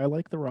 I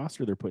like the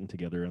roster they're putting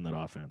together in that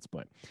offense,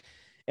 but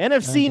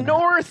NFC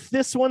North,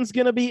 this one's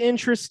going to be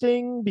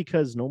interesting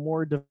because no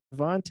more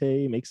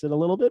Devontae makes it a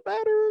little bit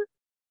better.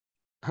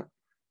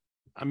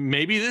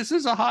 Maybe this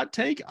is a hot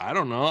take. I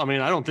don't know. I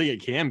mean, I don't think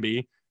it can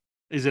be.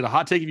 Is it a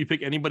hot take if you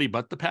pick anybody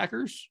but the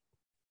Packers?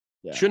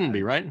 Yeah, shouldn't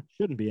be, right?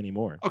 Shouldn't be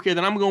anymore. Okay,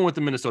 then I'm going with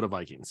the Minnesota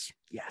Vikings.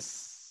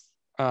 Yes.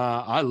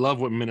 I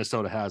love what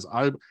Minnesota has.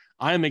 I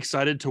am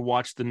excited to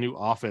watch the new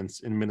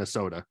offense in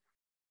Minnesota.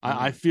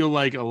 I feel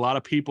like a lot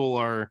of people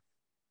are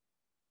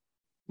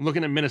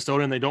looking at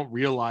Minnesota and they don't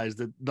realize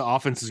that the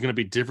offense is going to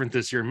be different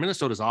this year.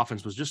 Minnesota's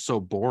offense was just so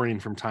boring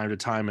from time to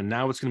time, and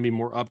now it's going to be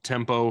more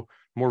up-tempo,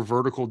 more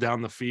vertical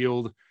down the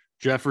field.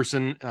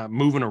 Jefferson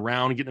moving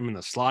around, getting him in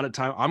the slot at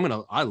time.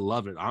 I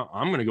love it.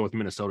 I'm going to go with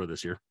Minnesota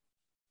this year.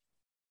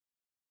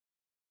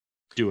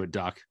 Do it,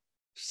 Doc.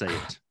 Say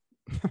it.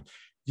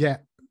 Yeah.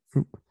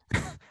 I'm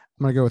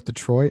going to go with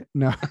Detroit.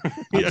 No,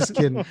 I'm just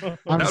kidding.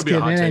 I'm just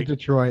kidding. It ain't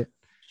Detroit.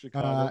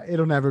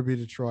 It'll never be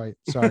Detroit.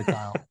 Sorry,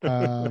 Kyle.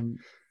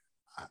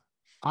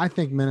 I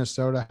think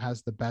Minnesota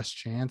has the best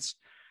chance.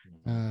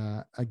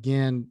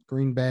 Again,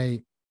 Green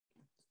Bay.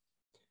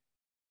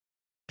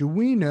 Do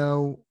we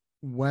know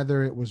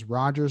whether it was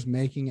Rodgers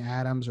making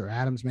Adams or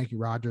Adams making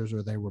Rodgers,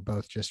 or they were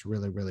both just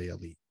really, really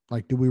elite?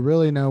 Like, do we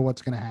really know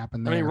what's going to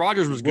happen there? I mean,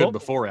 Rodgers was good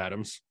before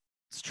Adams.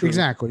 It's true.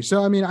 Exactly.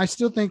 So, I mean, I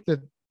still think that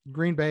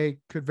Green Bay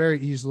could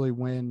very easily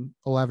win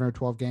 11 or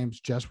 12 games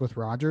just with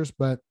Rodgers.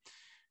 But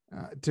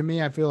to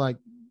me, I feel like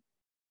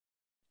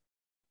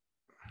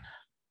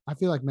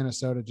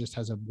Minnesota just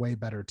has a way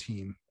better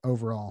team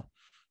overall.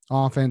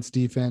 Offense,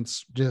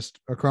 defense, just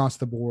across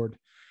the board.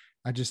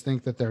 I just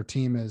think that their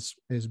team is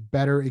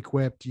better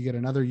equipped. You get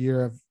another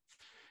year of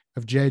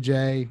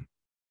JJ,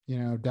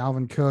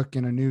 Dalvin Cook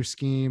in a new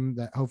scheme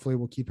that hopefully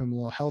will keep him a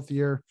little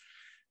healthier.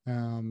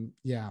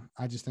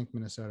 I just think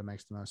Minnesota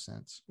makes the most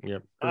sense.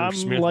 Yep.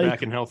 Smith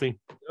back and healthy.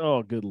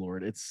 Oh, good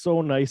Lord. It's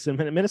so nice. And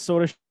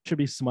Minnesota should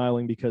be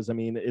smiling because, I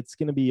mean, it's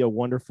going to be a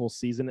wonderful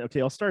season.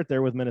 Okay, I'll start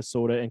there with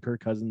Minnesota and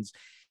Kirk Cousins,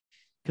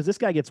 because this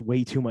guy gets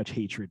way too much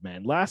hatred,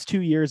 man. Last 2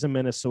 years in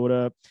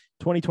Minnesota,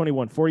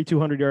 2021,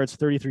 4,200 yards,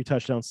 33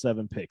 touchdowns,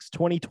 7 picks.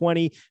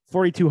 2020,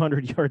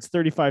 4,200 yards,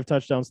 35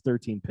 touchdowns,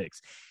 13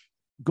 picks.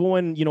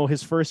 Going,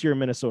 his first year in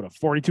Minnesota,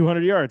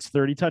 4,200 yards,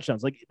 30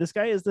 touchdowns. Like, this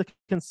guy is the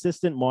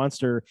consistent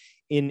monster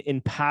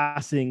in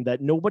passing that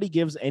nobody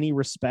gives any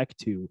respect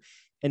to.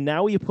 And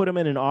now you put him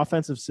in an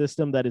offensive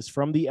system that is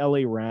from the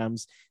LA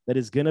Rams, that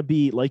is going to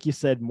be, like you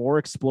said, more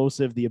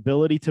explosive, the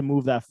ability to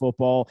move that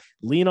football,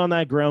 lean on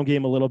that ground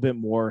game a little bit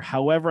more.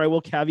 However, I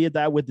will caveat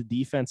that with the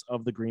defense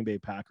of the Green Bay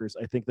Packers.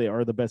 I think they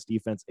are the best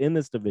defense in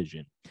this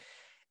division.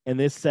 And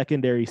this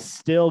secondary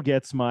still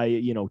gets my,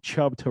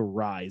 chub to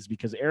rise,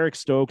 because Eric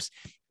Stokes,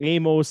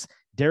 Amos,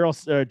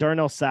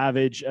 Darnell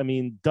Savage, I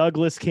mean,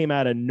 Douglas came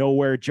out of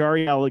nowhere,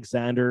 Jari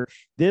Alexander.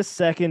 This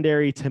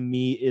secondary to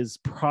me is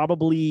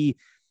probably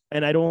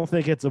And I don't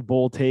think it's a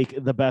bold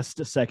take, the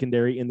best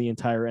secondary in the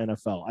entire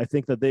NFL. I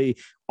think that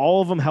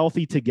all of them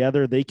healthy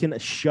together, they can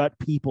shut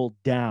people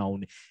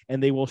down,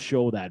 and they will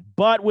show that.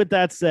 But with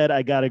that said,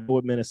 I got to go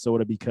with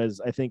Minnesota because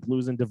I think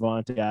losing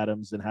Devontae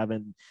Adams and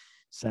having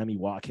Sammy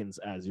Watkins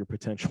as your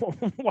potential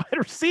wide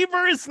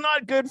receiver is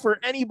not good for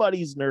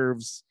anybody's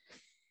nerves.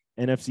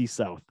 NFC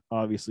South,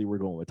 obviously, we're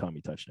going with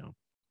Tommy Touchdown.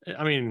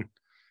 I mean,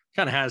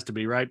 kind of has to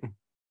be, right?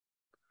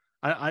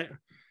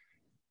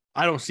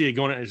 I don't see it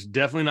going. It's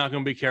definitely not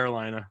going to be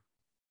Carolina.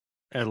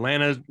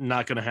 Atlanta's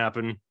not going to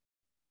happen.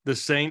 The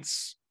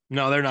Saints,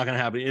 no, they're not going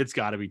to happen. It's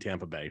got to be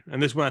Tampa Bay.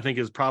 And this one, I think,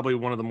 is probably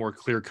one of the more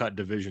clear-cut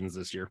divisions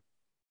this year.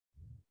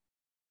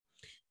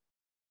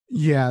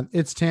 Yeah,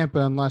 it's Tampa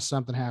unless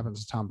something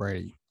happens to Tom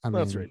Brady. I mean,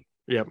 that's right.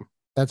 Yep.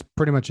 That's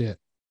pretty much it.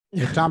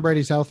 If Tom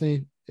Brady's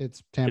healthy,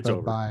 it's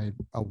Tampa by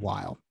a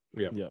while.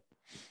 Yep. Yep.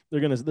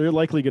 They're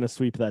likely gonna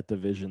sweep that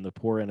division, the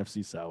poor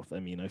NFC South.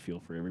 I mean, I feel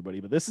for everybody,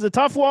 but this is a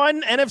tough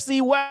one.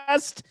 NFC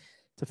West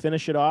to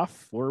finish it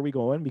off. Where are we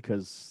going?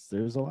 Because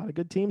there's a lot of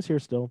good teams here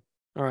still.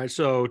 All right.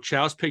 So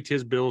Chouse picked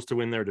his Bills to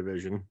win their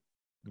division.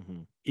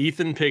 Mm-hmm.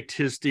 Ethan picked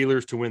his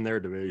Steelers to win their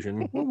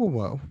division.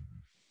 Whoa.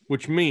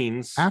 Which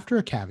means after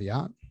a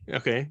caveat.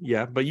 Okay,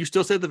 yeah, but you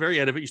still said at the very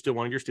end of it, you still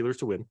wanted your Steelers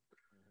to win,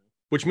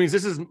 which means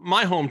this is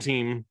my home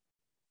team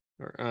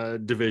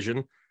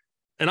division,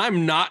 and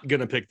I'm not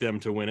going to pick them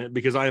to win it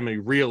because I am a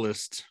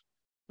realist.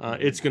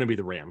 It's going to be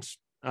the Rams.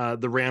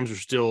 The Rams are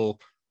still,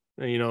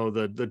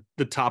 the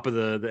top of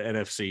the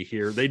NFC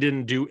here. They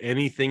didn't do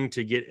anything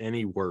to get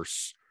any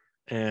worse,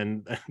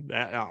 and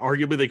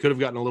arguably they could have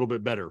gotten a little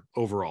bit better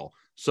overall.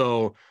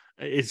 So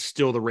it's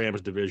still the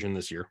Rams division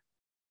this year.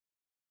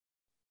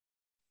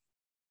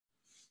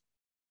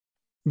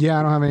 Yeah,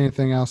 I don't have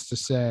anything else to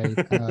say.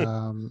 You're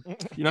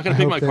not going to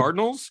pick my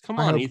Cardinals?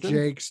 Come on, Ethan.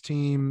 Jake's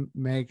team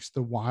makes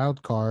the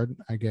wild card,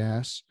 I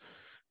guess.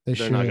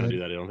 They're not going to do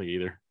that, I don't think,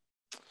 either.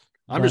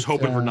 I'm just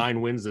hoping for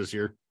 9 wins this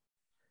year.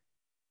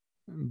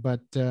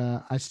 But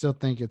I still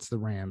think it's the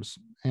Rams.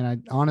 And I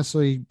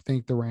honestly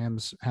think the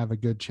Rams have a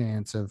good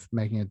chance of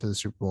making it to the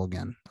Super Bowl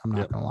again. I'm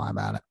not going to lie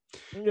about it.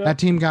 Yep. That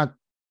team got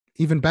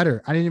even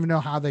better. I didn't even know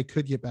how they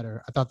could get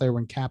better. I thought they were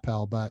in cap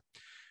hell, but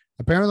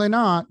apparently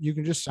not. You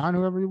can just sign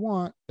whoever you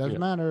want. Doesn't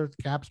matter.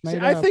 The cap's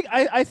made up.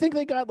 I think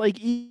they got like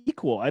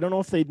equal. I don't know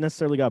if they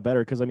necessarily got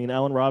better because I mean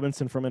Allen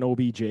Robinson from an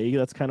OBJ,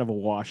 that's kind of a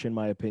wash in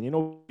my opinion.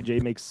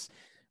 OBJ makes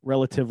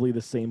relatively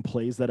the same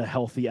plays that a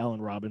healthy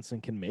Allen Robinson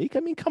can make.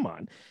 I mean, come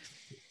on.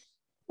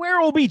 Where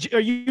OBJ?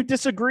 Are you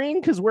disagreeing?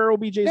 Because where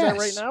OBJ's at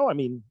right now? I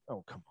mean,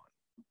 oh come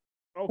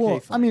on. Okay, well,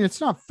 fine. I mean, it's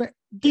not fair.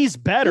 He's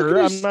better.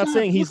 I'm not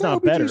saying he's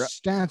not better.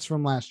 Stats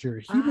from last year.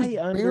 He was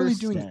barely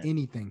doing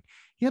anything.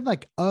 He had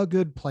like a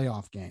good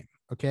playoff game.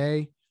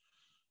 Okay.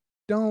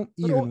 Don't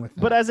even with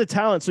that. But as a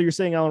talent, so you're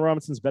saying Allen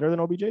Robinson's better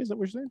than OBJ? Is that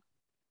what you're saying?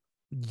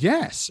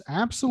 Yes,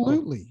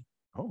 absolutely.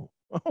 Oh,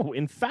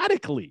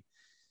 emphatically.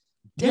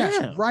 Damn.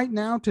 Yes, right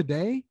now,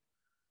 today,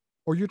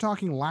 or you're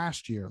talking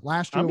last year?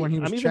 Last year when he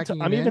was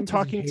checking I'm even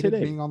talking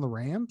today. Being on the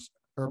Rams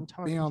or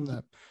being on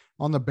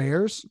the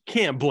Bears.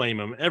 Can't blame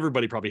him.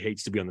 Everybody probably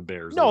hates to be on the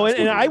Bears. No,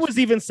 and I was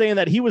even saying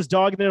that he was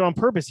dogging it on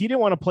purpose. He didn't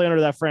want to play under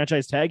that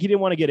franchise tag. He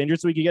didn't want to get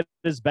injured so he could get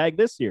his bag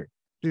this year.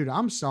 Dude,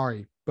 I'm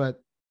sorry,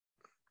 but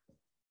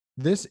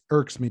this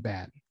irks me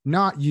bad.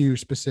 Not you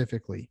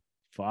specifically.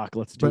 Fuck,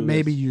 let's do but this.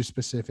 Maybe you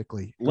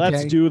specifically.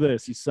 Let's do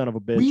this, you son of a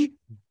bitch.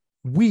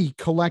 We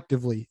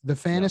collectively, the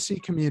fantasy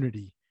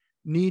community,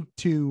 need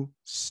to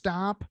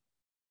stop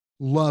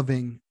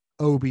loving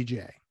OBJ.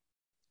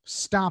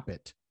 Stop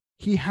it.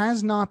 He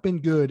has not been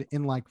good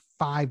in like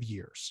 5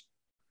 years.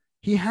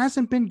 He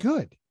hasn't been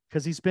good.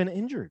 Because he's been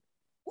injured.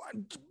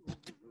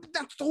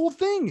 That's the whole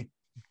thing.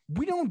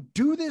 We don't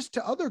do this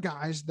to other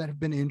guys that have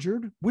been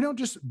injured. We don't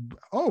just,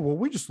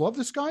 we just love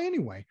this guy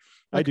anyway.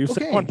 Like, I do.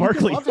 Okay, on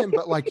Barkley. Love him,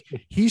 but like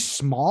he's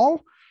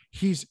small.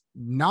 He's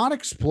not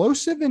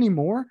explosive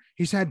anymore.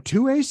 He's had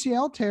 2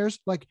 ACL tears.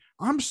 Like,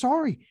 I'm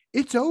sorry.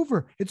 It's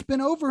over. It's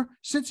been over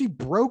since he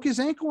broke his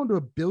ankle into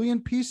a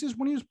billion pieces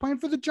when he was playing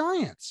for the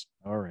Giants.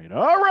 All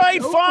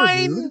right.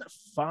 Fine.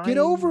 Fine. Get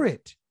over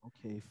it.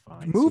 Okay,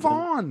 fine. Move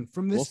on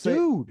from this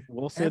dude.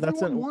 We'll say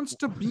everyone wants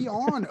to be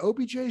on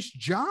OBJ's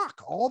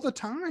jock all the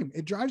time.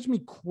 It drives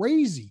me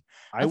crazy.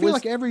 I feel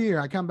like every year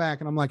I come back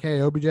and I'm like, hey,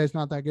 OBJ's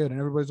not that good. And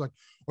everybody's like,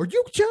 are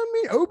you telling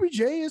me OBJ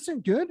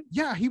isn't good?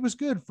 Yeah, he was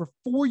good for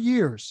 4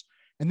 years.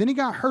 And then he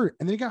got hurt.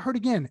 And then he got hurt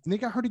again. And then he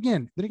got hurt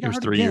again. Then he got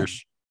hurt 3 again.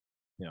 years.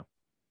 Yeah.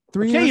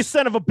 3 years. Okay, you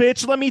son of a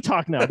bitch. Let me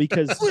talk now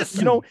because,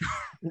 no,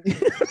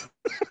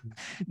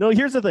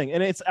 here's the thing.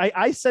 And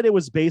I said it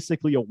was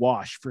basically a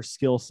wash for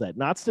skill set,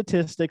 not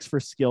statistics, for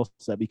skill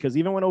set, because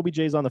even when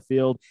OBJ's on the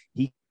field,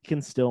 he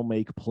can still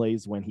make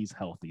plays when he's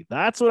healthy.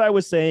 That's what I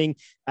was saying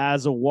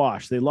as a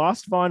wash. They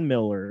lost Von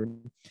Miller,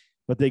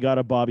 but they got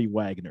a Bobby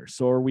Wagner.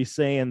 So are we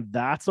saying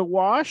that's a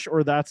wash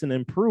or that's an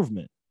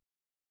improvement?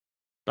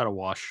 Not a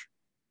wash.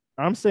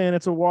 I'm saying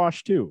it's a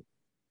wash too.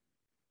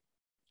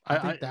 I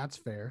think that's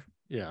fair.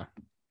 Yeah.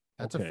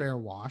 That's a fair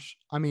wash.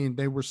 I mean,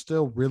 they were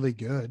still really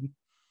good.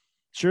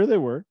 Sure they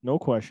were, no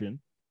question.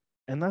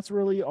 And that's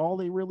really all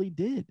they really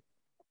did.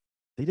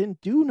 They didn't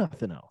do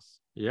nothing else.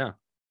 Yeah.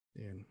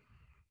 Dude.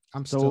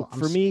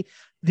 For me,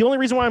 the only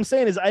reason why I'm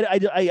saying is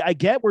I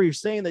get where you're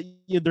saying that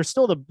they're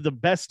still the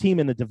best team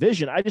in the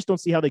division. I just don't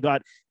see how they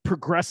got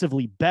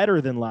progressively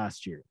better than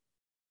last year.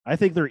 I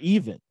think they're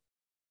even.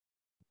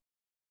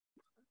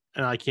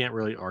 And I can't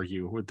really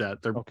argue with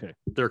that. They're okay.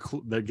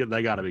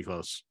 They got to be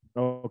close.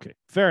 Oh, okay,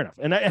 fair enough.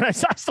 And I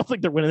still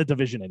think they're winning the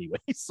division anyway.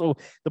 So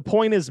the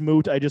point is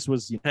moot. I just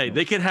was. Hey,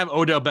 they could have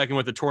Odell Beckham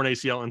with the torn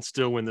ACL and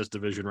still win this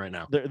division right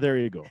now. There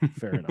you go.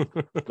 Fair enough.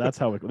 That's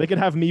how they could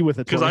have me with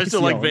it because I still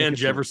like Van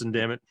Jefferson.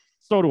 Damn it.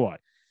 So do I.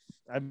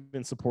 I've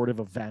been supportive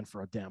of Van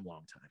for a damn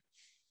long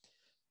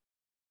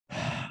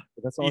time.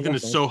 That's all Ethan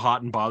is so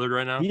hot and bothered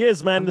right now. He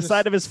is, man. The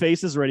side of his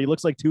face is red. He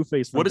looks like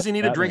Two-Face. What does he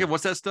need to drink?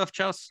 What's that stuff,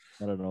 Chouse?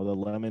 I don't know. The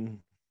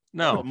lemon.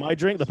 No, my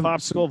drink, the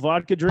popsicle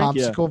vodka drink.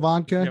 Popsicle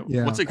vodka.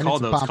 Yeah. What's it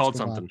called? Though it's called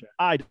something. Vodka.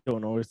 I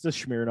don't know. It's the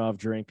Smirnoff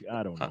drink.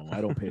 I don't know.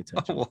 I don't pay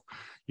attention. Well,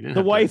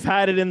 the wife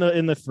had it in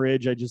the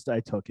fridge. I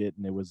took it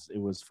and it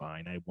was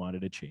fine. I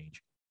wanted a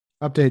change.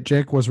 Update: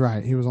 Jake was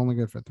right. He was only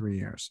good for 3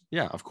 years.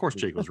 Yeah, of course,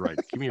 Jake was right.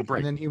 Give me a break.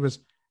 And then he was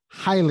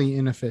highly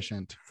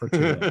inefficient for 2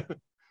 years.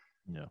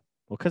 Yeah.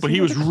 Well, but he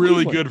was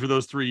really good for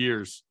those 3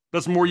 years.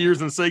 That's more years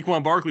than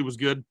Saquon Barkley was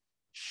good.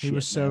 He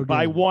was so good.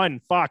 By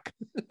one. Fuck.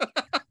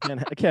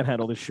 I can't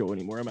handle this show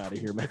anymore. I'm out of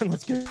here, man.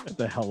 Let's get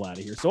the hell out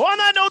of here. So on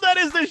that note, that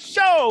is the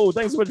show.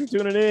 Thanks so much for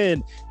tuning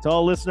in. To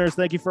all listeners,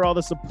 thank you for all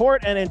the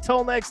support. And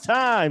until next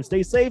time,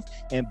 stay safe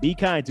and be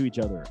kind to each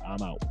other.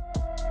 I'm out.